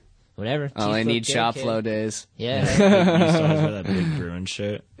 Nice. Whatever. All I Teeth need look good, shop kid. flow days. Yeah. You used to always wear that big Bruin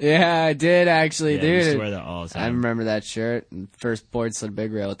shirt. Yeah, I did actually, Yeah, you used to dude. wear that all the I time. remember that shirt. First board slid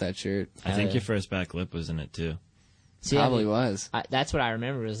big rail with that shirt. I think yeah. your first back lip was in it too. See, Probably was. that's what I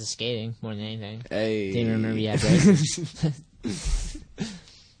remember was the skating more than anything. Hey. Didn't remember you had braces.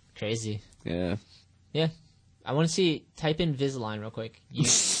 Crazy. Yeah. Yeah. I want to see. Type in Invisalign real quick.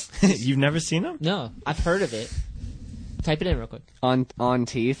 You've never seen him? No, I've heard of it. Type it in real quick. On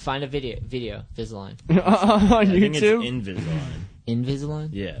teeth. Find a video. Invisalign. On I think YouTube. it's Invisalign. Invisalign.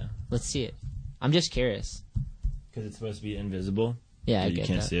 Yeah, Let's see it. I'm just curious. because it's supposed to be invisible. Yeah, I You get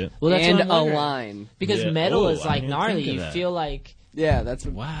can't that. see it. Well, that's and what I'm a wondering. line. Because Yeah. metal Oh, is I like didn't gnarly. think of You that. feel like Yeah, that's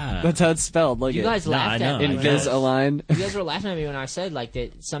Wow. that's how it's spelled. Look you at guys laughed I at know. me. Invisalign. You guys were laughing at me when I said like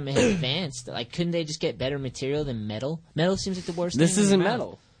that something had advanced. Like, couldn't they just get better material than metal? Metal seems like the worst. This thing in isn't your mouth.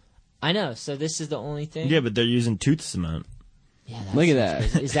 metal. I know. So this is the only thing. Yeah, but they're using tooth cement. Yeah, Look at sounds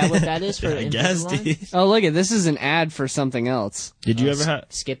that. crazy. Is that what that is for I guess. Invisalign? Dude. Oh, look at this is an ad for something else. Did you ever have?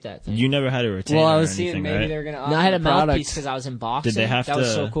 Skip that thing. You never had a retainer Well, I or was anything, seeing maybe right? they're gonna. No, I had a offer product. mouthpiece because I was in boxing. Did they have that to?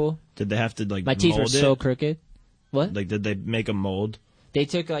 was so cool. Did they have to like My teeth were mold so it? crooked. What? Like, did they make a mold? They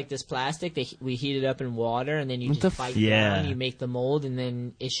took like this plastic, we heat it up in water, and then you What the just bite Yeah. down, you make the mold, and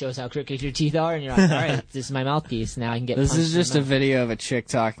then it shows how crooked your teeth are, and you're like, all right, this is my mouthpiece. Now I can get This punched is in the just a mouth. video of a chick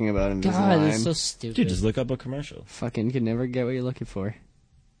talking about Invisalign. God, this is so stupid. Dude, just look up a commercial. Fucking can never get what you're looking for.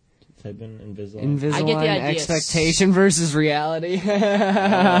 Type in Invisalign. I get the Invisalign idea. expectation versus reality.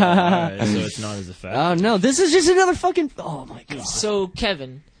 Alright, so it's not as effective. Oh no, this is just another fucking. Oh my god. So,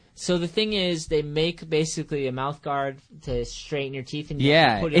 Kevin, so the thing is, they make basically a mouth guard to straighten your teeth, and you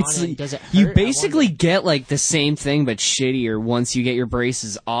Yeah, put it it's on, and does it hurt? you I basically wonder. get like the same thing but shittier once you get your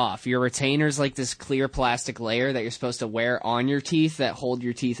braces off. Your retainer's like this clear plastic layer that you're supposed to wear on your teeth that hold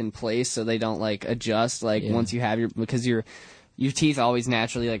your teeth in place so they don't like adjust like Yeah. once you have because your teeth always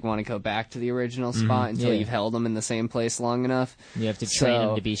naturally like want to go back to the original spot until Yeah. you've held them in the same place long enough. You have to train So-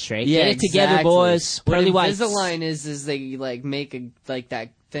 them to be straight. Yeah, Get it together, exactly. boys. What Pearly whites. Invisalign is they like make a like that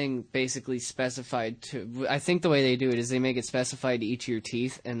thing basically specified to. I think the way they do it is they make it specified to each of your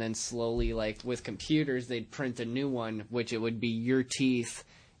teeth, and then slowly, like with computers, they'd print a new one, which it would be your teeth.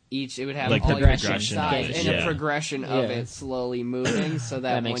 Each it would have Like all the your progression sides of it, and yeah. a progression of Yeah. it slowly moving, so that,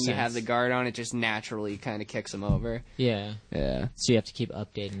 That when makes you have sense. the guard on, it just naturally kind of kicks them over. Yeah. Yeah, So you have to keep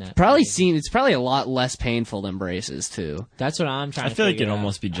updating that. probably it's probably a lot less painful than braces too. That's what I'm trying I to feel like figure it'd out.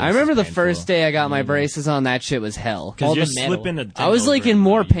 almost be just I remember as the painful. first day I got my braces on, that shit was hell. Because all you're the metal. slipping a I was thing like over in it,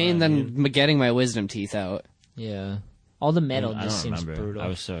 more you know pain what I than mean? getting my wisdom teeth out. Yeah. All the metal I just don't seems remember. brutal. I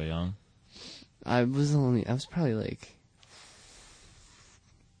was so young. I was probably like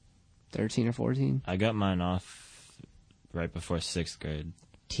 13 or 14. I got mine off right before 6th grade.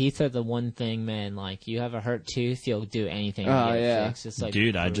 Teeth are the one thing, man. Like, you have a hurt tooth, you'll do anything to Oh, get it yeah. fixed. It's like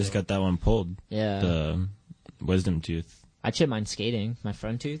Dude, I just got that one pulled. Yeah. The wisdom tooth. I chipped mine skating. My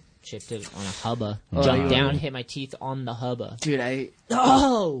front tooth chipped it on a hubba. Oh, Jumped you down, were- hit my teeth on the hubba. Dude, I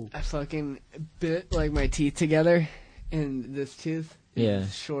Oh! fucking bit like my teeth together, and this tooth Yeah.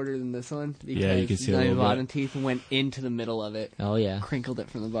 is shorter than this one because Yeah, you can see a my little bit. bottom teeth went into the middle of it, Oh, yeah. crinkled it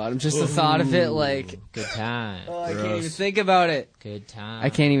from the bottom. Just the thought of it, like, Good time. oh, I can't even Gross. think about it. Good time. I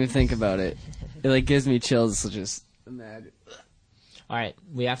can't even think about it. It like gives me chills. So just imagine. All right,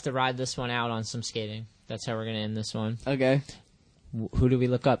 we have to ride this one out on some skating. That's how we're going to end this one. Okay. Who do we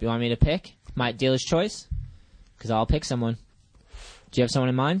look up? You want me to pick? My dealer's choice? Because I'll pick someone. Do you have someone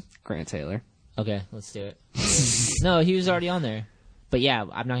in mind? Grant Taylor. Okay, let's do it. No, he was already on there. But yeah,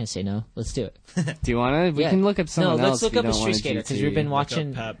 I'm not going to say no. Let's do it. Do you want to? We Yeah. can look up someone No, else. let's look if you up a don't street want skater because GT. we've been Look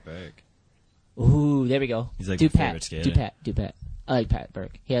watching. up Pat Burke. Ooh, there we go. He's like do my Pat. favorite skater. Do Pat. I like Pat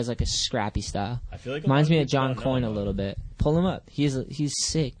Burke. He has like a scrappy style. I feel like a Reminds lot me of of people John don't know Coyne a about little him. bit. Pull him up. He's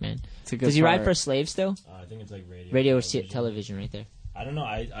sick, man. It's a good Does he ride part. for Slave still? I think it's like radio. Radio or television. television right there. I don't know.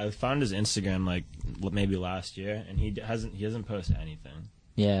 I found his Instagram like maybe last year, and he hasn't posted anything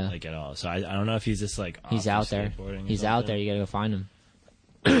Yeah. like at all. So I don't know if he's just like He's off out of there. skateboarding or He's out there. something. You gotta go find him.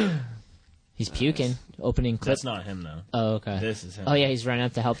 He's puking. Opening clip. That's not him, though. Oh, okay. This is him. Oh, yeah, he's running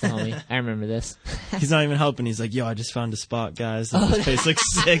up to help the homie. I remember this. He's not even helping. He's like, yo, I just found a spot, guys. This place looks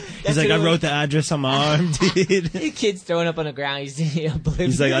sick. He's like, what I it wrote the address on my arm, dude. The kid's throwing up on the ground. He's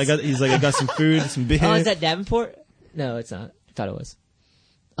oblivious. He's like, I got some food, some beer. Oh, is that Davenport? No, it's not. I thought it was.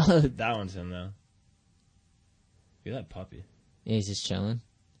 That one's him, though. Look at that puppy. Yeah, he's just chilling.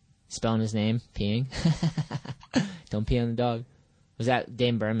 Spelling his name, peeing. Don't pee on the dog. Was that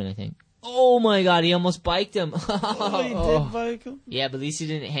Dane Berman, I think? Oh my god, he almost biked him. Oh, he did bike him? Yeah, but at least he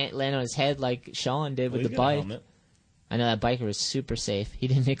didn't land on his head like Sean did with the bike. I know that biker was super safe. He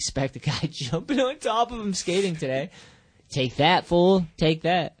didn't expect the guy jumping on top of him skating today. Take that, fool. Take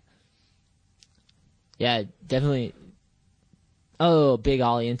that. Yeah, definitely. Oh, big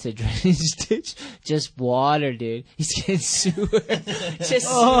ollie into drainage ditch. Just water, dude. He's getting sewer. Just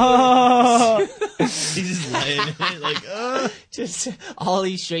He's just laying in it like, just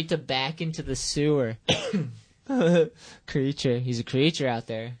ollie straight to back into the sewer. Creature. He's a creature out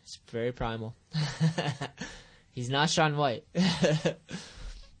there. It's very primal. He's not Shaun White.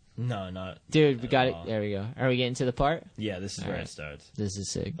 No, not. Dude, we got it. all. There we go. Are we getting to the part? Yeah, this is All where right. it starts. This is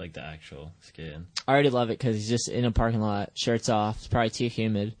sick. Like the actual skating. I already love it because he's just in a parking lot, shirts off. It's probably too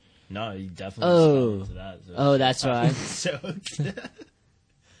humid. No, you definitely Oh. fell into that. So Oh, that's why. soaked.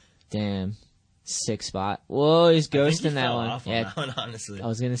 Damn. Sick spot. Whoa, he's I think he ghosting that fell one. off on Yeah, that one, honestly. I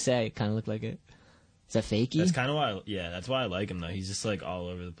was going to say, it kind of looked like it. Is that fakey? That's kind of why. That's why I like him though. He's just like all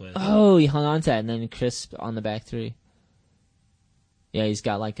over the place. Oh, he hung on to that and then crisp on the back three. Yeah, he's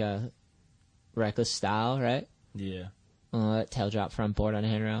got like a reckless style, right? Yeah. Oh, that tail drop front board on a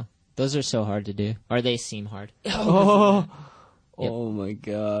handrail. Those are so hard to do. Or they seem hard. Oh, Yep. oh my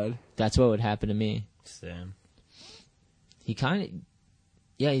god. That's what would happen to me. Sam. He kind of...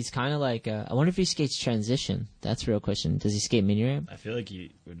 Yeah, he's kind of like... I wonder if he skates transition. That's a real question. Does he skate mini ramp? I feel like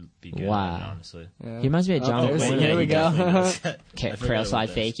he would be good Wow. at it, honestly. Yeah. He reminds me of John there's- Boyne. there we he go. definitely does that. Okay, I forgot trail about slide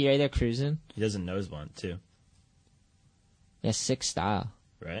this. fakie right there, cruising. He does a nose blunt too, Yeah, sick style.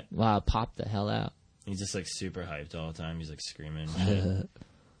 right? Wow, pop the hell out. He's just like super hyped all the time. He's like screaming.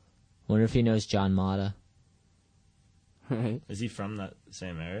 Wonder if he knows John Mata. Right. Is he from that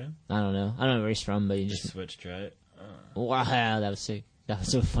same area? I don't know. I don't know where he's from, but he Just just... switched, right? Wow, that was sick. That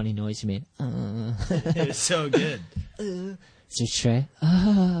was a funny noise you made. It was so good. Just Trey.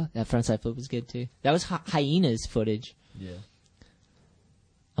 That frontside flip was good too. That was Hyena's footage. Yeah.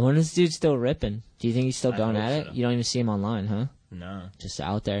 I wonder if this dude's still ripping. Do you think he's still I going hope at it? so. You don't even see him online, huh? No. Just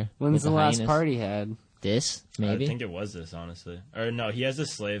out there. When's with the last hyenas. part he had? This? Maybe? I think it was this, honestly. Or no, he has a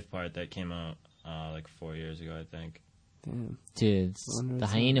slave part that came out like 4 years ago, I think. Damn. Dude, Wonder the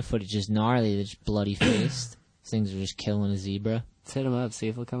what's hyena footage is gnarly. They're just bloody faced. These things are just killing a zebra. Let's hit him up, see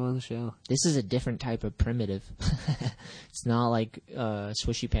if he'll come on the show. This is a different type of primitive. It's not like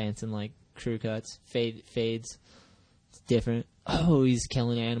swishy pants and like crew cuts, fades. It's different. Oh, he's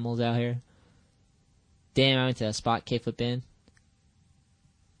killing animals out here. Damn, I went to that spot, kickflip in.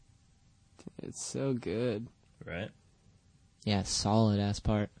 It's so good. Right? Yeah, solid ass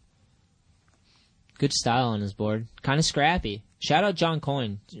part. Good style on his board. Kind of scrappy. Shout out John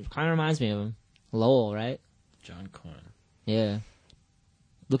Coyne. Kind of reminds me of him. Lowell, right? John Coyne. Yeah.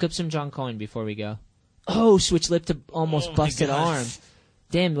 Look up some John Coyne before we go. Oh, switch lip to almost Oh my busted gosh. arm.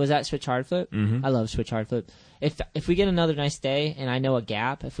 Damn, was that switch hard flip? Mhm. I love switch hard flip. If we get another nice day and I know a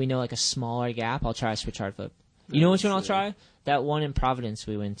gap, if we know like a smaller gap, I'll try a switch hard flip. You know which one I'll try? That one in Providence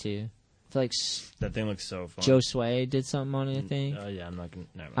we went to. I feel like That thing looks so fun. Joe Sway did something on it, I think. Oh, yeah, I'm not going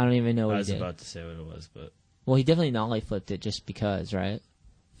to. Never I mind. don't even know I what he was did. about to say what it was, but Well, he definitely nollie flipped it just because, right?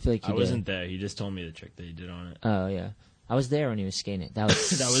 I feel like he I wasn't did. there. He just told me the trick that he did on it. Oh, yeah. I was there when he was skating it. That was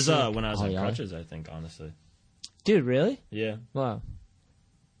That was sick. when I was Oh, on yeah. crutches, I think, honestly. Dude, really? Yeah. Wow.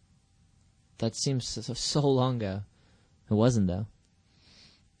 That seems so long ago. It wasn't, though.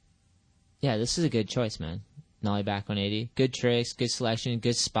 Yeah, this is a good choice, man. Nollie back 180. Good tricks, good selection,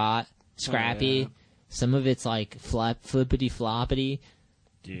 good spot. Scrappy. yeah. Some of it's like flippity floppity.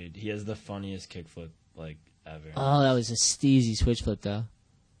 Dude, he has the funniest kickflip, like, ever. Oh, that was a steezy switch flip, though.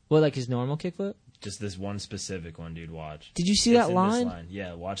 What, like his normal kickflip? Just this one specific one, dude, watch. Did you see It's that in line? This line.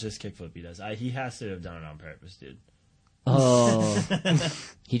 Yeah, watch this kickflip he does. He has to have done it on purpose, dude. Oh.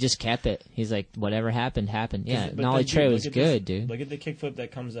 He just kept it. He's like, whatever happened, happened. Yeah, But Nollie then, Trey dude, was look at good, this- dude. Look at the kickflip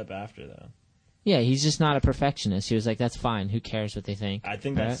that comes up after, though. Yeah, he's just not a perfectionist. He was like, that's fine. Who cares what they think? I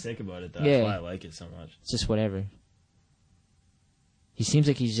think Right? that's sick about it, though. Yeah. That's why I like it so much. It's just whatever. He seems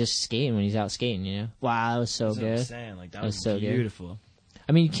like he's just skating when he's out skating, you know? Wow, that was so That's what I'm good. saying. Like, that That was was so good. beautiful.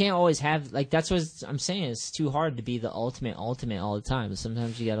 I mean, you can't always have, like, that's what I'm saying. It's too hard to be the ultimate all the time.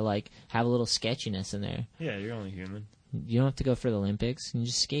 Sometimes you gotta, like, have a little sketchiness in there. Yeah, you're only human. You don't have to go for the Olympics. You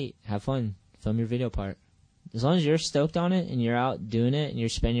just skate. Have fun. Film your video part. As long as you're stoked on it and you're out doing it and you're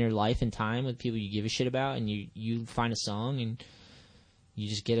spending your life and time with people you give a shit about, and you find a song and you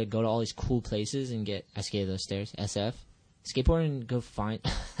just get to go to all these cool places and get, I skated those stairs, SF. Skateboard and go find,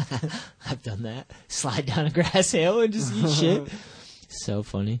 I've done that. Slide down a grass hill and just eat shit. So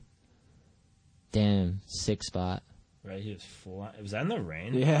funny. Damn, sick spot. Right, he was full on. Was that in the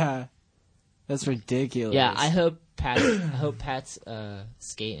rain? Yeah. That's ridiculous. Yeah, I hope Pat's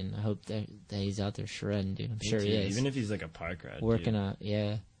skating. I hope that he's out there shredding, dude. I'm Me sure too, he is. Even if he's like a park rat. Working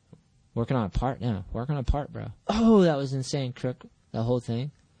dude. Working on a part now. Working on a part, bro. Oh, that was insane, Crook. That whole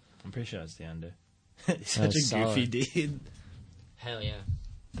thing. I'm pretty sure that's the ender. He's such That's a solid. goofy dude. Hell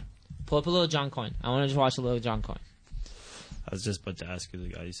yeah. Pull up a little John Coyne. I want to just watch a little John Coyne. I was just about to ask who the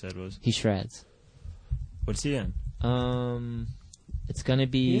guy you said was. He shreds. What's he in? It's gonna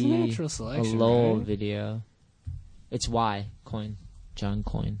He's a be natural a selection, Lowell right? video. It's Coyne. John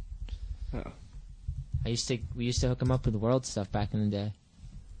Coyne. Oh. We used to hook him up with world stuff back in the day.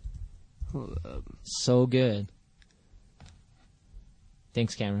 Hold up. So good.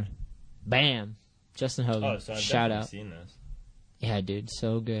 Thanks, Cameron. Bam. Justin Hogan. Oh, so I've Shout definitely out. seen this. Yeah, dude.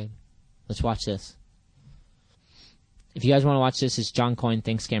 So good. Let's watch this. If you guys want to watch this, it's John Coyne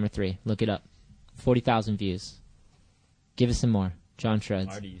Thanks Camera 3. Look it up. 40,000 views. Give us some more. John Shreds.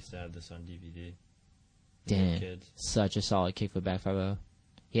 Marty used to have this on DVD. When we were Damn. kids. Such a solid kickflip back 5-0.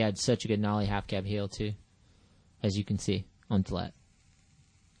 He had such a good nollie half cab heel, too. As you can see on flat.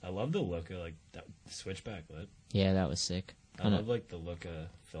 I love the look of like that switchback lip. Yeah, that was sick. I love like the look of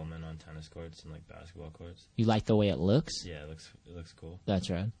filming on tennis courts and like basketball courts. You like the way it looks? Yeah, it looks cool. That's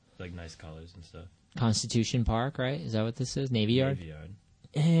right. Like nice colors and stuff. Constitution Park, right? Is that what this is? Navy Yard? Navy Yard.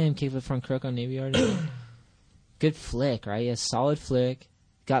 And kickflip front crook on Navy Yard. Good flick, right? Yeah, solid flick.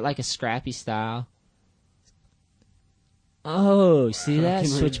 Got like a scrappy style. Oh, see that?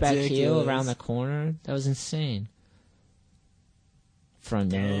 Fucking Switchback heel ridiculous. around the corner? That was insane.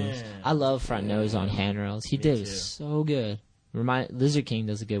 Front nose. Damn. I love front nose on handrails. He Me did too. it so good. Lizard King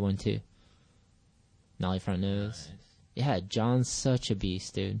does a good one too. Nollie front nose. Nice. Yeah, John's such a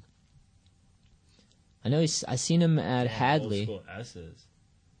beast, dude. I know I seen him at Damn, Hadley. Old school S's.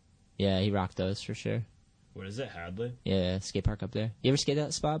 Yeah, he rocked those for sure. What is it, Hadley? Yeah, skate park up there. You ever skate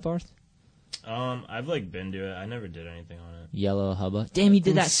that spot, Barth? I've like been to it. I never did anything on it. Yellow hubba. Damn, he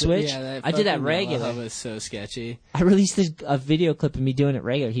did that switch. Yeah, I did that fucking regular. Yellow was so sketchy. I released a video clip of me doing it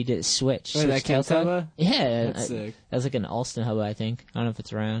regular. He did it switch. Wait, that Switch tail Kent's hubba? tug. Yeah, That's sick. that was like an Alston hubba, I think. I don't know if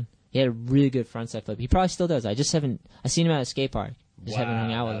it's around. He had a really good frontside flip. He probably still does. I seen him at a skate park. Just haven't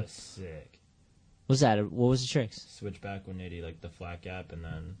hung out with him. That's sick. What was that? What was the tricks? Switchback 180, like the flat gap, and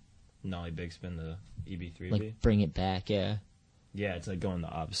then nollie big spin the EB3B. Like bring it back, yeah. Yeah, it's like going the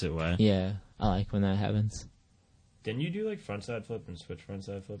opposite way. Yeah, I like when that happens. Didn't you do like frontside flip and switch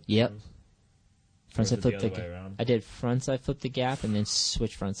frontside flip? Yep. Or was Frontside it flip the the other way around? I did frontside flip the gap and then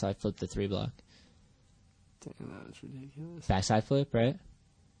switch frontside flip the 3-block. Damn, that was ridiculous. Backside flip, right?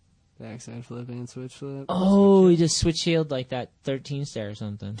 Backside flip and switch flip. Oh, he just switch heeled like that 13 stair or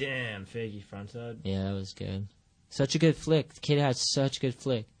something. Damn, fakey frontside. Yeah, that was good. Such a good flick. The kid had such good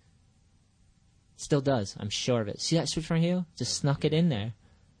flick. Still does. I'm sure of it. See that switch front heel? Just snuck it in there.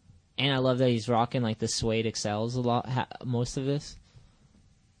 And I love that he's rocking like the suede excels a lot. Most of this,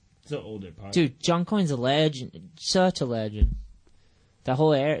 It's an older part. dude. John Coyne's a legend. Such a legend. That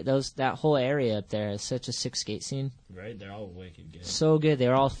whole area up there is such a sick skate scene. Right? They're all wicked good. So good. They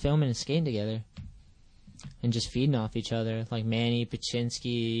were all filming and skating together. And just feeding off each other. Like Manny,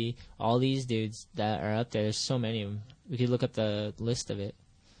 Paczynski, all these dudes that are up there. There's so many of them. We could look up the list of it.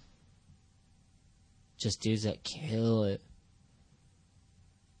 Just dudes that kill it.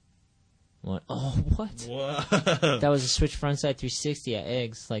 What? Oh, what? Whoa. That was a switch frontside 360 at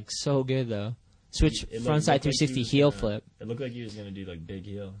Eggs. Like, so good, though. Switch It looked frontside like 360 he was heel gonna- flip. It looked like he was gonna do like big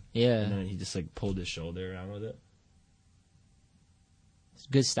heel. Yeah. And then he just like pulled his shoulder around with it.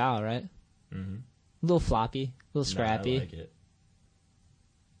 Good style, right? Mm-hmm. A little floppy. A little scrappy. I like it.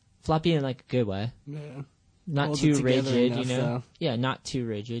 Floppy in, like, a good way. Yeah. Not Holds too it together rigid, enough, you know? though. Yeah, not too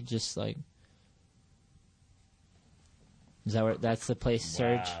rigid, just like... Is that where, that's the place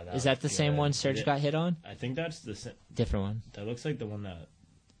Serge... Wow, that is that the was same good. one Serge Yeah. got hit on? I think that's the Different one. that looks like the one that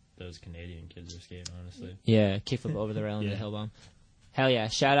those Canadian kids are skating. Honestly, Yeah, kickflip over the rail into Yeah. the hill bomb. Hell yeah.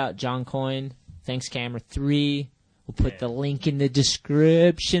 Shout out John Coyne. Thanks, Camera 3. We'll put the link in the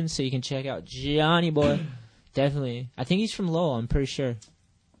description so you can check out Johnny Boy. Definitely. I think he's from Lowell, I'm pretty sure.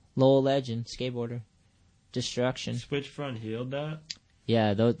 Lowell legend, skateboarder. Destruction. switch front heeled that.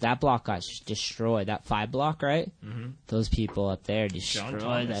 Yeah, that block got destroyed. That 5 block, right? Mm-hmm. Those people up there John destroyed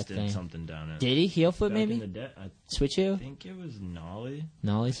Thomas that did thing. something down it. Did he? Heel flip, Back in maybe? the day, I Switch heel? think it was Nollie.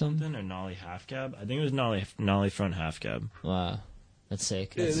 Nollie something? Something or Nollie half cab. I think it was Nollie front half cab. Wow. That's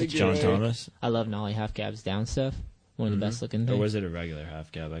sick. Yeah, That's they sick. get John right. Thomas. I love Nollie half cabs down stuff. One of the best looking Or things. was it a regular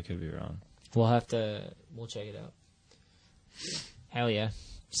half cab? I could be wrong. We'll check it out. Hell yeah.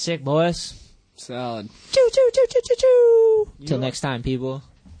 Sick, boys. Solid. Choo, choo, choo, choo, choo, choo. Till next time, people.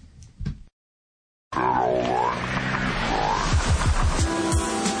 All